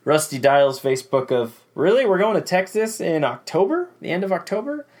Rusty Dial's Facebook of, really, we're going to Texas in October, the end of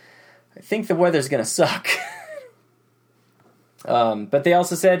October? I think the weather's going to suck. But they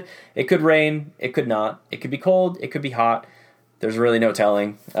also said it could rain, it could not. It could be cold, it could be hot. There's really no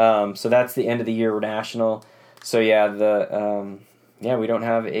telling. So that's the end of the year national. So yeah, we don't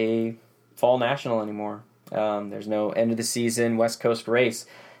have a fall national anymore. There's no end of the season West Coast race.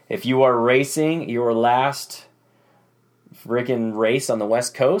 If you are racing your last freaking race on the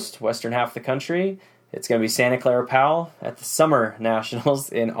West Coast, western half of the country, it's going to be Santa Clara Powell at the Summer Nationals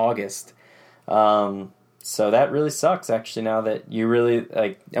in August. So that really sucks, actually, now that you really,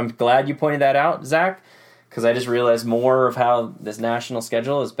 I'm glad you pointed that out, Zach, because I just realized more of how this national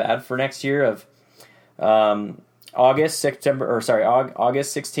schedule is bad for next year of August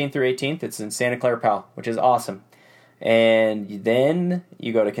 16th through 18th, it's in Santa Clara Powell, which is awesome. And then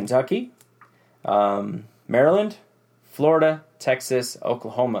you go to Kentucky, Maryland, Florida, Texas,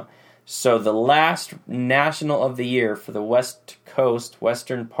 Oklahoma. So the last national of the year for the West Coast,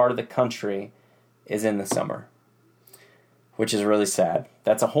 western part of the country, is in the summer, which is really sad.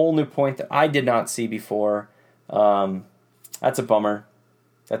 That's a whole new point that I did not see before. That's a bummer.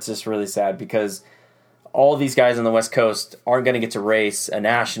 That's just really sad because all these guys on the West Coast aren't going to get to race a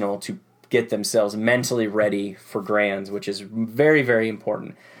national to get themselves mentally ready for Grands, which is very, very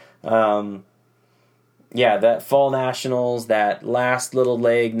important. That fall nationals, that last little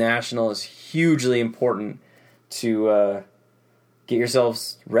leg national is hugely important to get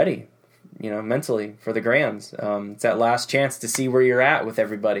yourselves ready, mentally for the Grands. It's that last chance to see where you're at with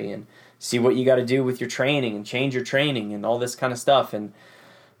everybody and see what you got to do with your training and change your training and all this kind of stuff. And,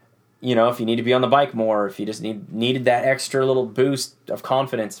 if you need to be on the bike more, if you just needed that extra little boost of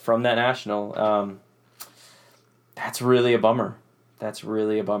confidence from that national, that's really a bummer.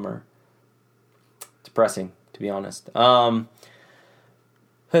 Depressing, to be honest.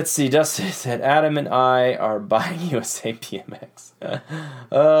 Let's see. Dustin said, Adam and I are buying USA BMX.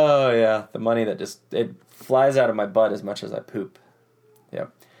 Oh, yeah. The money that it flies out of my butt as much as I poop. Yeah.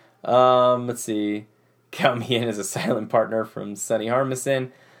 Let's see. Count me in as a silent partner from Sonny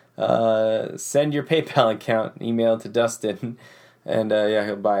Harmison. Send your PayPal account email to Dustin, and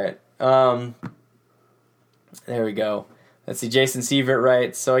he'll buy it. There we go. Let's see. Jason Sievert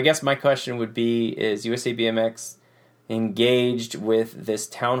writes, so I guess my question would be, is USA BMX engaged with this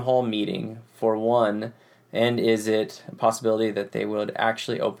town hall meeting for one, and is it a possibility that they would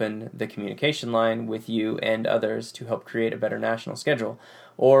actually open the communication line with you and others to help create a better national schedule?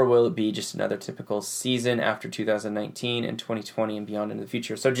 Or will it be just another typical season after 2019 and 2020 and beyond into the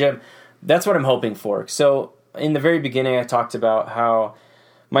future? So, Jim, that's what I'm hoping for. So, in the very beginning, I talked about how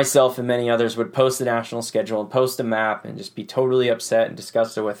myself and many others would post the national schedule and post a map and just be totally upset and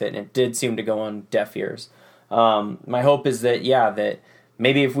disgusted with it, and it did seem to go on deaf ears. My hope is that, that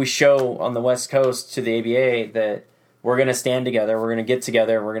maybe if we show on the West Coast to the ABA that we're going to stand together, we're going to get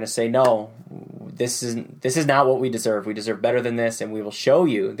together, we're going to say, no, this is not what we deserve. We deserve better than this, and we will show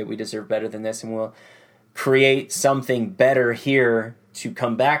you that we deserve better than this, and we'll create something better here to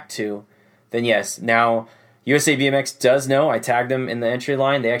come back to, then yes. Now, USA BMX does know. I tagged them in the entry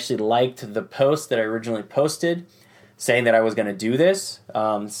line. They actually liked the post that I originally posted saying that I was going to do this.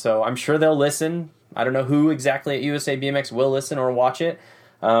 So I'm sure they'll listen. I don't know who exactly at USA BMX will listen or watch it.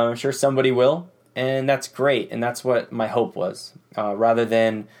 I'm sure somebody will, and that's great, and that's what my hope was. Rather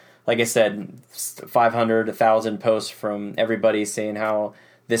than, like I said, 500, 1,000 posts from everybody saying how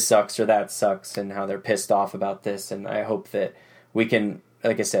this sucks or that sucks and how they're pissed off about this. And I hope that we can,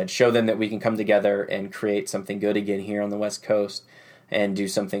 like I said, show them that we can come together and create something good again here on the West Coast and do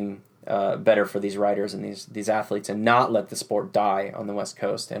something better for these riders and these athletes, and not let the sport die on the West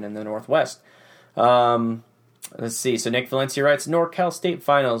Coast and in the Northwest. Let's see. So Nick Valencia writes, NorCal State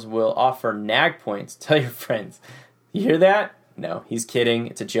Finals will offer NAG points. Tell your friends. You hear that? No, he's kidding.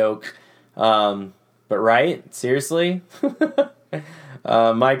 It's a joke. But right? Seriously?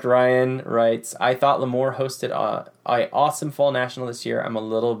 Mike Ryan writes, I thought Lemoore hosted a awesome fall national this year. I'm a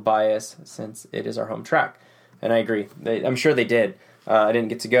little biased since it is our home track. And I agree. I'm sure they did. I didn't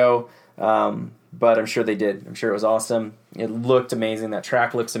get to go, but I'm sure they did. I'm sure it was awesome. It looked amazing. That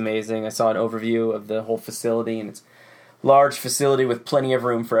track looks amazing. I saw an overview of the whole facility, and it's a large facility with plenty of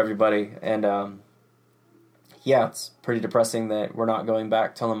room for everybody. And it's pretty depressing that we're not going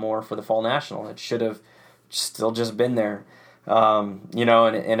back to Lemoore for the fall national. It should have still just been there.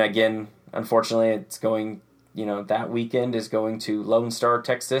 And again, unfortunately, it's going, that weekend is going to Lone Star,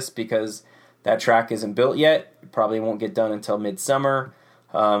 Texas, because that track isn't built yet. It probably won't get done until midsummer.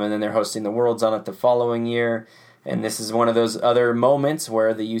 And then they're hosting the Worlds on it the following year. And this is one of those other moments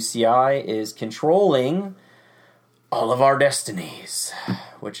where the UCI is controlling all of our destinies,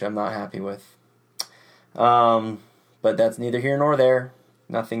 which I'm not happy with. But that's neither here nor there.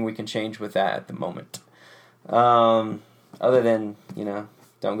 Nothing we can change with that at the moment. Other than,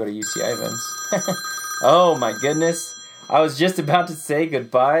 don't go to UCI events. Oh my goodness. I was just about to say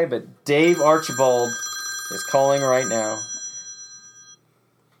goodbye, but Dave Archibald is calling right now.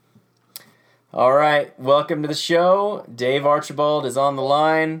 All right, welcome to the show. Dave Archibald is on the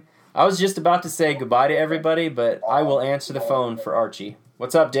line. I was just about to say goodbye to everybody, but I will answer the phone for Archie.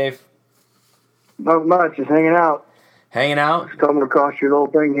 What's up, Dave? Not much, just hanging out. Hanging out? Just coming across your little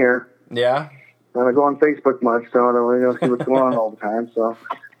thing here. Yeah? I don't go on Facebook much, so I don't really see what's going on all the time. So,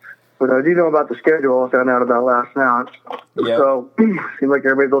 but I do know about the schedule. I found out about last night. Yep. So, seems like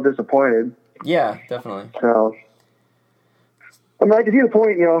everybody's a little disappointed. Yeah, definitely. So, I mean, I can see the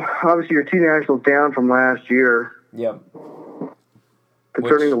point. Obviously you're 2 nationals down from last year. Yep.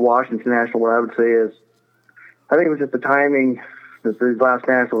 Concerning the Washington National, what I would say is, I think it was just the timing. These last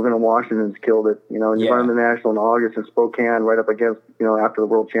nationals in Washington's killed it. You run the national in August in Spokane, right up against, after the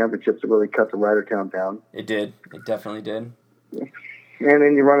World Championships, it really cut the rider count down. It did. It definitely did. And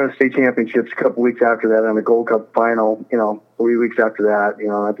then you run the state championships a couple weeks after that, and the Gold Cup final, 3 weeks after that.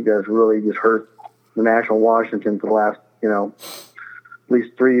 I think that's really just hurt the national in Washington for the last, at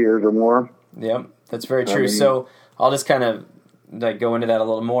least 3 years or more. Yep, that's very true. So I'll just kind of like go into that a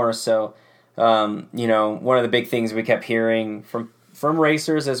little more. So, one of the big things we kept hearing from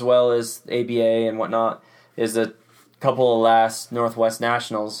racers as well as ABA and whatnot is the couple of last Northwest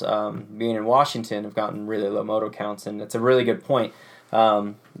Nationals being in Washington have gotten really low moto counts, and it's a really good point.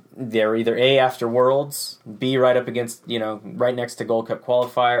 They're either A, after Worlds, B, right up against, right next to Gold Cup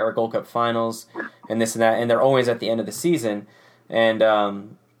qualifier or Gold Cup finals, and this and that, and they're always at the end of the season, and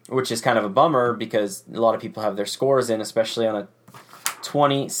which is kind of a bummer because a lot of people have their scores in, especially on a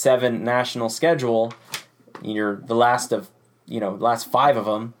 27 national schedule. You're the last of, last 5 of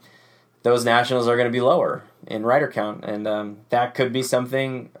them. Those nationals are going to be lower in rider count, and that could be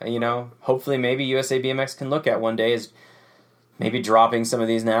something, hopefully maybe USA BMX can look at one day, is maybe dropping some of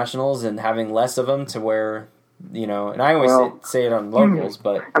these nationals and having less of them to where, and I always say it on locals,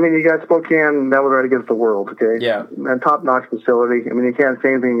 but... I mean, you got Spokane, that was right against the world, okay? Yeah. And top-notch facility. I mean, you can't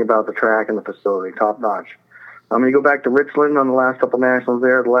say anything about the track and the facility, top-notch. You go back to Richland on the last couple nationals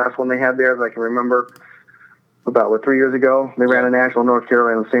there, the last one they had there, as I can remember, about 3 years ago, they ran a national in North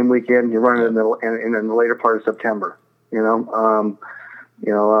Carolina the same weekend. You run it in the later part of September. Same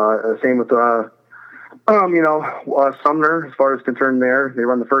with Sumner, as far as concerned there. They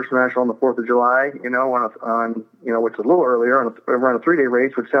run the first national on the 4th of July, on which is a little earlier, run a 3-day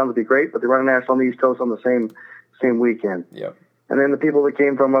race, which sounds to be great, but they run a national on the East Coast on the same weekend. Yep. And then the people that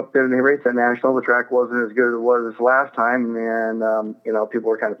came from up there and they raced that national, the track wasn't as good as it was this last time, and people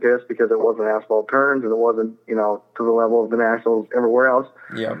were kind of pissed because it wasn't asphalt turns and it wasn't, to the level of the nationals everywhere else.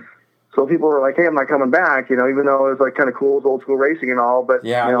 Yeah. So people were like, hey, I'm not coming back, even though it was like kind of cool, it was old school racing and all, but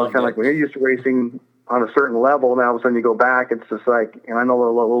it's kind of like when you're used to racing on a certain level, now all of a sudden you go back, it's just like, and I know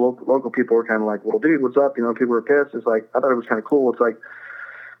the local people were kind of like, well, dude, what's up? People were pissed. It's like, I thought it was kind of cool. It's like,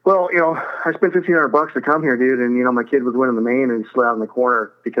 well, I spent $1,500 to come here, dude, and my kid was winning the main and he slid out in the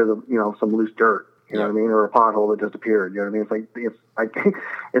corner because of some loose dirt, you know what I mean, or a pothole that just appeared. You know what I mean? It's like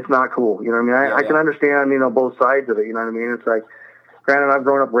it's not cool. You know what I mean? I can understand both sides of it. You know what I mean? It's like, granted, I've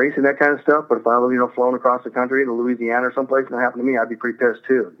grown up racing that kind of stuff, but if I was flown across the country to Louisiana or someplace and it happened to me, I'd be pretty pissed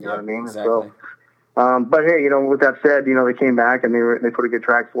too. You know what I mean? Exactly. So, but hey, with that said, they came back and they put a good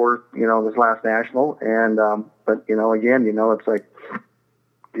track for this last national, and but again, it's like.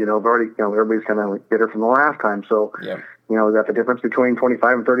 Everybody's kind of bitter from the last time. So, is that the difference between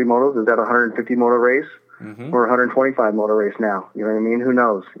 25 and 30 motos? Is that a 150 moto race or a 125 moto race now? You know what I mean? Who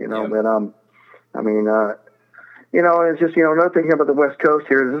knows? But, it's just, another thing about the West Coast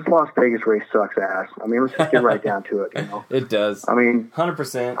here is this Las Vegas race sucks ass. Let's just get right down to it, It does.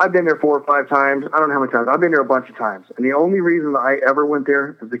 100%. I've been there 4 or 5 times. I don't know how many times. I've been there a bunch of times. And the only reason that I ever went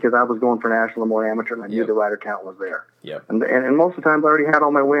there is because I was going for national and more amateur, and I knew the rider count was there. Yep. And most of the times I already had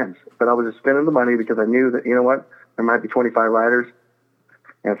all my wins. But I was just spending the money because I knew that, there might be 25 riders.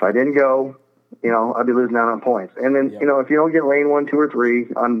 And if I didn't go, I'd be losing out on points. And then, if you don't get lane 1, 2, or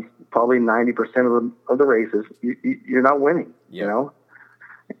 3 on probably 90% of the races, you're not winning,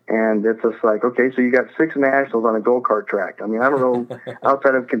 And it's just like, okay, so you got 6 nationals on a go-kart track. I don't know,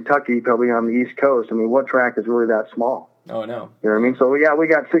 outside of Kentucky, probably on the East Coast, what track is really that small? Oh, no. You know what I mean? So, yeah, we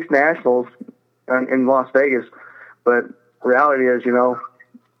got 6 nationals in Las Vegas, but reality is,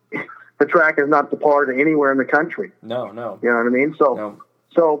 the track is not the par to anywhere in the country. No. You know what I mean?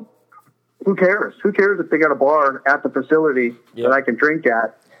 So who cares? Who cares if they got a bar at the facility that I can drink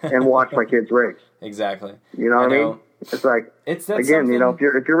at and watch my kids race? Exactly. You know what I mean? It's like, again, something... if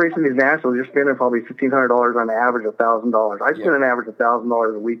you're racing these nationals, you're spending probably $1,500 on average, $1,000. I spend an average of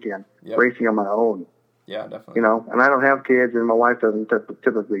 $1,000 a weekend racing on my own. Yeah, definitely. And I don't have kids, and my wife doesn't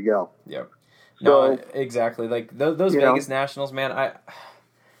typically go. Yep. So, no, exactly. Like those Vegas nationals, man.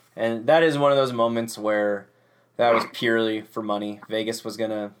 And that is one of those moments where that was purely for money. Vegas was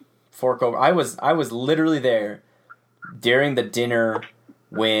gonna fork over. I was literally there during the dinner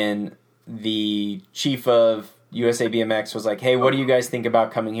when the chief of USA BMX was like, "Hey, what do you guys think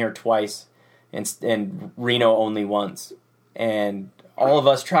about coming here twice and Reno only once?" And all of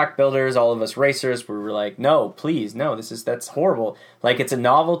us track builders, all of us racers, we were like, "No, please, no. That's horrible. Like, it's a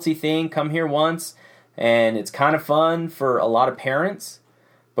novelty thing. Come here once, and it's kind of fun for a lot of parents,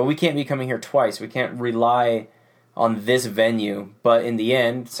 but we can't be coming here twice. We can't rely on this venue." But in the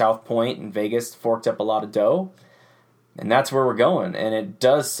end, South Point and Vegas forked up a lot of dough, and that's where we're going. And it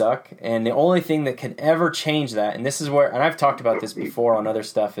does suck. And the only thing that can ever change that, and this is where, and I've talked about this before on other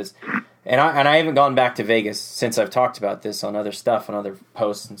stuff, is, and I haven't gone back to Vegas since I've talked about this on other stuff, on other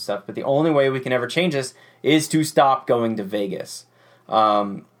posts and stuff, but the only way we can ever change this is to stop going to Vegas.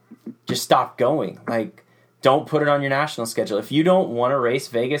 Just stop going. Like, don't put it on your national schedule. If you don't want to race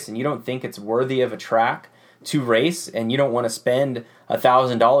Vegas and you don't think it's worthy of a track to race, and you don't want to spend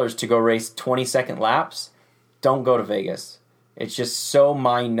 $1,000 to go race 20-second laps, don't go to Vegas. It's just so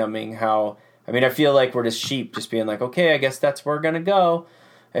mind-numbing how, I mean, I feel like we're just sheep, just being like, okay, I guess that's where we're going to go.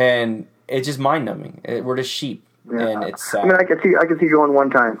 And it's just mind-numbing. We're just sheep. Yeah. And it's sad. I mean, I could see going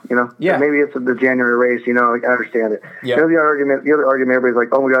one time, you know. Yeah. Maybe it's the January race, you know. I understand it. Yep. You know, the other argument, everybody's like,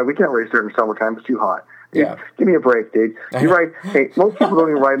 oh my God, we can't race there in summertime. It's too hot. Dude, yeah. Give me a break, dude. You ride. Hey, most people don't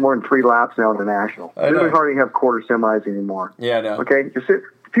even ride more than 3 laps now in the national. They don't hardly have quarter semis anymore. Yeah, I know. Okay,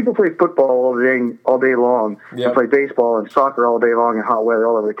 people play football all day long. Yep. And play baseball and soccer all day long in hot weather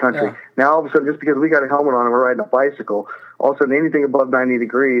all over the country. Yeah. Now all of a sudden, just because we got a helmet on and we're riding a bicycle, all of a sudden anything above 90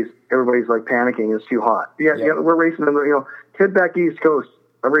 degrees, everybody's like panicking. It's too hot. Yeah, we're racing in the, you know, head back East Coast.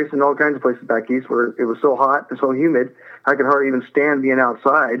 I'm racing in all kinds of places back east where it was so hot and so humid, I could hardly even stand being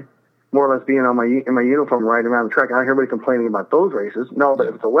outside. More or less being in my uniform riding around the track. I hear everybody complaining about those races. No, but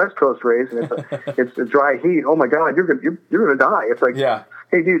if it's a West Coast race and it's a dry heat, oh my God, you're gonna die. It's like,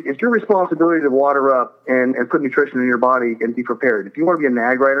 hey dude, it's your responsibility to water up and put nutrition in your body and be prepared. If you want to be a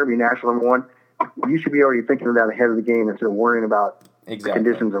NAG rider, be national number 1, you should be already thinking of that ahead of the game instead of worrying about the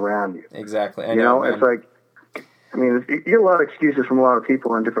conditions around you. Exactly. You know, it's like, I mean, you get a lot of excuses from a lot of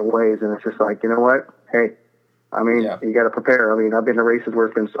people in different ways, and it's just like, you know what? Hey. I mean, you got to prepare. I mean, I've been to races where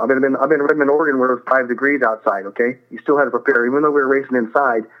it's been. I've been in Redmond, Oregon, where it was 5 degrees outside. Okay, you still had to prepare, even though we were racing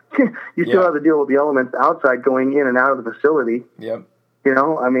inside. You still have to deal with the elements outside, going in and out of the facility. Yep. You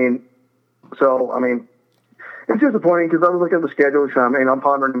know, I mean, it's disappointing because I was looking at the schedule. I'm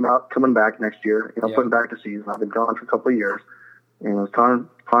pondering about coming back next year. You know, putting back the season. I've been gone for a couple of years. And I was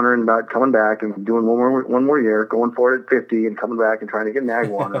pondering about coming back and doing one more year, going for it at 50 and coming back and trying to get NAG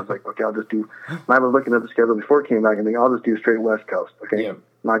 1. I was like, okay, I'll just do. I was looking at the schedule before it came back and thinking, I'll just do straight West Coast. Okay, I'm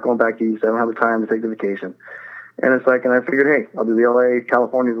not going back east. I don't have the time to take the vacation. And it's like, and I figured, hey, I'll do the LA,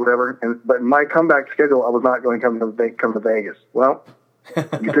 California, whatever. But my comeback schedule, I was not going to come to Vegas. Well,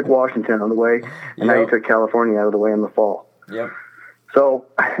 you took Washington on the way, and now you took California out of the way in the fall. Yep. So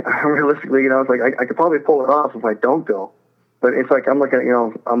realistically, you know, it's like I could probably pull it off if I don't go. But it's like I'm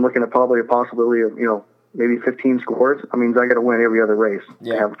looking at probably a possibility of, you know, maybe 15 scores. I mean, I got to win every other race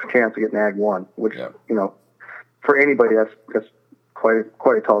to have a chance to get NAG 1, which you know, for anybody that's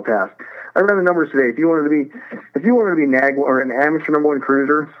quite a tall task. I ran the numbers today. If you wanted to be NAG or an amateur number 1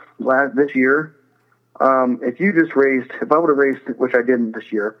 cruiser this year, if I would have raced, which I didn't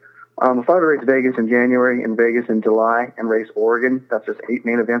this year, if I would have raced Vegas in January and Vegas in July and raced Oregon, that's just 8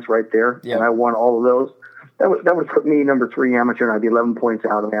 main events right there, and I won all of those. That would put me number 3 amateur, and I'd be 11 points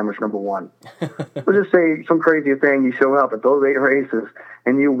out of amateur number 1. Let's just say some crazy thing, you show up at those 8 races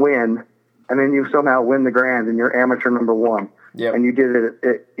and you win, and then you somehow win the grand and you're amateur number 1. Yep. And you did it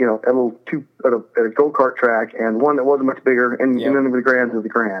at a go-kart track and one that wasn't much bigger, and then the grands are the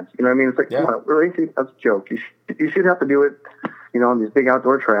grands. You know what I mean? It's like, come on, really? That's a joke. You should have to do it, you know, on these big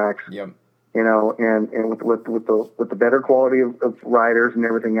outdoor tracks. Yep. You know, and with the better quality of riders and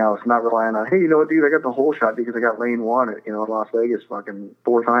everything else, not relying on, hey, you know what, dude, I got the whole shot because I got lane 1 at, you know, Las Vegas fucking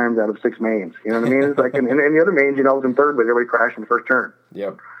 4 times out of 6 mains. You know what I mean? It's like, and the other mains, you know, I was in third, but everybody crashed in the first turn.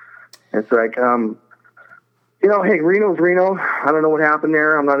 Yep. It's like, you know, hey, Reno's Reno. I don't know what happened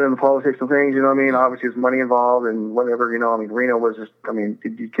there. I'm not in the politics of things. You know what I mean? Obviously, there's money involved and whatever. You know, I mean, Reno was just. I mean,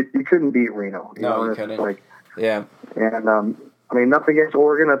 you couldn't beat Reno. You couldn't. Like, yeah. And I mean, nothing against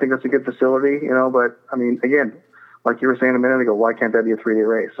Oregon. I think that's a good facility, you know. But, I mean, again, like you were saying a minute ago, why can't that be a 3-day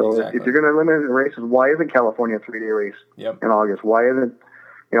race? So if you're going to limit the races, why isn't California a 3-day race in August? Why isn't,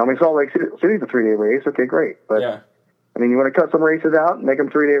 you know, I mean, Salt Lake City's a 3-day race. Okay, great. But, I mean, you want to cut some races out and make them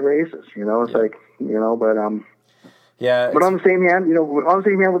 3-day races, you know? It's like, you know, but but on the same hand, you know,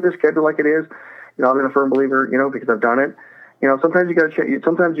 with this schedule like it is, you know, I'm a firm believer, you know, because I've done it. You know, sometimes you got to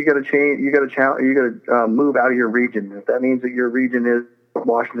sometimes you got to change. You got to move out of your region. If that means that your region is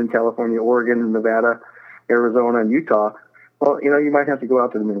Washington, California, Oregon, Nevada, Arizona, and Utah, well, you know, you might have to go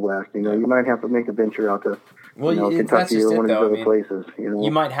out to the Midwest. You know, you might have to make a venture out to Kentucky or one of these other places. You know, you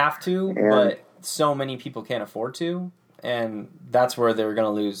might have to, but so many people can't afford to, and that's where they're going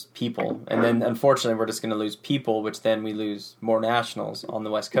to lose people. And then, unfortunately, we're just going to lose people, which then we lose more nationals on the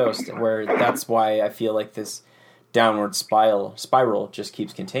West Coast. Where that's why I feel like this downward spiral just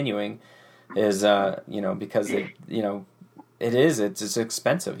keeps continuing is you know, because it's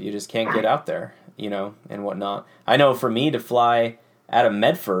expensive. You just can't get out there, you know, and whatnot. I know for me to fly out of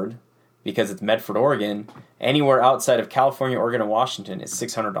Medford, because it's Medford, Oregon, anywhere outside of California, Oregon, and Washington is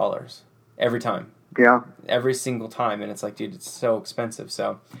 $600 every time. Yeah, every single time, and it's like, dude, it's so expensive.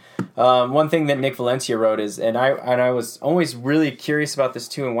 So one thing that Nick Valencia wrote is, and I was always really curious about this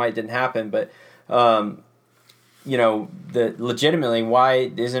too, and why it didn't happen, but legitimately,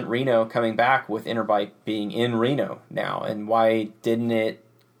 why isn't Reno coming back with Interbike being in Reno now? And why didn't it,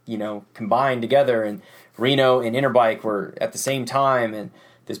 combine together, and Reno and Interbike were at the same time, and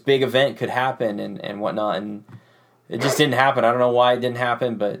this big event could happen and whatnot, and it just didn't happen. I don't know why it didn't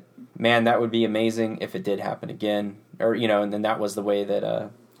happen, but man, that would be amazing if it did happen again. Or, and then that was the way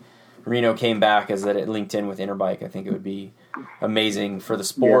that Reno came back, is that it linked in with Interbike. I think it would be amazing for the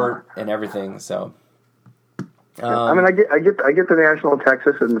sport and everything. So, I get the National in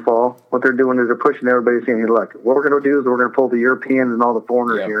Texas in the fall. What they're doing is they're pushing everybody, saying, hey, look, what we're going to do is we're going to pull the Europeans and all the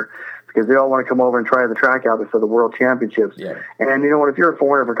foreigners here, because they all want to come over and try the track out for the World Championships. Yeah. And you know what? If you're a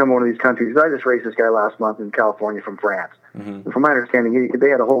foreigner from one of these countries, I just raced this guy last month in California from France. Mm-hmm. And from my understanding, they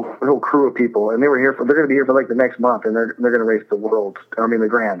had a whole crew of people, and they were here they're going to be here for like the next month, and they're going to race the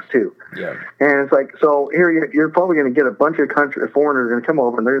Grands too. Yeah. And it's like, so here you're probably going to get a bunch of foreigners going to come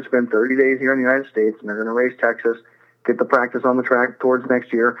over, and they're going to spend 30 days here in the United States, and they're going to race Texas, get the practice on the track towards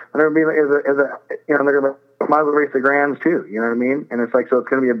next year, and they're going to be they're going to might as well race the Grands too, you know what I mean? And it's like, so it's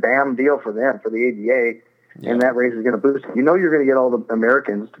going to be a BAM deal for them, for the ADA, and that race is going to boost it. You're going to get all the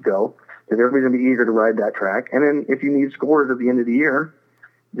Americans to go, because everybody's going to be eager to ride that track. And then if you need scores at the end of the year,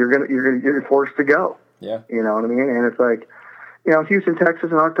 you're forced to go. Yeah. You know what I mean? And it's like, Houston,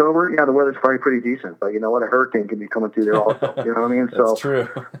 Texas in October, the weather's probably pretty decent, but you know what? A hurricane could be coming through there also. You know what I mean? That's true.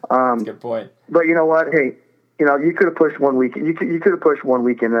 That's a good point. But you know what? Hey, you could have pushed 1 week. You could have pushed 1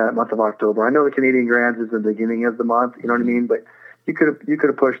 week in the month of October. I know the Canadian Grands is the beginning of the month. You know what I mean? But you could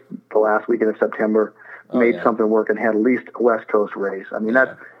have pushed the last weekend of September, made something work, and had at least a West Coast race. I mean,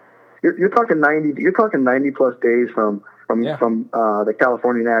 that's you're talking 90. You're talking 90 plus days from the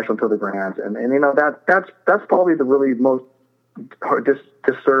California National to the Grands, and that's probably the really most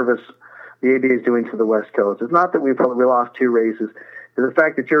disservice the ADA is doing to the West Coast. It's not that we lost 2 races. It's the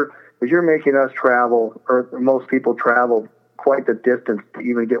fact that you're making us travel, or most people travel quite the distance to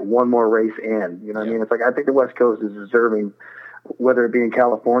even get one more race in. You know what I mean? It's like, I think the West Coast is deserving, whether it be in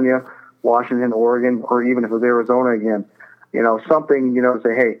California, Washington, Oregon, or even if it was Arizona again, something,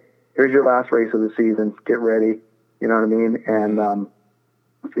 say, hey, here's your last race of the season. Get ready. You know what I mean? And,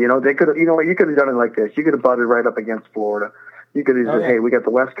 they could have, you could have done it like this. You could have butted right up against Florida. You could have said, hey, we got the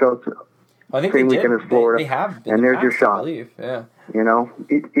West Coast. I think same weekend as Florida. They have, and there's your shot. I believe. Yeah.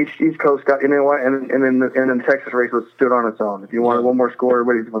 Each Coast got, and then the Texas race was stood on its own. If you wanted one more score,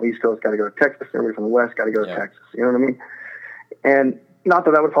 everybody from the East Coast got to go to Texas. Everybody from the West got to go to Texas. You know what I mean? And not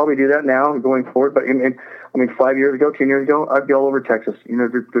that I would probably do that now going forward, but 5 years ago, 10 years ago, I'd be all over Texas.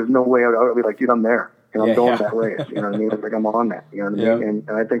 There's no way I would be like, dude, I'm there. I'm going that race. You know what I mean? It's like, I'm on that. You know what I mean?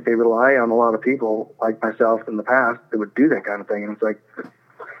 And I think they rely on a lot of people like myself in the past that would do that kind of thing. And it's like,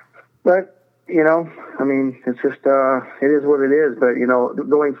 but. It's just, it is what it is. But,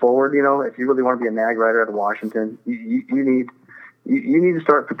 going forward, if you really want to be a nag rider out of Washington, you need to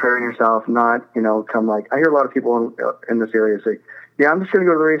start preparing yourself, not, come like, I hear a lot of people in this area say, I'm just going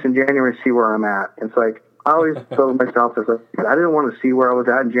to go to the race in January and see where I'm at. It's like, I always told myself, I didn't want to see where I was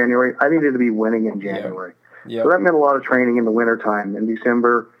at in January. I needed to be winning in January. So that meant a lot of training in the wintertime, in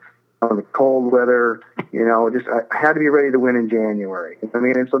December, the cold weather, I had to be ready to win in January.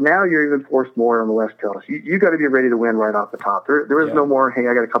 And so now you're even forced more on the West Coast. You got to be ready to win right off the top. There is no more, hey,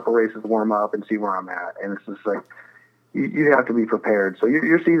 I got a couple races to warm up and see where I'm at. And it's just like, you have to be prepared. So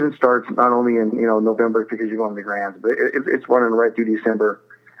your season starts not only in, November because you're going to the Grands, but it's running right through December.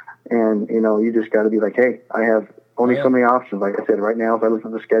 And, you just got to be like, hey, I have only so many options. Like I said, right now, if I look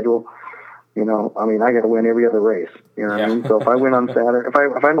at the schedule, I got to win every other race. You know what I mean? So if I win on Saturday, if I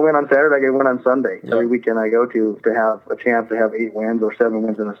win on Saturday, I get to win on Sunday. Every weekend I go to have a chance to have 8 wins or 7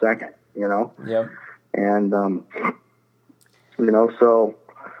 wins in a second. And so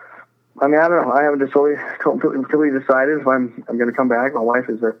I don't know. I haven't just completely decided if I'm going to come back. My wife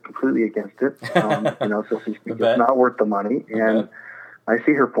is completely against it. So she's it's not worth the money, and I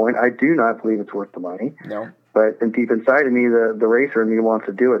see her point. I do not believe it's worth the money. No. But deep inside of me, the racer in me wants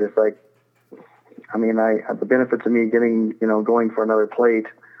to do it. It's like, the benefits of me getting, going for another plate.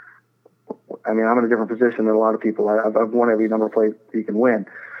 I'm in a different position than a lot of people. I've won every number of plates you can win.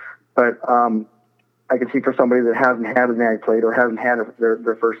 But I can see for somebody that hasn't had a NAG plate or hasn't had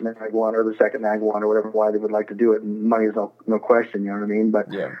their first NAG one or their second NAG one or whatever, why they would like to do it. And money is no question, you know what I mean? But,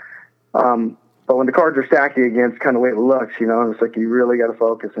 but when the cards are stacked against kind of the way it looks, it's like you really got to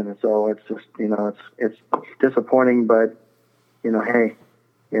focus in it. So it's just, it's disappointing, but, hey,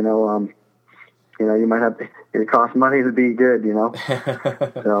 you might have to, it costs money to be good,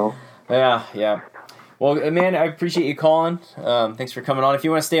 So. Yeah. Well, man, I appreciate you calling. Thanks for coming on. If you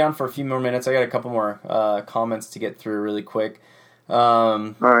want to stay on for a few more minutes, I got a couple more comments to get through really quick.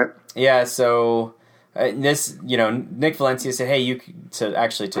 All right. Yeah, so Nick Valencia said, hey,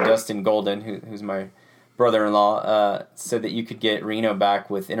 to Dustin Golden, who's my brother-in-law, said that you could get Reno back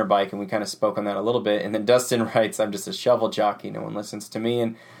with Interbike, and we kind of spoke on that a little bit. And then Dustin writes, I'm just a shovel jockey. No one listens to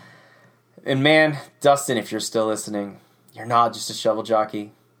me. And man, Dustin, if you're still listening, you're not just a shovel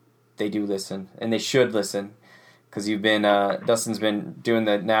jockey. They do listen, and they should listen, because Dustin's been doing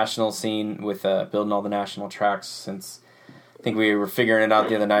the national scene with building all the national tracks since, I think we were figuring it out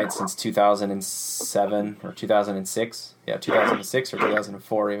the other night, since 2007 or 2006. Yeah, 2006 or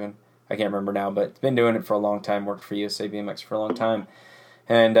 2004 even. I can't remember now, but been doing it for a long time, worked for USA BMX for a long time.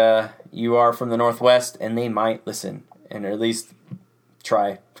 And you are from the Northwest, and they might listen, and at least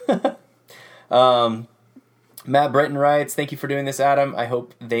try. Matt Britton writes, thank you for doing this, Adam. I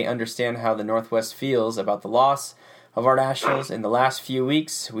hope they understand how the Northwest feels about the loss of our nationals. In the last few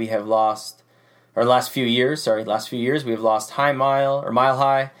years, we have lost High Mile, or Mile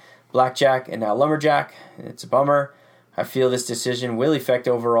High, Blackjack, and now Lumberjack. It's a bummer. I feel this decision will affect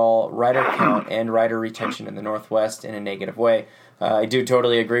overall rider count and rider retention in the Northwest in a negative way. I do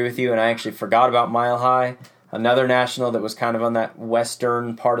totally agree with you, and I actually forgot about Mile High, another national that was kind of on that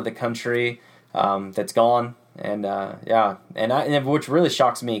western part of the country that's gone. And which really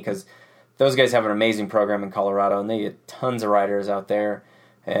shocks me, because those guys have an amazing program in Colorado, and they get tons of riders out there.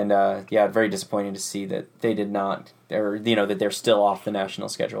 And very disappointing to see that they did not, or that they're still off the national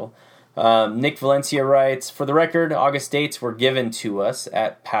schedule. Nick Valencia writes, for the record, August dates were given to us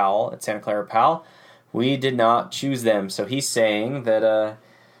at Santa Clara PAL. We did not choose them. So he's saying that,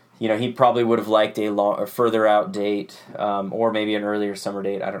 he probably would have liked a further out date, or maybe an earlier summer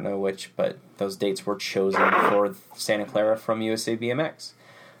date. I don't know which, but those dates were chosen for Santa Clara from USA BMX.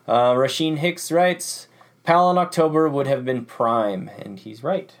 Rasheen Hicks writes, PAL in October would have been prime, and he's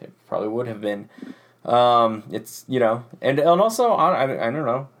right. It probably would have been. It's and also I don't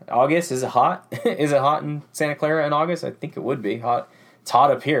know. August, is it hot? Is it hot in Santa Clara in August? I think it would be hot. It's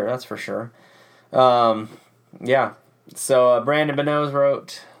hot up here, that's for sure. So Brandon Benose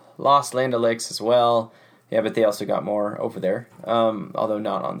wrote lost Land O'Lakes as well. Yeah, but they also got more over there, although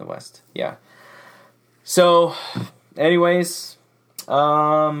not on the west. Yeah. So, anyways,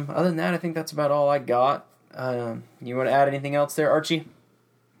 other than that, I think that's about all I got. You want to add anything else there, Archie?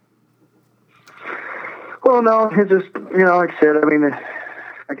 Well, no, it's just, like I said, I mean,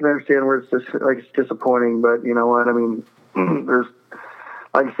 I can understand where it's just, it's disappointing, but you know what, I mean, there's,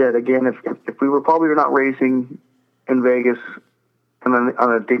 like I said, again, if we were probably not racing in Vegas and then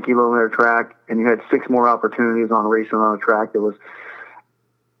on a dinky little track, and you had 6 more opportunities on racing on a track that was,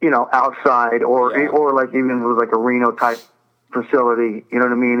 outside, or like even it was like a Reno type facility, you know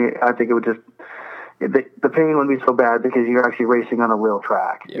what I mean? I think it would just, the pain would be so bad because you're actually racing on a real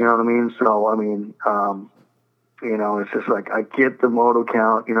track. Yeah. You know what I mean? So, I mean, it's just like, I get the moto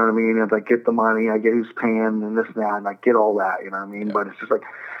count, you know what I mean? And I get the money, I get who's paying and this and that, and I get all that, you know what I mean? Yeah. But it's just like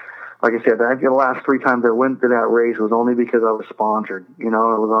I said, I think the last 3 times I went to that race was only because I was sponsored, it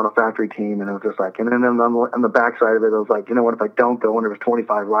was on a factory team, and it was just like, and then on the backside of it, I was like, what if I don't go and there was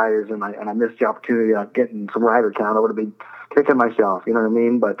 25 riders and I missed the opportunity of getting some rider count, I would have been kicking myself, you know what I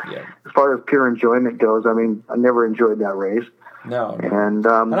mean? But as far as pure enjoyment goes, I mean, I never enjoyed that race. No. And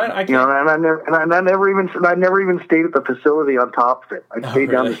I never even stayed at the facility on top of it. I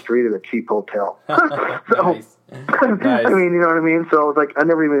stayed down the street at a cheap hotel. So, nice. Nice. I mean, you know what I mean? So it's like I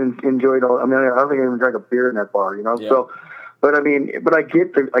never even enjoyed all. I mean, I don't think I even drank a beer in that bar, Yeah. So, but I mean, I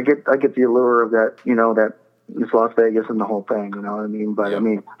get the allure of that, that it's Las Vegas and the whole thing, you know what I mean? But I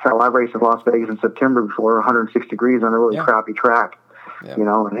mean, I've raced in Las Vegas in September before, 106 degrees on a really crappy track,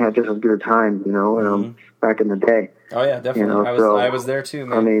 and had just as good a time, back in the day. Oh yeah, definitely. I was there too,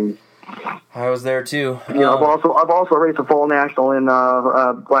 man. I mean, I was there too. I've also raced a full national in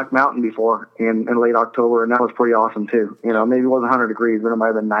Black Mountain before in late October, and that was pretty awesome too. Maybe it wasn't 100 degrees, but it might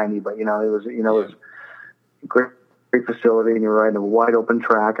have been 90. But it was it was great facility, and you're riding a wide open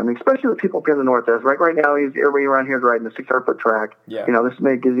track. I mean, especially the people up here in the Northwest. Right now, everybody around here is riding a 600-foot track. Yeah. This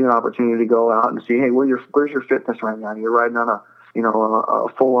gives you an opportunity to go out and see, hey, where's your fitness right now? You're riding on a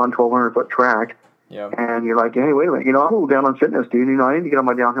full-on 1,200-foot track. Yeah. And you're like, hey, wait a minute, I'm a little down on fitness, dude. I need to get on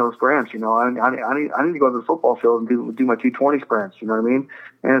my downhill sprints. I need to go to the football field and do my 220 sprints. You know what I mean?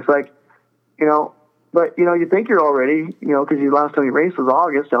 And it's like, but you think you're all ready, because your last time you raced was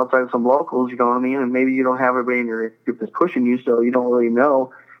August outside of some locals. You know what I mean? And maybe you don't have everybody in your group that's pushing you, so you don't really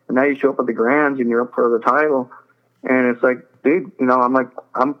know. And now you show up at the Grands and you're up for the title, and it's like, dude, I'm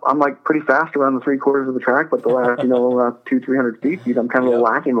like pretty fast around the 3/4 of the track, but the last 200-300 feet, I'm kind of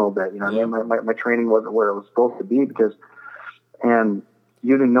lacking a little bit. I mean, my training wasn't where it was supposed to be and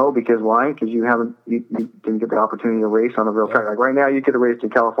you didn't know because why? Because you didn't get the opportunity to race on a real track. Like right now, you could have raced in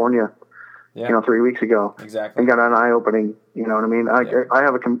California, Yeah. 3 weeks ago. Exactly. And got an eye-opening, you know what I mean? I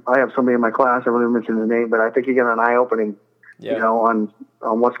have somebody in my class, I won't mention his name, but I think he got an eye-opening, on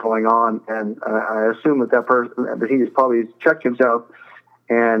what's going on. And I assume that person, that he's probably checked himself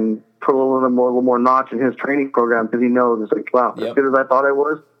and put a little more notch in his training program, because he knows it's like, wow, as good as I thought I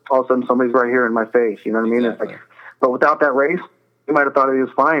was, all of a sudden somebody's right here in my face, you know what I mean? Exactly. It's like, but without that race, you might have thought he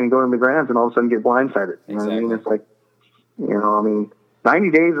was fine and go to the Grands and all of a sudden get blindsided. You know what I mean? It's like,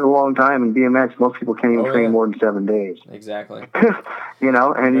 90 days is a long time in BMX. Most people can't even train more than 7 days. Exactly. And Very you're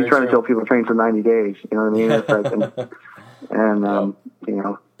trying true. to tell people to train for 90 days. You know what I mean? It's like,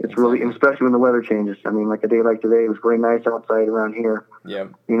 it's really, especially when the weather changes. I mean, like a day like today, it was very nice outside around here. Yeah.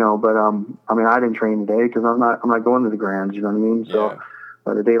 But I didn't train today because I'm not going to the Grands. You know what I mean? So,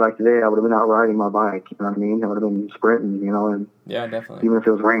 but a day like today, I would have been out riding my bike. You know what I mean? I would have been sprinting. And definitely. even if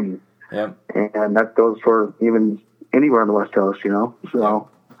it was raining. Yeah. And that goes for even anywhere on the West Coast. So,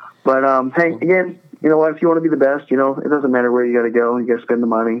 but hey, again, you know what? If you want to be the best, it doesn't matter where you got to go. You got to spend the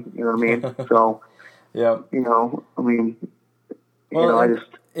money. You know what I mean? So, I just.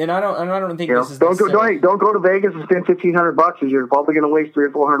 And I don't think this is don't go to Vegas and spend $1,500 because you're probably going to waste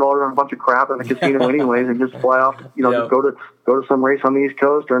 $300 or $400 on a bunch of crap in the casino anyways, and just fly off. Just go to some race on the East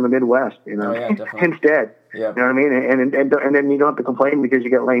Coast or in the Midwest. Instead. Yeah. You know what I mean? And then you don't have to complain because you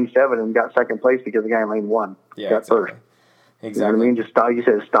get lane 7 and got second place because the guy in lane 1 got first. Exactly. You know what I mean? Just stop. You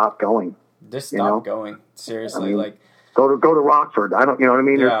said stop going. Just stop going. Seriously, go to Rockford. I don't. You know what I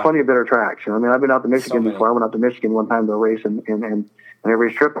mean? There's plenty of better tracks. You know what I mean? I've been out to Michigan before. I went out to Michigan one time to race and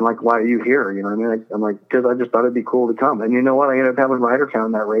every trip. I'm like, why are you here? You know what I mean? I'm like, because I just thought it'd be cool to come. And you know what? I ended up having rider count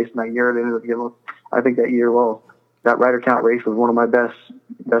in that race, and that year it ended up getting. I think that year, that rider count race was one of my best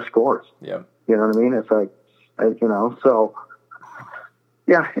scores. Yeah. You know what I mean? It's like, so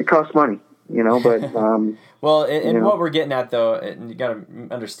yeah, it costs money. But well, and what we're getting at though, and you got to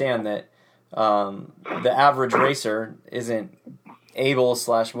understand that the average racer isn't able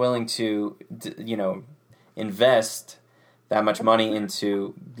 / willing to invest that much money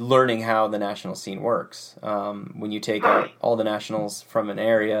into learning how the national scene works. When you take out all the nationals from an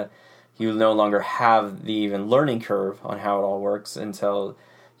area, you no longer have the even learning curve on how it all works until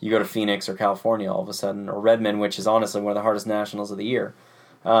you go to Phoenix or California all of a sudden, or Redmond, which is honestly one of the hardest nationals of the year.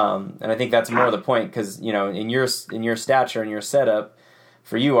 And I think that's more the point, because in your stature and your setup,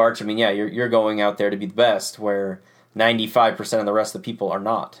 for you, Arch, I mean, you're going out there to be the best, where 95% of the rest of the people are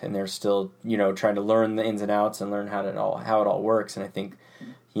not, and they're still trying to learn the ins and outs and learn how it all works. And I think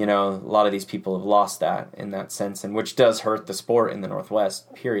a lot of these people have lost that in that sense, and which does hurt the sport in the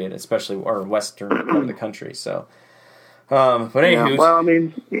Northwest, period, especially or western part of the country. So. But anywho, yeah, well, I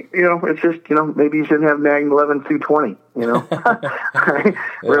mean, it's just, maybe you shouldn't have nag 11 through 20, really,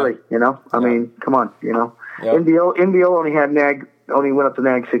 I mean, come on, NBO only went up to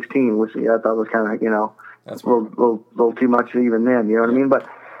nag 16, which I thought was kind of, that's a little too much even then, you know what I mean? But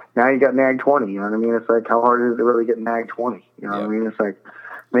now you got nag 20, you know what I mean? It's like, how hard is it to really get nag 20? You know what I mean? It's like,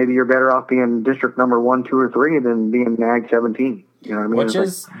 maybe you're better off being district number 1, 2, or 3 than being nag 17. You know what I mean? Which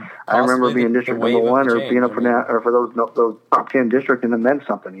is I remember being district number 1 or being up for those top 10 district, and it meant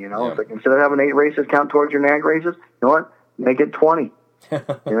something. It's like, instead of having 8 races count towards your nag races, you know what? Make it 20.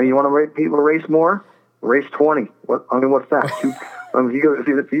 You want to people to race more? Race 20. What's that?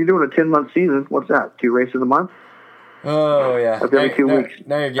 If you're doing a 10-month season, what's that? 2 races a month? Oh yeah. That's every 2 weeks.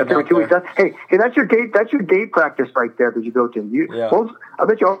 Now you're getting every 2 weeks. Hey, that's your gate. That's your gate practice right there that you go to. I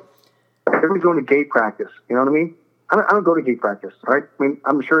bet you everybody's going to gate practice. You know what I mean? I don't go to gate practice. All right. I mean,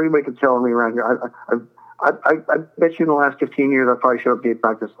 I'm sure anybody can tell me around here. I bet you in the last 15 years I probably showed up gate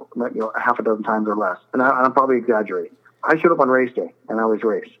practice, half a dozen times or less, and I'm probably exaggerating. I showed up on race day and I was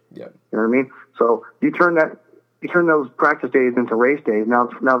raced. Yeah. You know what I mean? So you turn those practice days into race days. Now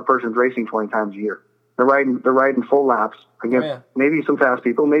the person's racing 20 times a year. They're riding full laps against maybe some fast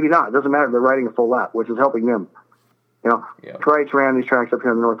people, maybe not. It doesn't matter. They're riding a full lap, which is helping them. Trites ran these tracks up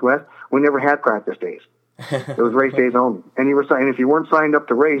here in the Northwest. We never had practice days. It was race days only, and if you weren't signed up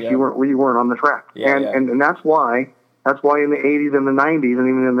to race, you weren't on the track. And that's why in the 80s and the 90s and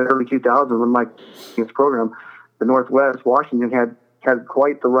even in the early 2000s, when Mike this program, the Northwest Washington had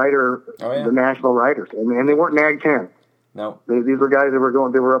quite the rider, the national riders, and they weren't nag 10. No, these were guys that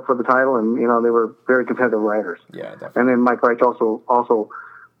were up for the title, and they were very competitive riders. Yeah, definitely. And then Mike Wright also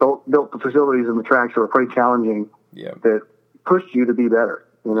built the facilities and the tracks that were pretty challenging. Yeah, that pushed you to be better.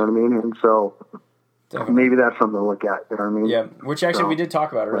 You know what I mean? And so. Definitely. Maybe that's something to look at. You know what I mean? Yeah, which actually we did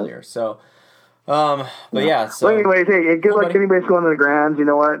talk about earlier. So, but yeah. So, well, anyways, hey, good luck to anybody going to the Grands. You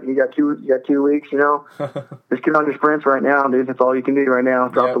know what? You got 2 weeks. Just get on your sprints right now, dude. That's all you can do right now.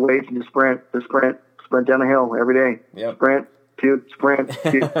 Drop the weights and just sprint down the hill every day. Yep. Sprint shoot, sprint,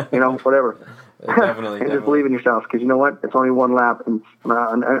 shoot, whatever. Definitely. And just believe in yourself, because you know what? It's only one lap, and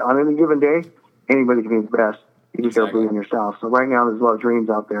on any given day, anybody can be the best. You just got to believe in yourself. So right now, there's a lot of dreams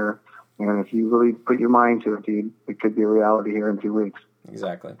out there, and if you really put your mind to it, dude, it could be a reality here in 2 weeks.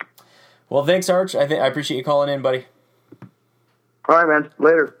 Exactly. Well, thanks, Arch. I appreciate you calling in, buddy. All right, man.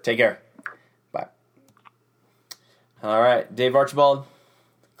 Later. Take care. Bye. All right, Dave Archibald,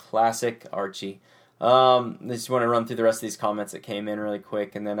 classic Archie. I just want to run through the rest of these comments that came in really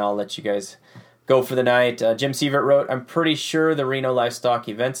quick, and then I'll let you guys go for the night. Jim Sievert wrote, I'm pretty sure the Reno Livestock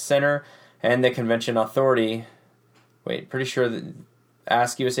Events Center and the Convention Authority,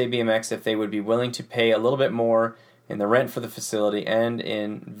 ask USA BMX if they would be willing to pay a little bit more in the rent for the facility, and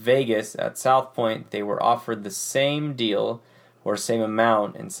in Vegas at South Point, they were offered the same deal or same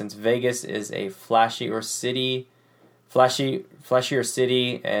amount, and since Vegas is a flashier city,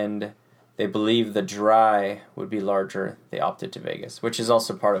 and they believe the dry would be larger, they opted to Vegas, which is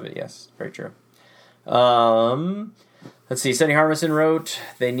also part of it. Yes, very true. Let's see. Sonny Harmison wrote,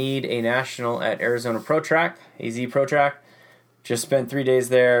 they need a national at Arizona Pro Track, AZ Pro Track. Just spent 3 days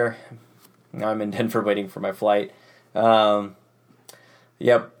there. Now I'm in Denver waiting for my flight.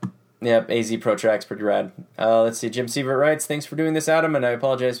 Yep, AZ Pro Track's pretty rad. Let's see. Jim Sievert writes, thanks for doing this, Adam, and I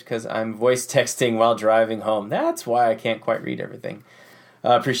apologize because I'm voice texting while driving home. That's why I can't quite read everything.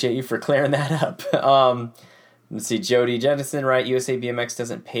 Appreciate you for clearing that up. Let's see, Jody Jennison, right? USA BMX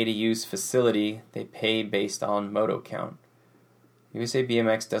doesn't pay to use facility. They pay based on moto count. USA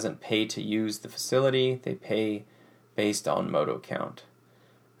BMX doesn't pay to use the facility. They pay based on moto count.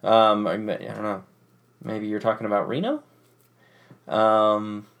 I don't know. Maybe you're talking about Reno?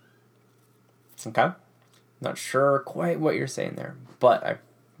 Okay. Not sure quite what you're saying there, but I'm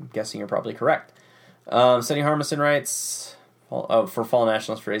guessing you're probably correct. Sonny Harmison writes, for Fall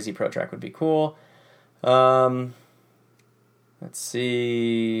Nationals for AZ Pro Track would be cool. Let's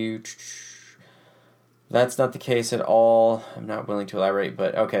see. That's not the case at all. I'm not willing to elaborate,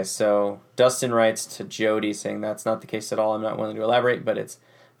 but okay. So Dustin writes to Jody saying that's not the case at all. I'm not willing to elaborate, but it's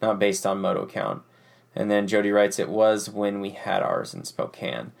not based on moto count. And then Jody writes, it was when we had ours in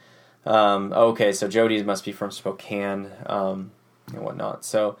Spokane. Okay, so Jody must be from Spokane and whatnot.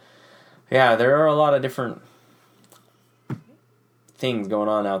 So, yeah, there are a lot of different things going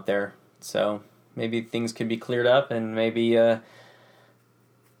on out there. So maybe things could be cleared up, and maybe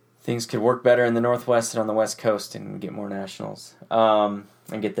things could work better in the Northwest and on the West Coast and get more nationals. And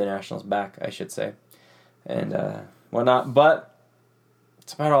get the nationals back, I should say. And whatnot. But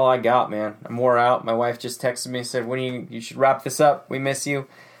that's about all I got, man. I'm wore out. My wife just texted me and said, you should wrap this up. We miss you.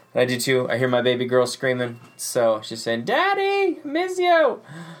 And I do too. I hear my baby girl screaming. So she's saying, Daddy, miss you.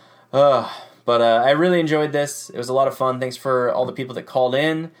 But I really enjoyed this. It was a lot of fun. Thanks for all the people that called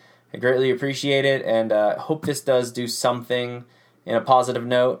in. I greatly appreciate it. And I hope this does do something in a positive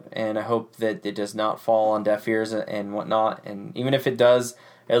note. And I hope that it does not fall on deaf ears and whatnot. And even if it does,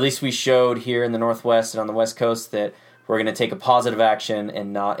 at least we showed here in the Northwest and on the West Coast that we're going to take a positive action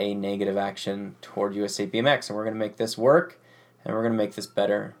and not a negative action toward USA BMX. And we're going to make this work, and we're going to make this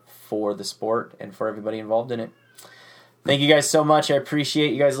better for the sport and for everybody involved in it. Thank you guys so much. I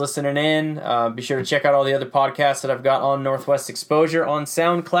appreciate you guys listening in. Be sure to check out all the other podcasts that I've got on Northwest Exposure on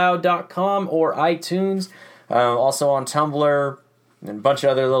SoundCloud.com or iTunes. Also on Tumblr and a bunch of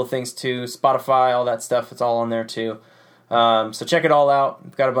other little things too. Spotify, all that stuff. It's all on there too. So check it all out.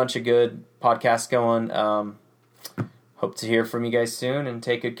 We've got a bunch of good podcasts going. Hope to hear from you guys soon, and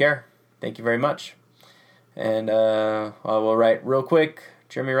take good care. Thank you very much. And I will write real quick.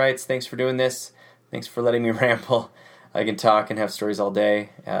 Jeremy writes, thanks for doing this. Thanks for letting me ramble. I can talk and have stories all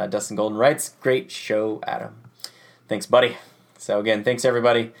day. Dustin Golden writes, great show, Adam. Thanks, buddy. So again, thanks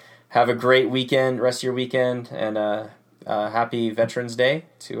everybody. Have a great weekend, rest of your weekend, and happy Veterans Day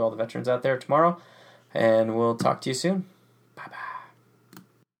to all the veterans out there tomorrow. And we'll talk to you soon.